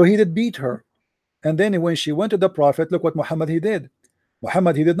 So he did beat her. And then when she went to the Prophet, look what Muhammad he did.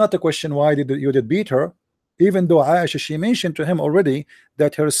 Muhammad, he did not question why did you did beat her, even though Aisha, she mentioned to him already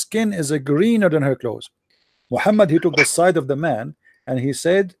that her skin is greener than her clothes. Muhammad, he took the side of the man and he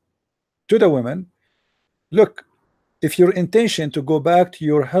said to the women, look, if your intention to go back to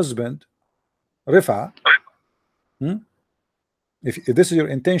your husband, Rifa, if this is your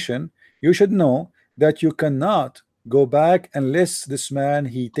intention, you should know that you cannot go back unless this man,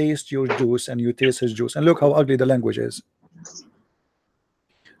 he tastes your juice and you taste his juice. And look how ugly the language is.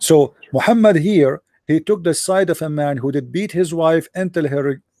 So Muhammad here, he took the side of a man who did beat his wife until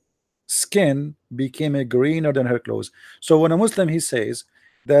her skin became greener than her clothes. So when a Muslim, he says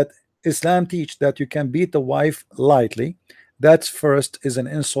that Islam teach that you can beat the wife lightly, that first is an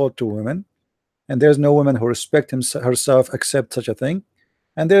insult to women, and there's no woman who respect herself except such a thing.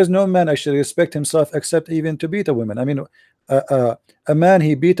 And there's no man actually respect himself except even to beat a woman. I mean, a man,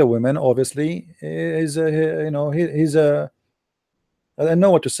 he beat a woman, obviously is you know, he's a, I don't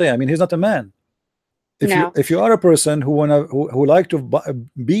know what to say. I mean, he's not a man. If you are a person who who like to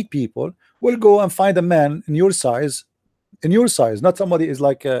beat people, well, go and find a man in your size, not somebody is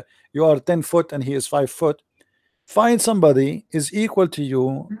like you are 10 foot and he is 5 foot. Find somebody is equal to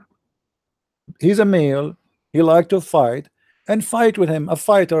you. He's a male, he like to fight, and fight with him. A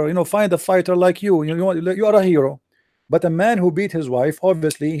fighter, you know, find a fighter like you. You are a hero. But a man who beat his wife,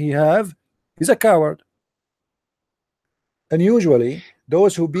 obviously he's a coward. And usually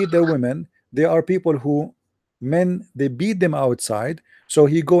those who beat their women, they are people who men, they beat them outside, so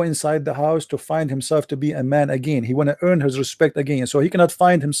he go inside the house to find himself to be a man again. He want to earn his respect again, so he cannot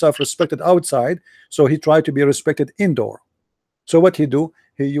find himself respected outside, so he try to be respected indoor. So what he do?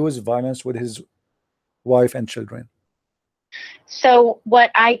 He use violence with his wife and children. So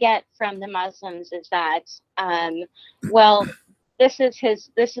what I get from the Muslims is that, well, this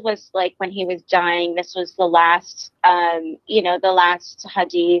was like when he was dying, this was the last, you know, the last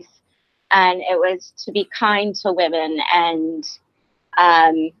hadith, and it was to be kind to women. And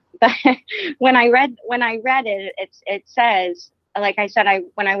but when I read it, it says, like I said,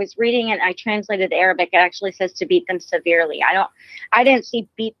 when I was reading it, I translated the Arabic. It actually says to beat them severely. I didn't see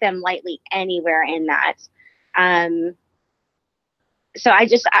beat them lightly anywhere in that. So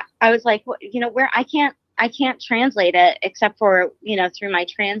I was like, you know, where I can't translate it except for, you know, through my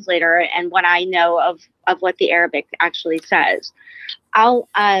translator and what I know of what the Arabic actually says. I'll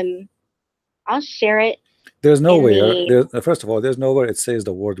share it. There's nowhere. First of all, there's nowhere it says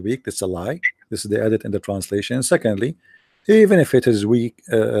the word weak. It's a lie. This is the edit in the translation. Secondly, even if it is weak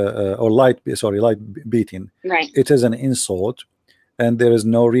or light beating, right, it is an insult, and there is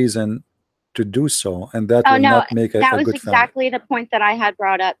no reason to do so, and that will not make a good that was exactly the point that I had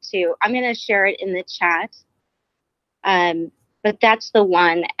brought up too. I'm going to share it in the chat, but that's the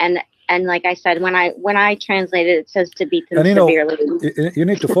one. And like I said, when I translated, it says to beat them severely. You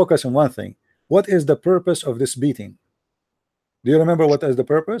need to focus on one thing. What is the purpose of this beating? Do you remember what is the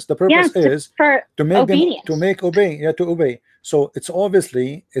purpose? The purpose is to make obedience. To obey. So it's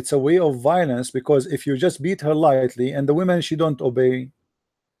obviously it's a way of violence, because if you just beat her lightly and the women, she don't obey,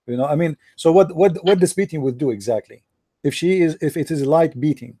 you know, I mean, so what this beating would do exactly? If it is light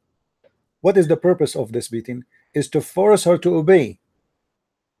beating, what is the purpose of this beating? Is to force her to obey.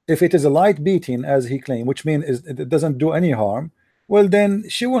 If it is a light beating, as he claimed, which means it doesn't do any harm, well, then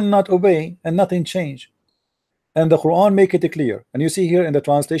she will not obey and nothing change. And the Quran make it clear. And you see here in the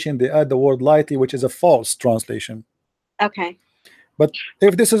translation, they add the word lightly, which is a false translation. Okay. But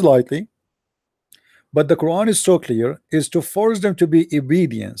if this is lightly, but the Quran is so clear, is to force them to be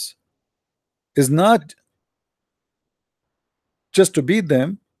obedience, is not just to beat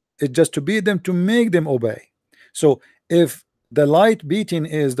them, it's just to beat them to make them obey. So if the light beating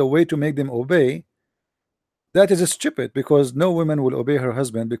is the way to make them obey, that is stupid, because no woman will obey her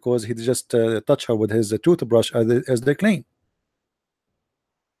husband because he just touch her with his toothbrush, as they claim.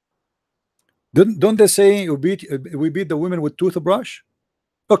 Don't they say we beat the women with toothbrush?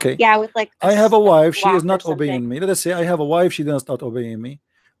 Okay. Yeah, with like I have a wife, she is not obeying me. Let us say I have a wife, she does not obeying me.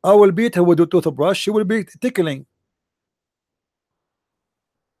 I will beat her with a toothbrush, she will be tickling.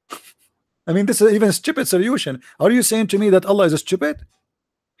 I mean, this is even a stupid solution. Are you saying to me that Allah is stupid?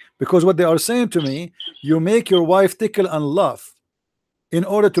 Because what they are saying to me, you make your wife tickle and laugh in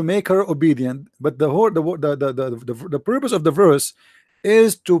order to make her obedient, but the whole the purpose of the verse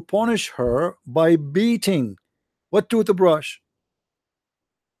is to punish her by beating. What toothbrush?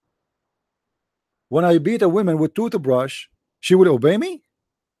 When I beat a woman with toothbrush, she will obey me?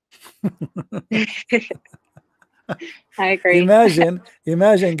 I agree.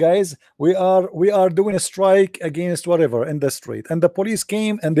 Imagine, guys, we are doing a strike against whatever in the street, and the police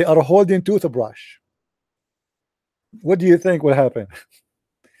came and they are holding toothbrush. What do you think will happen?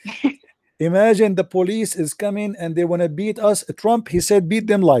 Imagine the police is coming and they want to beat us. Trump, he said, beat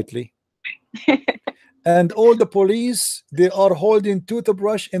them lightly. And all the police, they are holding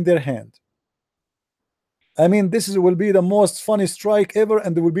toothbrush in their hand. I mean, will be the most funny strike ever,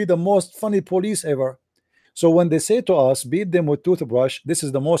 and there will be the most funny police ever. So when they say to us, beat them with toothbrush, this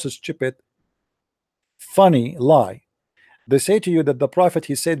is the most stupid, funny lie. They say to you that the Prophet,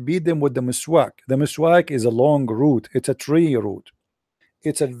 he said, beat them with the miswak. The miswak is a long root. It's a tree root.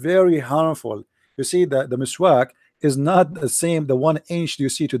 It's a very harmful. You see that the miswak is not the same, the 1 inch you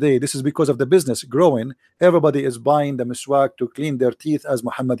see today. This is because of the business growing. Everybody is buying the miswak to clean their teeth, as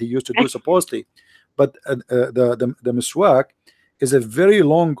Muhammad he used to do supposedly. But the miswak is a very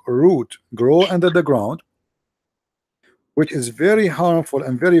long root, grow under the ground, which is very harmful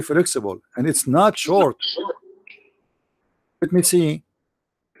and very flexible, and it's not short. Let me see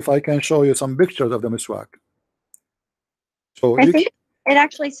if I can show you some pictures of the miswak. So I think it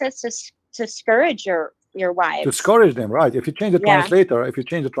actually says to discourage your wives. To discourage them, right? If you change the translator,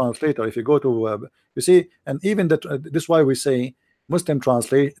 if you go to you see, and even that this is why we say Muslim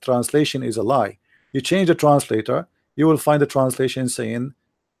translation is a lie. You change the translator, you will find the translation saying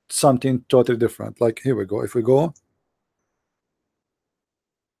something totally different. Like here we go. If we go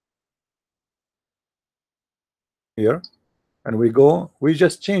here and we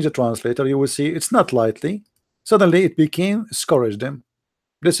just change the translator, you will see it's not lightly. Suddenly it became scourge them.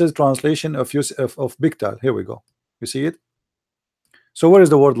 This is translation of Biktal. Here we go. You see it? So where is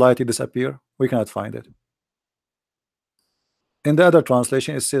the word lightly disappear? We cannot find it. In the other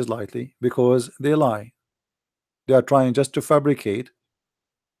translation it says lightly because they lie. They are trying just to fabricate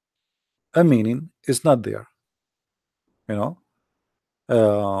a meaning. It's not there. You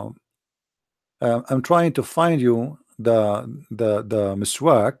know, I'm trying to find you the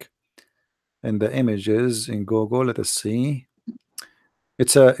miswak and the images in Google. Let us see.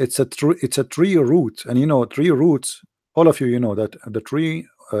 It's a tree root, and you know, tree roots. All of you know that the tree,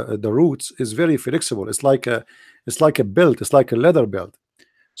 the roots is very flexible. It's like a belt. It's like a leather belt.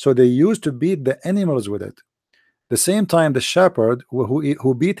 So they used to beat the animals with it. The same time the shepherd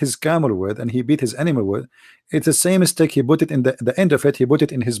who beat his camel with, and he beat his animal with, it's the same stick. He put it in the end of it. He put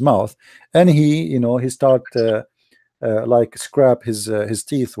it in his mouth, and he start like scrap his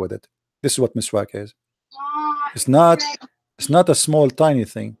teeth with it. This is what miswak is. It's not a small tiny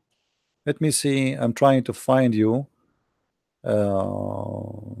thing. Let me see. I'm trying to find you the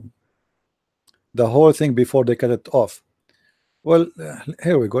whole thing before they cut it off. Well,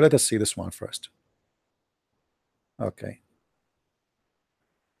 here we go. Let us see this one first. Okay.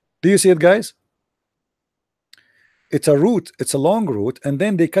 Do you see it, guys? It's a root. It's a long root, and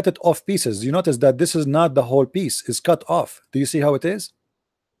then they cut it off pieces. You notice that this is not the whole piece. It's cut off. Do you see how it is?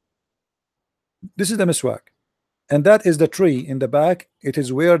 This is the miswak, and that is the tree in the back. It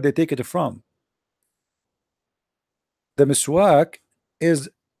is where they take it from. The miswak is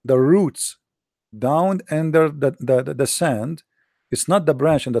the roots down under the sand. It's not the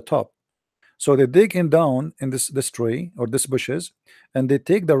branch in the top. So they dig in down in this tree or this bushes, and they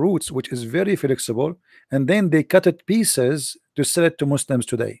take the roots, which is very flexible, and then they cut it pieces to sell it to Muslims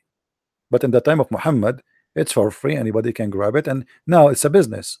today. But in the time of Muhammad, it's for free. Anybody can grab it, and now it's a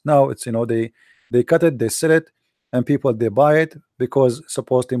business. Now it's they cut it, they sell it, and people they buy it because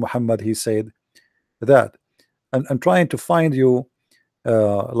supposedly Muhammad he said that. And I'm trying to find you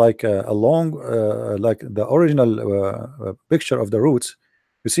like a long like the original picture of the roots.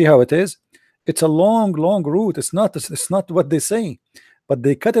 You see how it is? It's a long root. It's not what they say, but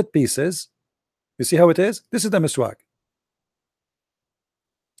they cut it pieces. You see how it is? This is the miswak.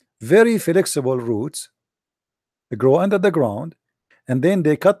 Very flexible roots. They grow under the ground, and then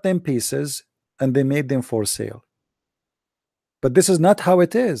they cut them pieces and they made them for sale. But this is not how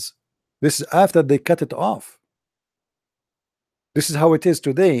it is. This is after they cut it off. This is how it is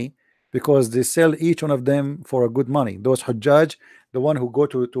today, because they sell each one of them for a good money. Those Hujjaj, the one who go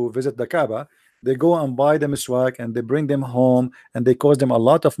to visit the Kaaba, they go and buy the miswak and they bring them home, and they cost them a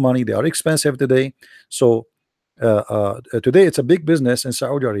lot of money. They are expensive today. So Today it's a big business in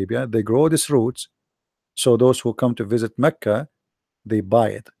Saudi Arabia. They grow these roots, so those who come to visit Mecca, they buy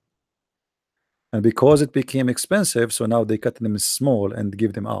it. And because it became expensive, so now they cut them small and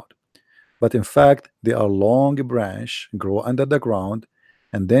give them out. But in fact, they are long branch, grow under the ground,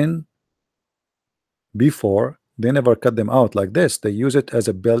 and then before they never cut them out like this. They use it as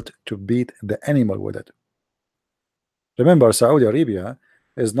a belt to beat the animal with it. Remember, Saudi Arabia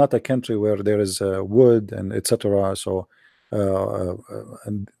is not a country where there is wood and etc. So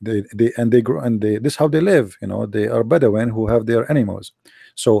and they grow, and this is how they live. You know, they are Bedouin who have their animals.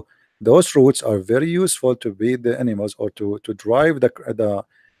 So those roots are very useful to beat the animals or to drive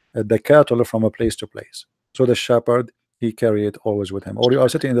the cattle from a place to place. So the shepherd, he carry it always with him, or you are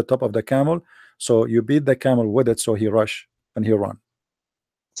sitting in the top of the camel, so you beat the camel with it, so he rush and he run.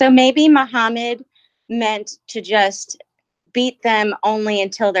 So maybe Muhammad meant to just beat them only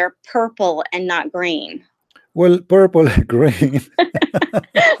until they're purple and not green. Well, purple, green.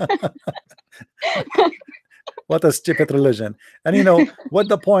 What a stupid religion. And you know what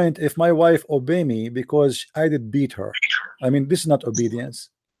the point if my wife obey me because I did beat her? I mean, this is not obedience.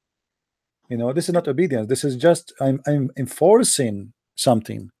 You know, this is not obedience. This is just I'm enforcing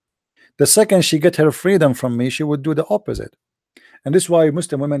something. The second she get her freedom from me, she would do the opposite. And this is why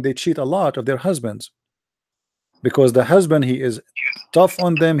Muslim women, they cheat a lot of their husbands, because the husband, he is tough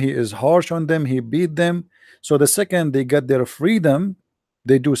on them, he is harsh on them, he beat them. So the second they get their freedom,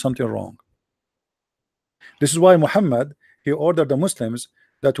 they do something wrong. This is why Muhammad, he ordered the Muslims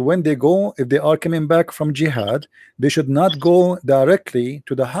that when they go, if they are coming back from jihad, they should not go directly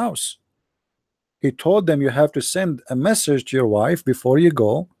to the house. He told them you have to send a message to your wife before you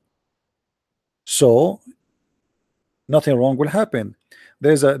go, so nothing wrong will happen.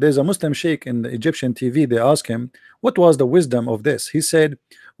 There's a Muslim sheikh in the Egyptian TV. They ask him, what was the wisdom of this? He said,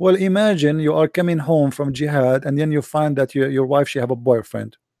 well, imagine you are coming home from jihad and then you find that your wife, she have a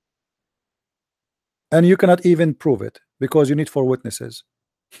boyfriend, and you cannot even prove it because you need 4 witnesses.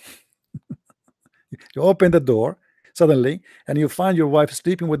 You open the door suddenly and you find your wife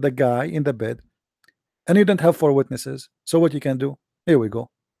sleeping with the guy in the bed, and you don't have 4 witnesses. So what you can do? Here we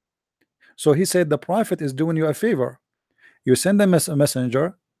go. So he said the prophet is doing you a favor. You send a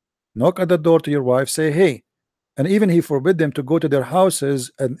messenger, knock at the door to your wife, say hey, and even he forbid them to go to their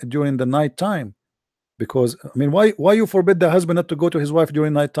houses during the night time. Because I mean, why you forbid the husband not to go to his wife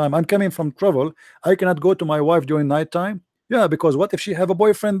during night time? I'm coming from travel, I cannot go to my wife during night time. Yeah, because what if she have a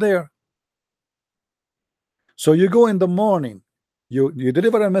boyfriend there? So you go in the morning, you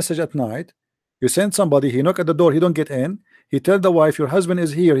deliver a message at night, you send somebody, he knock at the door, he don't get in, he tell the wife your husband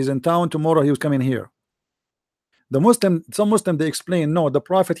is here, he's in town tomorrow, he was coming here. Some Muslim, they explain, no, the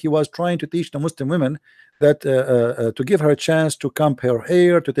prophet, he was trying to teach the Muslim women that to give her a chance to comb her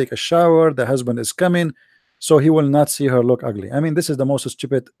hair, to take a shower, the husband is coming, so he will not see her look ugly. I mean, this is the most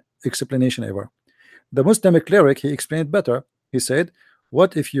stupid explanation ever. The Muslim cleric, he explained better. He said,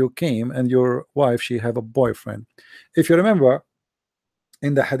 what if you came and your wife, she have a boyfriend? If you remember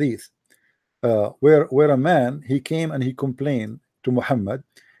in the hadith, where a man, he came and he complained to Muhammad,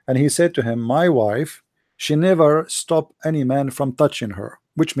 and he said to him, my wife, she never stopped any man from touching her,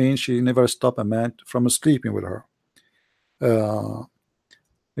 which means she never stopped a man from sleeping with her.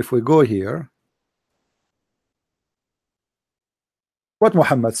 If we go here, what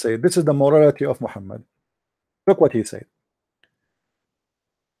Muhammad said, this is the morality of Muhammad. Look what he said.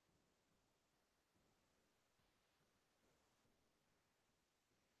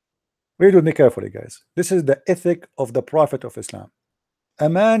 Read with me carefully, guys. This is the ethic of the Prophet of Islam. A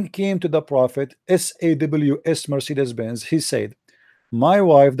man came to the Prophet, SAWS Mercedes-Benz. He said, my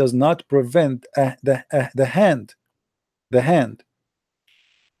wife does not prevent the hand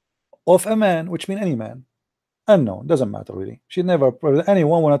of a man, which means any man. And no, doesn't matter really. She never,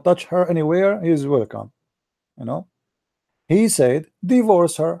 anyone want to touch her anywhere, he's welcome. You know. He said,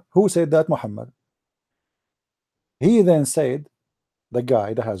 divorce her. Who said that? Muhammad. He then said, the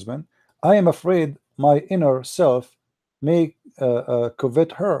guy, the husband, I am afraid my inner self may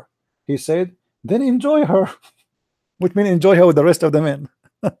covet her. He said, then enjoy her, which means enjoy her with the rest of the men.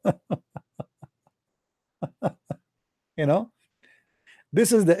 You know,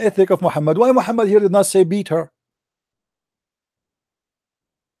 this is the ethic of Muhammad. Why Muhammad here did not say beat her?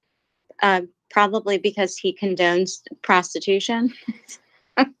 Probably because he condones prostitution.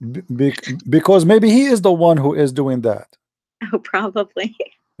 Because maybe he is the one who is doing that. Oh, probably.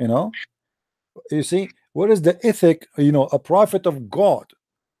 You know, you see, what is the ethic? You know, a prophet of God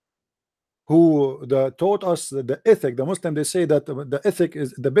who taught us the ethic. The Muslim, they say that the ethic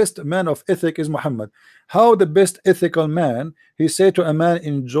is the best man of ethic is Muhammad. How the best ethical man? He said to a man,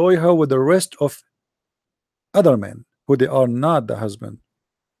 enjoy her with the rest of other men who they are not the husband.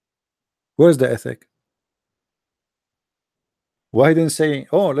 Where's the ethic? Why didn't say,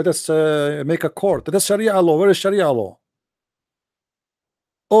 oh, let us make a court? Let us Sharia law. Where is Sharia law?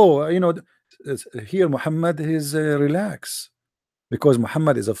 Oh, you know, here Muhammad is relax, because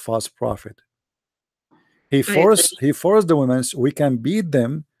Muhammad is a false prophet. He forced the women so we can beat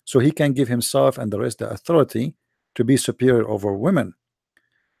them, so he can give himself and the rest the authority to be superior over women.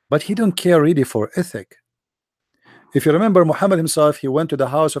 But he don't care really for ethic. If you remember, Muhammad himself, he went to the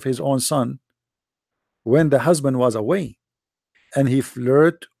house of his own son when the husband was away, and he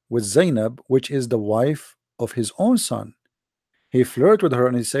flirted with Zainab, which is the wife of his own son. He flirted with her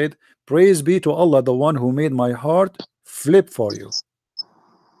and he said, praise be to Allah, the one who made my heart flip for you.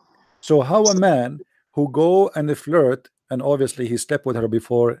 So how a man who go and flirt, and obviously he slept with her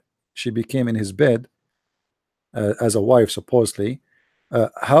before she became in his bed as a wife supposedly,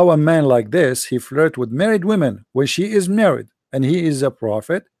 how a man like this, he flirt with married women when she is married and he is a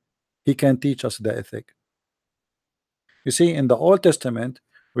prophet, he can teach us the ethic. You see, in the Old Testament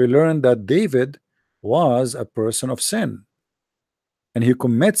we learn that David was a person of sin and he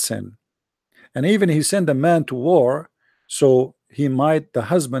commits sin, and even he sent a man to war, so the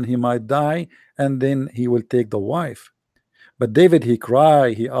husband he might die, and then he will take the wife. But David, he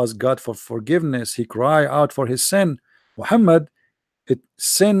cried, he asked God for forgiveness, he cried out for his sin. Muhammad,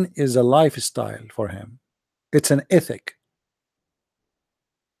 sin is a lifestyle for him, it's an ethic.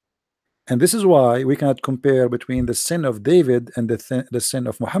 And this is why we cannot compare between the sin of David and the sin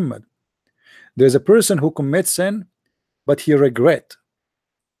of Muhammad. There's a person who commits sin, but he regret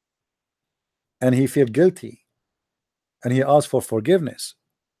and he feel guilty and he asks for forgiveness.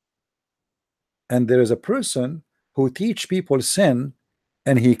 And there is a person who teach people sin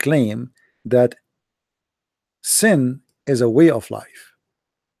and he claim that sin is a way of life.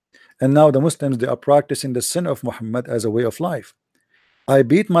 And now the Muslims, they are practicing the sin of Muhammad as a way of life. I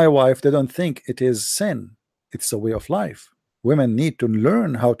beat my wife, they don't think it is sin, it's a way of life. Women need to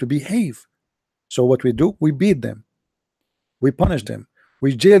learn how to behave. So what we do, we beat them, we punish them,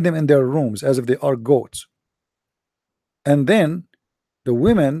 we jail them in their rooms as if they are goats. And then the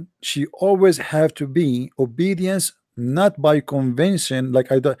women, she always have to be obedience, not by convention,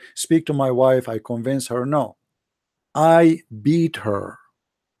 like I speak to my wife, I convince her. No, I beat her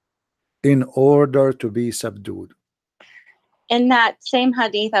in order to be subdued. In that same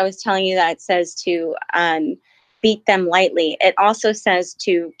hadith I was telling you that it says to beat them lightly, it also says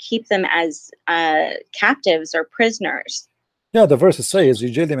to keep them as captives or prisoners. Yeah, the verse says you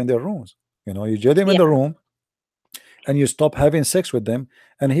jail them in their rooms. You know, you jail them in the room and you stop having sex with them.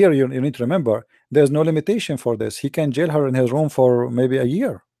 And here you need to remember, there's no limitation for this. He can jail her in his room for maybe a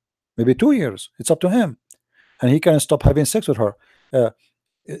year, maybe 2 years. It's up to him, and he can stop having sex with her.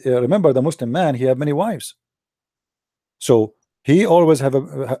 Remember, the Muslim man, he have many wives, so he always have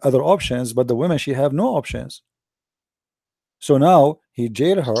other options, but the women, she have no options. So now he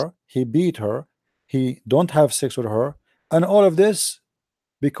jail her, he beat her, he don't have sex with her, and all of this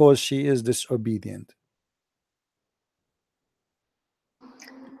because she is disobedient.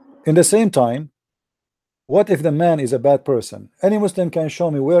 In the same time, what if the man is a bad person? Any Muslim can show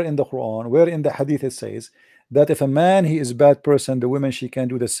me where in the Quran, where in the hadith it says that if a man he is a bad person, the woman, she can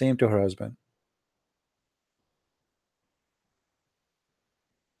do the same to her husband.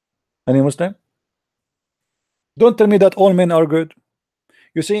 Any Muslim? Don't tell me that all men are good.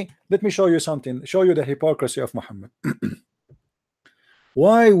 You see, let me show you something, show you the hypocrisy of Muhammad.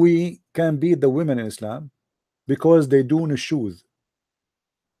 Why we can beat the women in Islam? Because they do nushuz.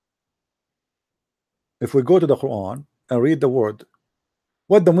 If we go to the Quran and read the word,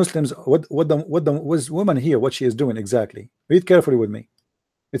 what the Muslims, what the woman here, what she is doing exactly, read carefully with me.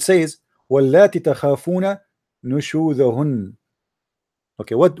 It says وَاللَّاتِ تَخَافُونَ نُشُوذَهُنَّ.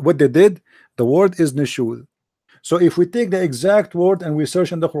 Okay, what they did, the word is nushuz. So if we take the exact word and we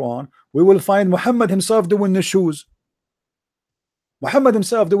search in the Quran, we will find Muhammad himself doing nushuz. Muhammad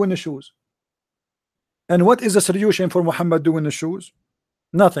himself doing nushuz. And what is the solution for Muhammad doing nushuz?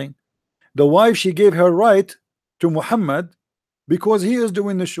 Nothing. The wife, she gave her right to Muhammad because he is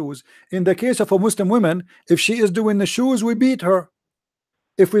doing nushuz. In the case of a Muslim woman, if she is doing nushuz, we beat her.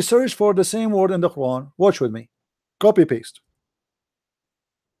 If we search for the same word in the Quran, watch with me, copy paste,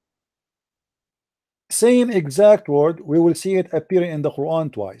 same exact word, we will see it appearing in the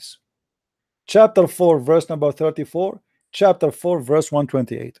Quran twice. Chapter 4 verse number 34, chapter 4 verse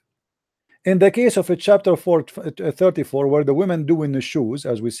 128. In the case of a chapter 4 34, where the women doing the shoes,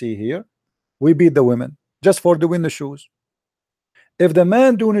 as we see here, we beat the women just for doing the shoes. If the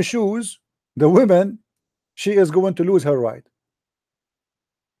man doing the shoes, the woman, she is going to lose her right.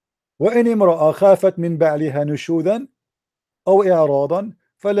 وإن امرأة خافت من بعلها نشوذا أو إعراضا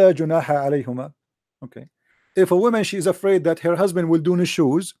فلا جناح عليهما. Okay. If a woman, she is afraid that her husband will do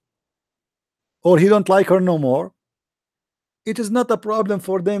nushuz, or he don't like her no more, it is not a problem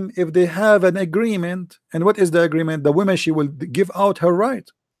for them if they have an agreement. And what is the agreement? The woman, she will give out her right.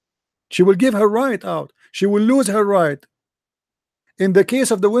 She will give her right out. She will lose her right. In the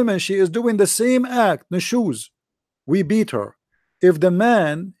case of the women, she is doing the same act, nushuz. We beat her. If the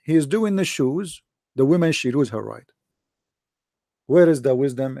man, he is doing nushuz, the woman, she lose her right. Where is the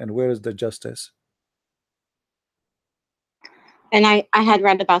wisdom and where is the justice? And I had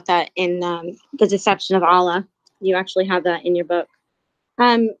read about that in The Deception of Allah. You actually have that in your book.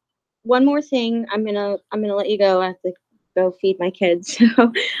 One more thing, I'm gonna let you go. I have to go feed my kids.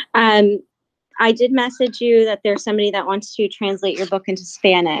 So I did message you that there's somebody that wants to translate your book into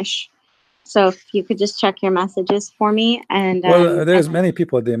Spanish. So if you could just check your messages for me. And well, there's many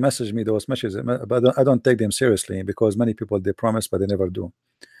people, they message me those messages, but I don't take them seriously because many people, they promise but they never do.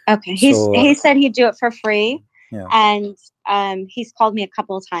 Okay. So, he said he'd do it for free. yeah. And he's called me a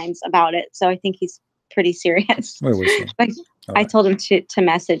couple of times about it, so I think he's pretty serious. We will see. But I told him to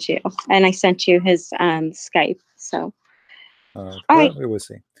message you, and I sent you his Skype. So all all right, we will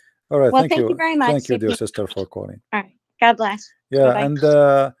see. All right, well, thank you very much. Thank you, dear sister, for calling. All right, God bless. Yeah.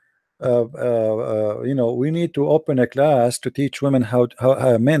 Bye-bye. And you know, we need to open a class to teach women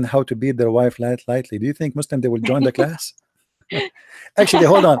men how to beat their wife lightly. Do you think Muslim, they will join the class? Actually,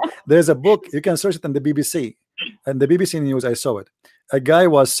 hold on, there's a book, you can search it on the BBC, and the BBC News, I saw it. A guy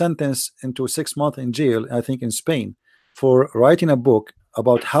was sentenced into 6 months in jail, I think in Spain, for writing a book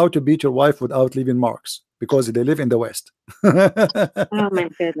about how to beat your wife without leaving marks, because they live in the West. Oh my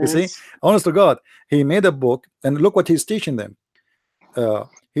goodness. You see, honest to God, he made a book, and look what he's teaching them.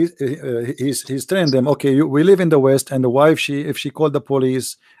 He's telling them, okay, we live in the West, and the wife, if she called the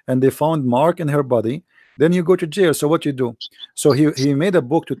police and they found mark in her body, then you go to jail. So what you do? So he made a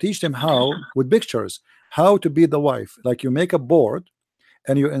book to teach them how, with pictures, how to beat the wife. Like you make a board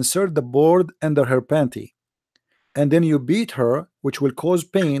and you insert the board under her panty, and then you beat her, which will cause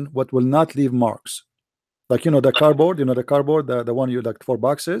pain but will not leave marks. Like, you know, the cardboard, the one you like for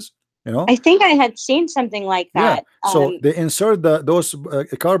boxes, you know. I think I had seen something like that. Yeah. So they insert those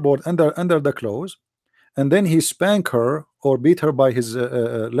cardboard under the clothes, and then he spank her or beat her by his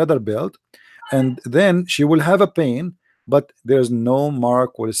leather belt, and then she will have a pain, but there's no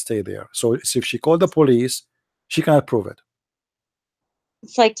mark will stay there. So if she called the police, she cannot prove it.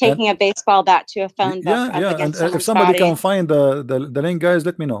 It's like taking a baseball bat to a phone book up and against if someone's somebody body. can find the link, guys,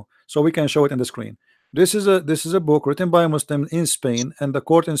 let me know so we can show it in the screen. This is a book written by a Muslim in Spain, and the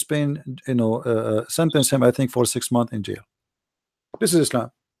court in Spain, you know, sentenced him, I think, for 6 months in jail. This is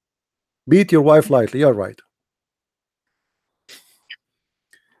Islam. Beat your wife lightly. You're right.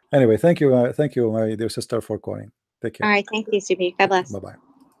 Anyway, thank you, my dear sister, for calling. Take care. All right, thank you, CP. God bless. Bye-bye.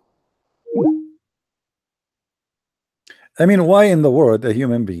 I mean, why in the world a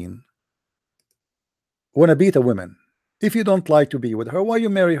human being want to beat a woman? If you don't like to be with her, why you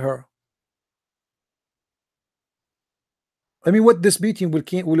marry her? I mean, what this beating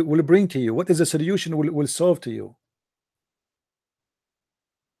will bring to you? What is the solution will solve to you?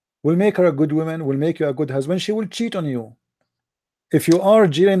 Will make her a good woman, will make you a good husband. She will cheat on you. If you are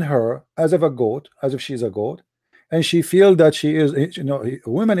jeering her as of a goat, as if she's a goat, and she feel that she is, you know, a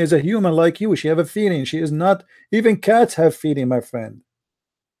woman is a human like you. She have a feeling. She is not, even cats have feeling, my friend.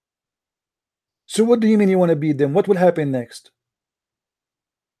 So what do you mean you want to beat them? What will happen next?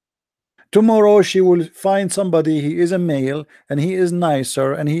 Tomorrow she will find somebody, he is a male and he is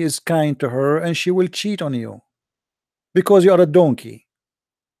nicer and he is kind to her, and she will cheat on you because you are a donkey.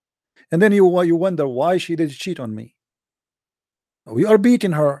 And then you wonder why she did cheat on me. We are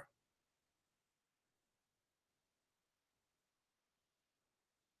beating her.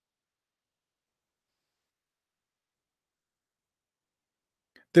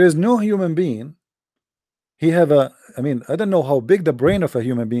 There is no human being, he have a, I mean, I don't know how big the brain of a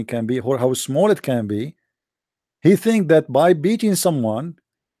human being can be or how small it can be. He think that by beating someone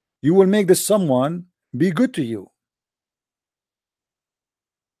you will make this someone be good to you.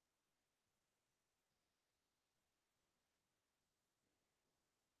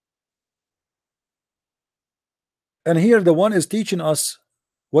 And here the one is teaching us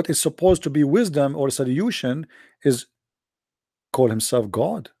what is supposed to be wisdom or solution is call himself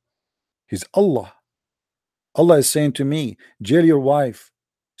God. He's Allah. Allah is saying to me, jail your wife,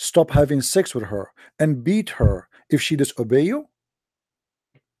 stop having sex with her, and beat her if she disobey you.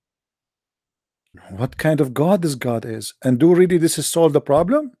 What kind of God this God is? And do really this is solve the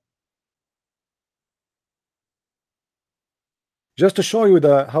problem? Just to show you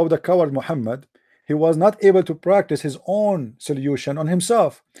how the coward Muhammad, he was not able to practice his own solution on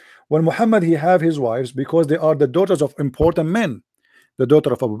himself. When Muhammad he have his wives because they are the daughters of important men, the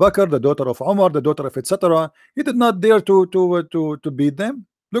daughter of Abu Bakr, the daughter of Umar, the daughter of etc. He did not dare to beat them.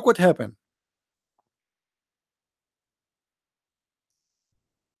 Look what happened.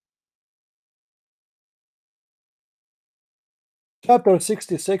 Chapter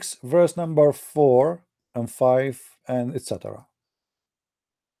 66, verse number 4 and 5 and etc.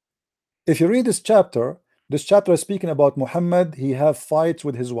 If you read this chapter is speaking about Muhammad. He have fights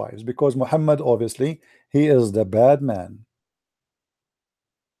with his wives because Muhammad obviously he is the bad man.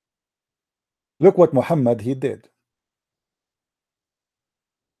 Look what Muhammad he did.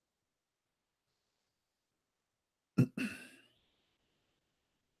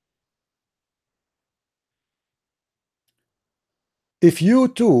 If you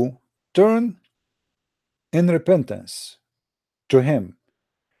too turn in repentance to him,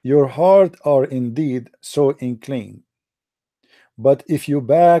 your heart are indeed so inclined. But if you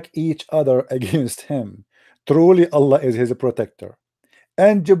back each other against him, truly Allah is his protector,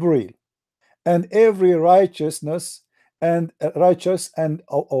 and Jibreel, and every righteousness and righteous and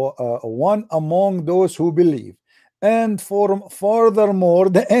one among those who believe, and furthermore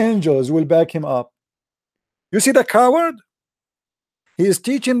the angels will back him up. You see the coward? He is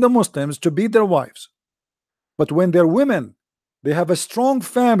teaching the Muslims to beat their wives, but when they're women, they have a strong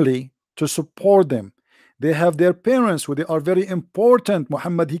family to support them. They have their parents who they are very important.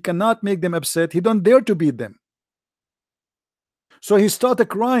 Muhammad, he cannot make them upset. He don't dare to beat them. So he started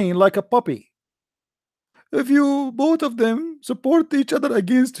crying like a puppy. If you both of them support each other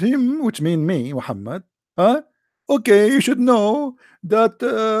against him, which mean me, Muhammad, huh? Okay, you should know that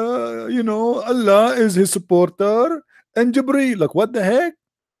you know Allah is his supporter and Jibreel. Like what the heck?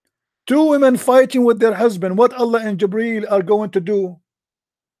 Two women fighting with their husband. What Allah and Jibreel are going to do?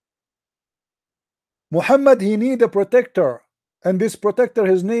 Muhammad, he need a protector, and this protector,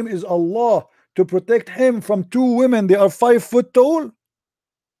 his name is Allah, to protect him from two women. They are 5 foot tall.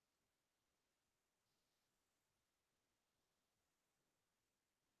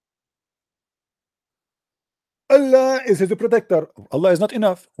 Allah is his protector. Allah is not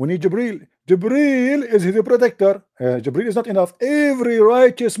enough. We need Jibreel. Jibreel is his protector. Jibreel is not enough. Every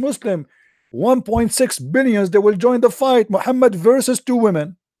righteous Muslim, 1.6 billions, they will join the fight. Muhammad versus two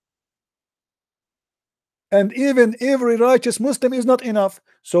women. And even every righteous Muslim is not enough.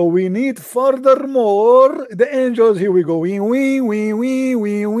 So we need furthermore the angels. Here we go. We.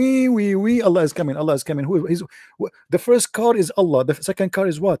 Allah is coming. Allah is coming. The first car is Allah. The second car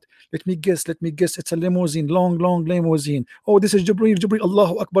is what? Let me guess. It's a limousine. Long limousine. Oh, this is Jibreel.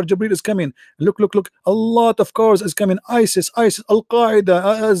 Allahu Akbar. Jibreel is coming. Look. A lot of cars is coming. ISIS, Al-Qaeda,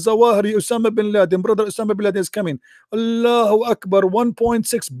 Zawahiri, Osama bin Laden. Brother Osama bin Laden is coming. Allahu Akbar.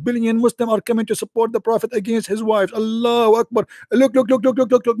 1.6 billion Muslim are coming to support the Prophet against his wives. Allahu Akbar. Look.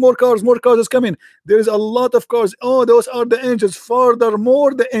 More cars is coming. There is a lot of cars. Oh, those are the angels.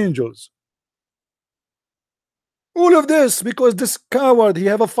 Furthermore, the angels. All of this because this coward, he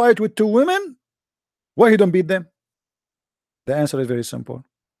have a fight with two women. Why he don't beat them? The answer is very simple.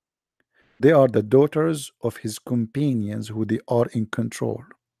 They are the daughters of his companions who they are in control.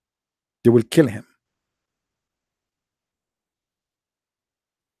 They will kill him.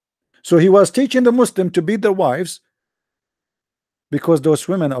 So he was teaching the Muslim to beat their wives because those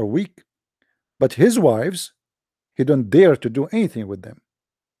women are weak, but his wives, he don't dare to do anything with them.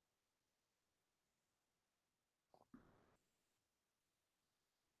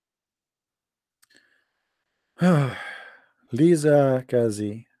 Lisa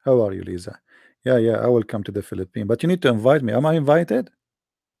Kazi, how are you, Lisa? Yeah, I will come to the Philippines, but you need to invite me. Am I invited?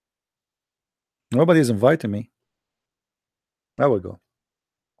 Nobody's inviting me. I will go.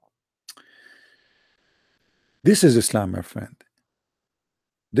 This is Islam, my friend.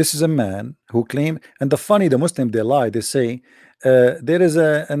 This is a man who claimed, and the Muslim, they lie. They say there is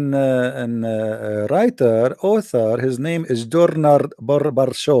a writer, author. His name is Dornard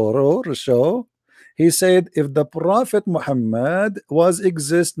Barshow. He said if the Prophet Muhammad was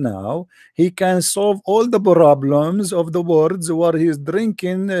exist now, he can solve all the problems of the world while he is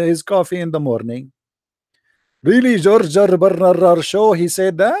drinking his coffee in the morning. Really, George Bernard Shaw, he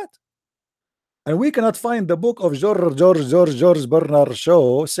said that? And we cannot find the book of George Bernard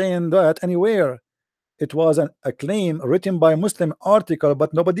Shaw saying that anywhere. It was a claim written by a Muslim article,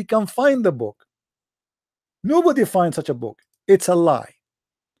 but nobody can find the book. Nobody finds such a book. It's a lie.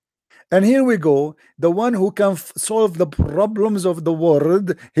 And here we go, the one who can solve the problems of the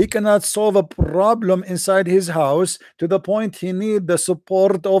world, he cannot solve a problem inside his house to the point he need the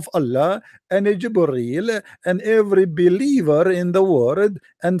support of Allah and Jibreel and every believer in the world,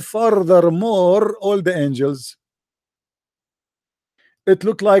 and furthermore all the angels. It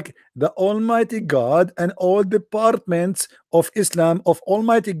looked like the Almighty God and all departments of Islam, of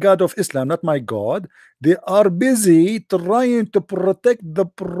Almighty God of Islam, not my God, they are busy trying to protect the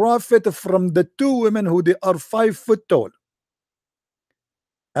Prophet from the two women who they are 5 foot tall.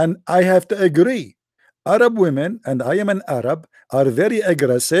 And I have to agree, Arab women, and I am an Arab, are very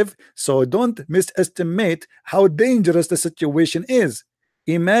aggressive, so don't misestimate how dangerous the situation is.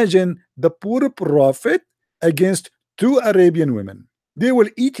 Imagine the poor Prophet against 2 Arabian women. They will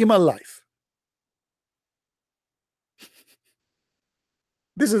eat him alive.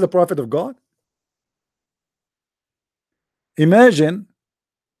 This is the prophet of God. Imagine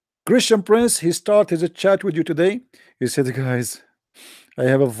Christian Prince, he started his chat with you today. He said, guys, I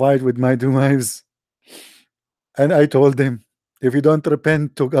have a fight with my 2 wives. And I told them, if you don't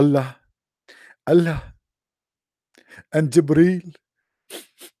repent to Allah and Jibreel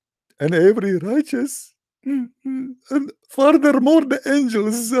and every righteous, and furthermore the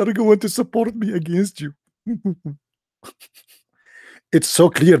angels are going to support me against you. It's so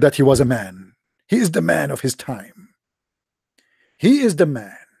clear that he was a man. He is the man of his time. He is the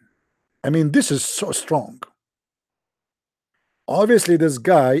man. I mean, this is so strong. Obviously, this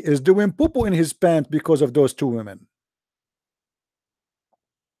guy is doing poo-poo in his pants because of those 2 women.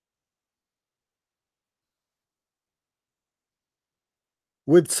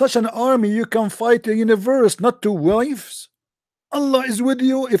 With such an army, you can fight the universe, not 2 wives. Allah is with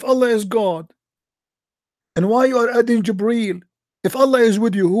you if Allah is God. And why you are adding Jibreel? If Allah is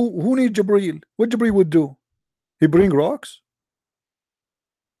with you, who needs Jibreel? What Jibreel would do? He bring rocks?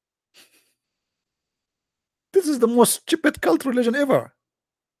 This is the most stupid cult religion ever.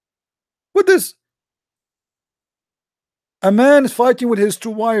 What is? A man is fighting with his 2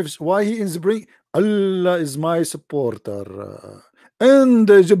 wives. Why he is bring? Allah is my supporter. And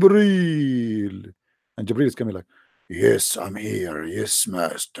Jibreel. And Jibreel is coming like, yes, I'm here. Yes,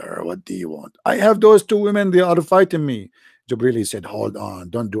 master. What do you want? I have those 2 women. They are fighting me. Jibreel, he said, hold on.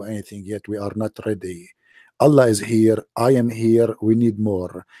 Don't do anything yet. We are not ready. Allah is here. I am here. We need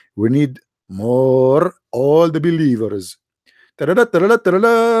more. We need more. All the believers.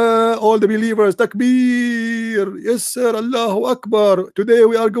 All the believers, takbir. Yes, sir. Allahu Akbar. Today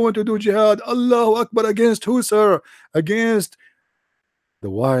we are going to do jihad. Allahu Akbar against who, sir? Against the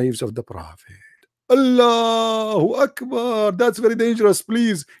wives of the Prophet. Allahu Akbar. That's very dangerous.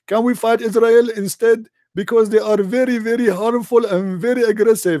 Please, can we fight Israel instead? Because they are very, very harmful and very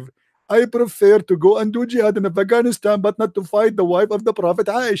aggressive. I prefer to go and do jihad in Afghanistan, but not to fight the wife of the Prophet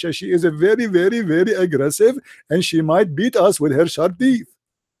Aisha. She is a very, very, very aggressive, and she might beat us with her sharp teeth.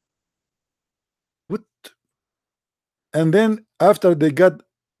 What? And then after they got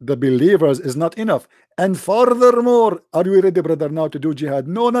the believers is not enough. And furthermore, are you ready, brother, now to do jihad?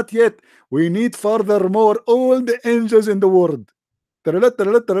 No, not yet. We need furthermore all the angels in the world. I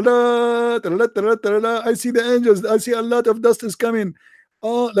see the angels. I see a lot of dust is coming.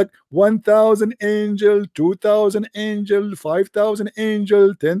 Oh, like 1,000 angel, 2,000 angel, 5,000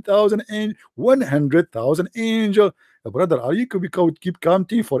 angel, 10,000 angel, 100,000 angel. Brother, are you could keep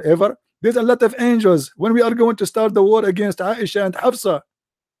counting forever? There's a lot of angels. When we are going to start the war against Aisha and Hafsa?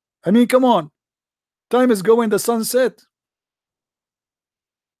 I mean, come on. Time is going, the sunset.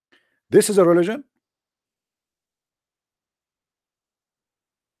 This is a religion.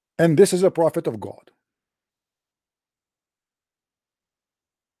 And this is a prophet of God.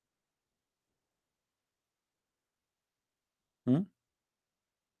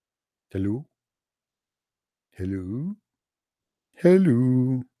 Hello? Hello?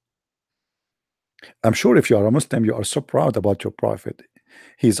 Hello? I'm sure if you are a Muslim, you are so proud about your prophet.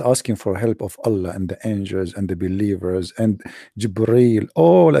 He's asking for help of Allah and the angels and the believers and Jibreel,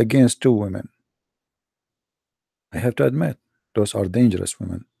 all against 2 women. I have to admit, those are dangerous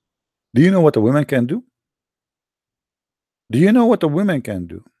women. Do you know what a woman can do? Do you know what a woman can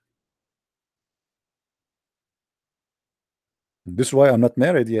do? This is why I'm not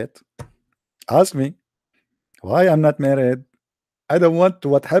married yet. Ask me why I'm not married. I don't want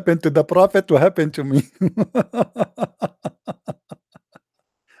what happened to the prophet to happen to me.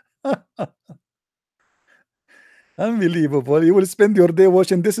 Unbelievable. You will spend your day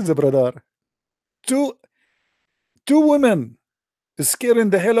watching this, is a brother. Two women scaring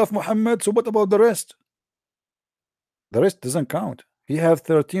the hell of Muhammad. So what about the rest? The rest doesn't count. He have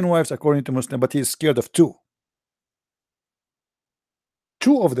 13 wives according to Muslim, but he is scared of 2.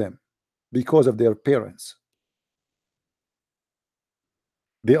 2 of them. because of their parents.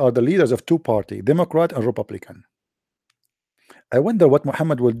 They are the leaders of two parties, Democrat and Republican. I wonder what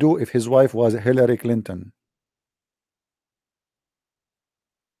Muhammad will do if his wife was Hillary Clinton.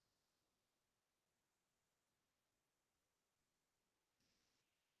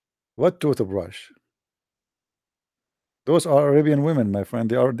 What toothbrush? Those are Arabian women, my friend.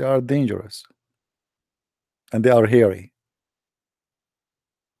 They are dangerous, and they are hairy.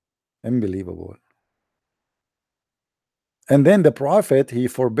 Unbelievable. And then the Prophet, he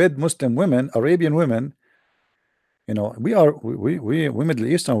forbid Muslim women, Arabian women. You know, we Middle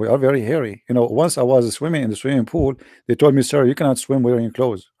Eastern, we are very hairy. You know, once I was swimming in the swimming pool, they told me, sir, you cannot swim wearing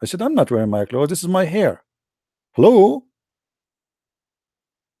clothes. I said, I'm not wearing my clothes. This is my hair. Hello?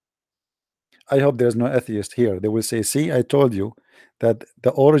 I hope there's no atheist here. They will say, see, I told you that the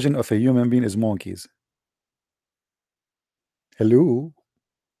origin of a human being is monkeys. Hello?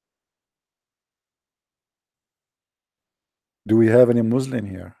 Do we have any Muslim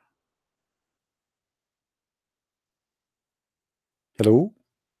here? Hello?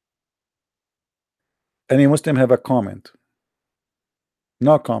 Any Muslim have a comment?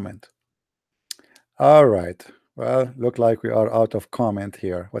 No comment. All right. Well, look like we are out of comment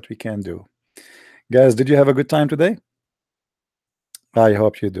here. What we can do. Guys, did you have a good time today? I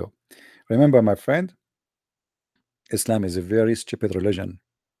hope you do. Remember, my friend, Islam is a very stupid religion.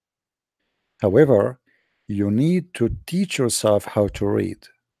 However, you need to teach yourself how to read.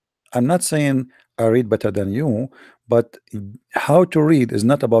 I'm not saying I read better than you, but how to read is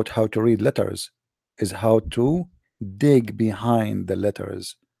not about how to read letters, is how to dig behind the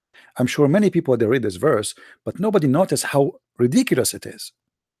letters. I'm sure many people, they read this verse, but nobody notice how ridiculous it is.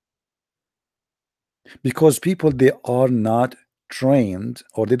 Because people, they are not trained,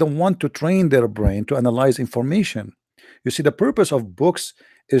 or they don't want to train their brain to analyze information. You see, the purpose of books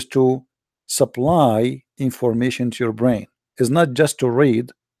is to supply information to your brain. It's not just to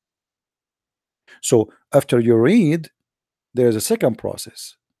read. So after you read, there's a second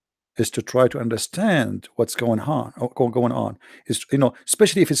process, is to try to understand what's going on. Is, you know,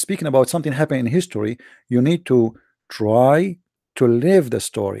 especially if it's speaking about something happening in history, you need to try to live the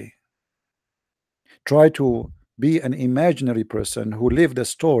story. Try to be an imaginary person who lived a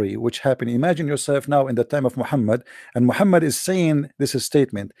story which happened. Imagine yourself now in the time of Muhammad, and Muhammad is saying this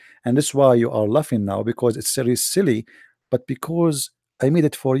statement, and this is why you are laughing now, because it's very silly, but because I made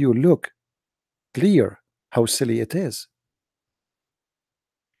it for you. Look clear how silly it is.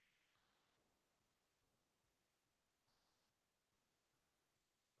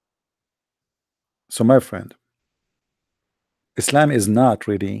 So my friend, Islam is not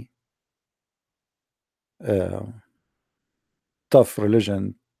really a tough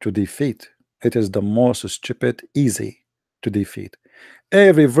religion to defeat. It is the most stupid, easy to defeat.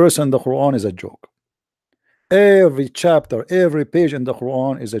 Every verse in the Quran is a joke. Every chapter, every page in the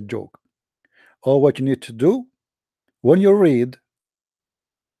Quran is a joke. All what you need to do when you read,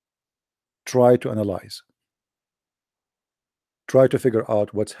 try to analyze. Try to figure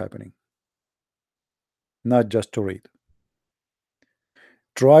out what's happening. Not just to read.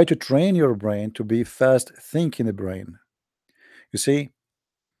 Try to train your brain to be fast thinking brain. You see,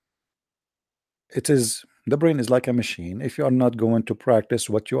 it is, the brain is like a machine. If you are not going to practice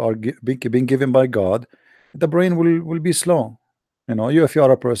what you are being given by God, the brain will be slow. You know, if you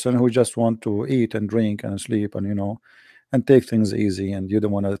are a person who just want to eat and drink and sleep and, you know, and take things easy, and you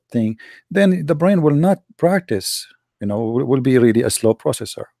don't want to think, then the brain will not practice. You know, will be really a slow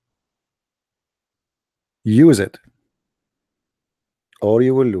processor. Use it, or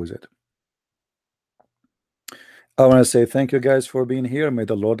you will lose it. I want to say thank you guys for being here. May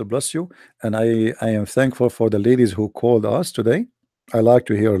the Lord bless you. And I am thankful for the ladies who called us today. I like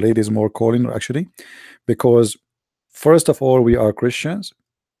to hear ladies more calling, actually, because first of all, we are Christians,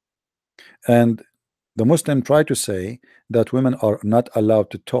 and the Muslim try to say that women are not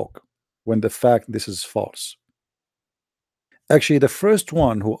allowed to talk, when the fact this is false. Actually, the first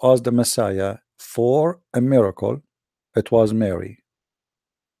one who asked the Messiah for a miracle, it was Mary.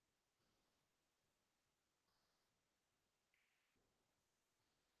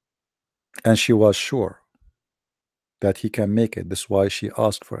 And she was sure that he can make it. That's why she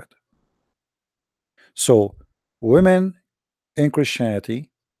asked for it. So women in Christianity,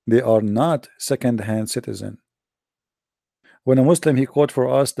 they are not second-hand citizen. When a Muslim, he quote for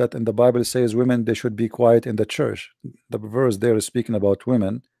us that in the Bible says women, they should be quiet in the church. The verse there is speaking about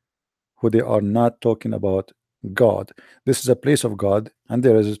women who they are not talking about God. This is a place of God, and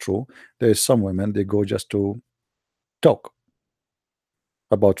there is true. There is some women, they go just to talk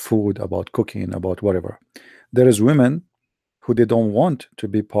about food, about cooking, about whatever. There is women who they don't want to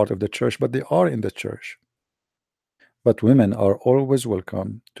be part of the church, but they are in the church. But women are always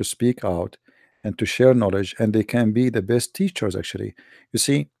welcome to speak out and to share knowledge, and they can be the best teachers actually. You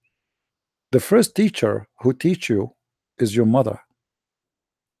see, the first teacher who teach you is your mother.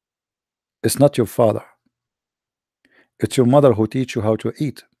 It's not your father. It's your mother who teach you how to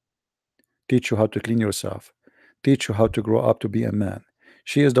eat, teach you how to clean yourself, teach you how to grow up to be a man.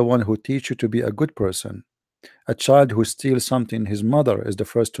 She is the one who teach you to be a good person. A child who steals something, his mother is the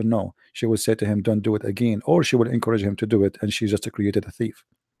first to know. She will say to him, don't do it again, or she will encourage him to do it, and she just created a thief.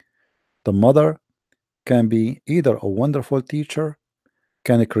 The mother can be either a wonderful teacher,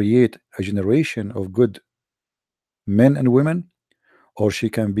 can create a generation of good men and women, or she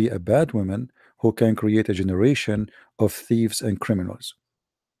can be a bad woman who can create a generation of thieves and criminals.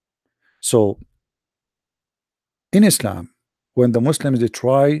 So in Islam, when the Muslims they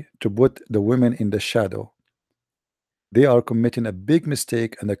try to put the women in the shadow, they are committing a big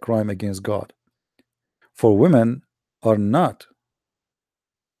mistake and a crime against God. For women are not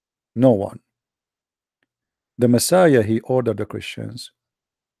no one. The Messiah, he ordered the Christians,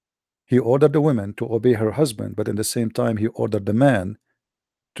 he ordered the women to obey her husband, but in the same time he ordered the man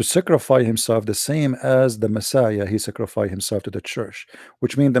to sacrifice himself the same as the Messiah he sacrificed himself to the church,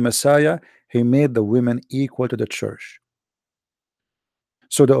 which means the Messiah he made the women equal to the church.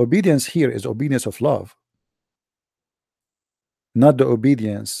 So the obedience here is obedience of love, not the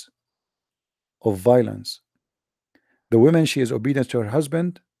obedience of violence. The woman, she is obedient to her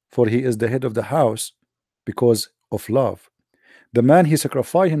husband, for he is the head of the house, because of love. The man, he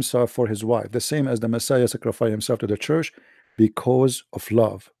sacrificed himself for his wife, the same as the Messiah sacrificed himself to the church, because of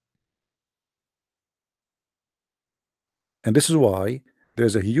love. And this is why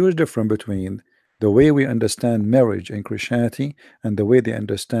there's a huge difference between the way we understand marriage in Christianity and the way they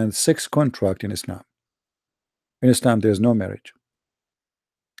understand sex contract in Islam. In Islam, there's no marriage.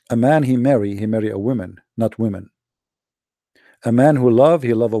 A man, he marry a woman, not women. A man who love,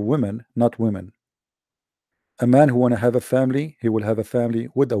 he love a woman, not women. A man who want to have a family, he will have a family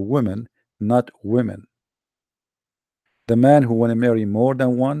with a woman, not women. The man who want to marry more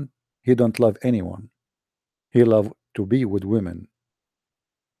than one, he don't love anyone. He love to be with women.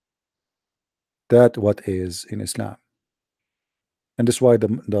 That what is in Islam. And that's why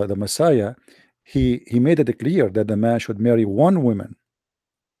the Messiah, he made it clear that the man should marry one woman.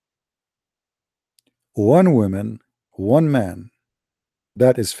 One woman, one man.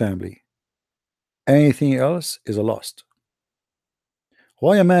 That is family. Anything else is a lost.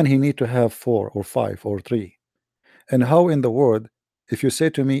 Why a man he need to have 4 or 5 or 3? And how in the world, if you say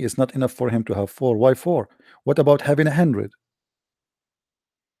to me it's not enough for him to have 4, why 4? What about having 100?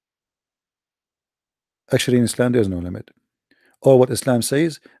 Actually in Islam there's no limit. Or what Islam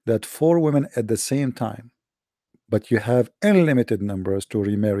says, that 4 women at the same time, but you have unlimited numbers to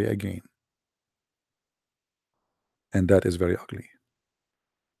remarry again. And that is very ugly.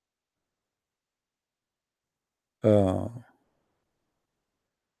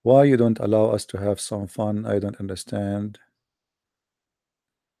 Why you don't allow us to have some fun? I don't understand.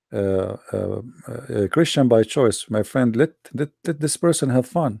 Christian by choice, my friend. Let this person have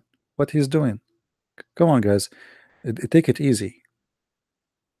fun. What he's doing? Come on, guys. Take it easy.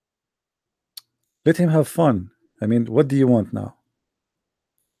 Let him have fun. I mean, what do you want now?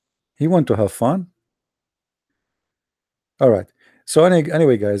 He want to have fun. All right. So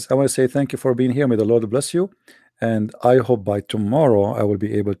anyway, guys, I want to say thank you for being here. May the Lord bless you, and I hope by tomorrow I will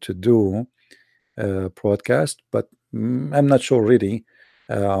be able to do a broadcast, but I'm not sure really.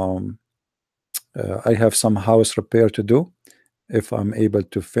 I have some house repair to do. If I'm able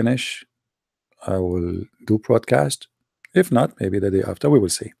to finish, I will do broadcast. If not, maybe the day after, we will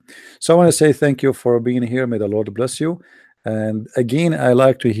see. So I want to say thank you for being here. May the Lord bless you. And again, I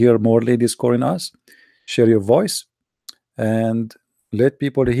like to hear more ladies calling us. Share your voice and let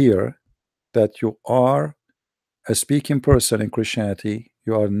people hear that you are a speaking person in Christianity.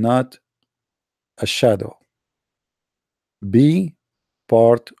 You are not a shadow. Be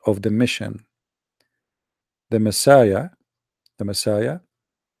part of the mission. The Messiah,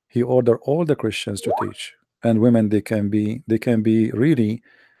 he ordered all the Christians to teach, and women they can be really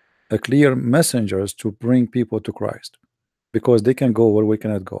a clear messengers to bring people to Christ, because they can go where we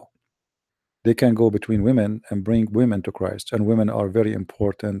cannot go. They can go between women and bring women to Christ, and women are very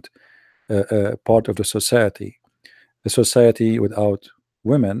important part of the society. The society without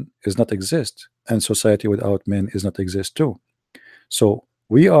women is not exist, and society without men is not exist too. So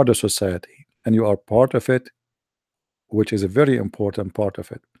we are the society, and you are part of it, which is a very important part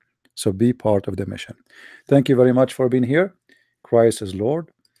of it. So be part of the mission. Thank you very much for being here. Christ is Lord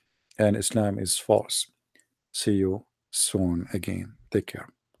and Islam is false. See you soon again. Take care.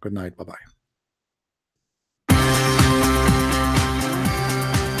 Good night. Bye bye.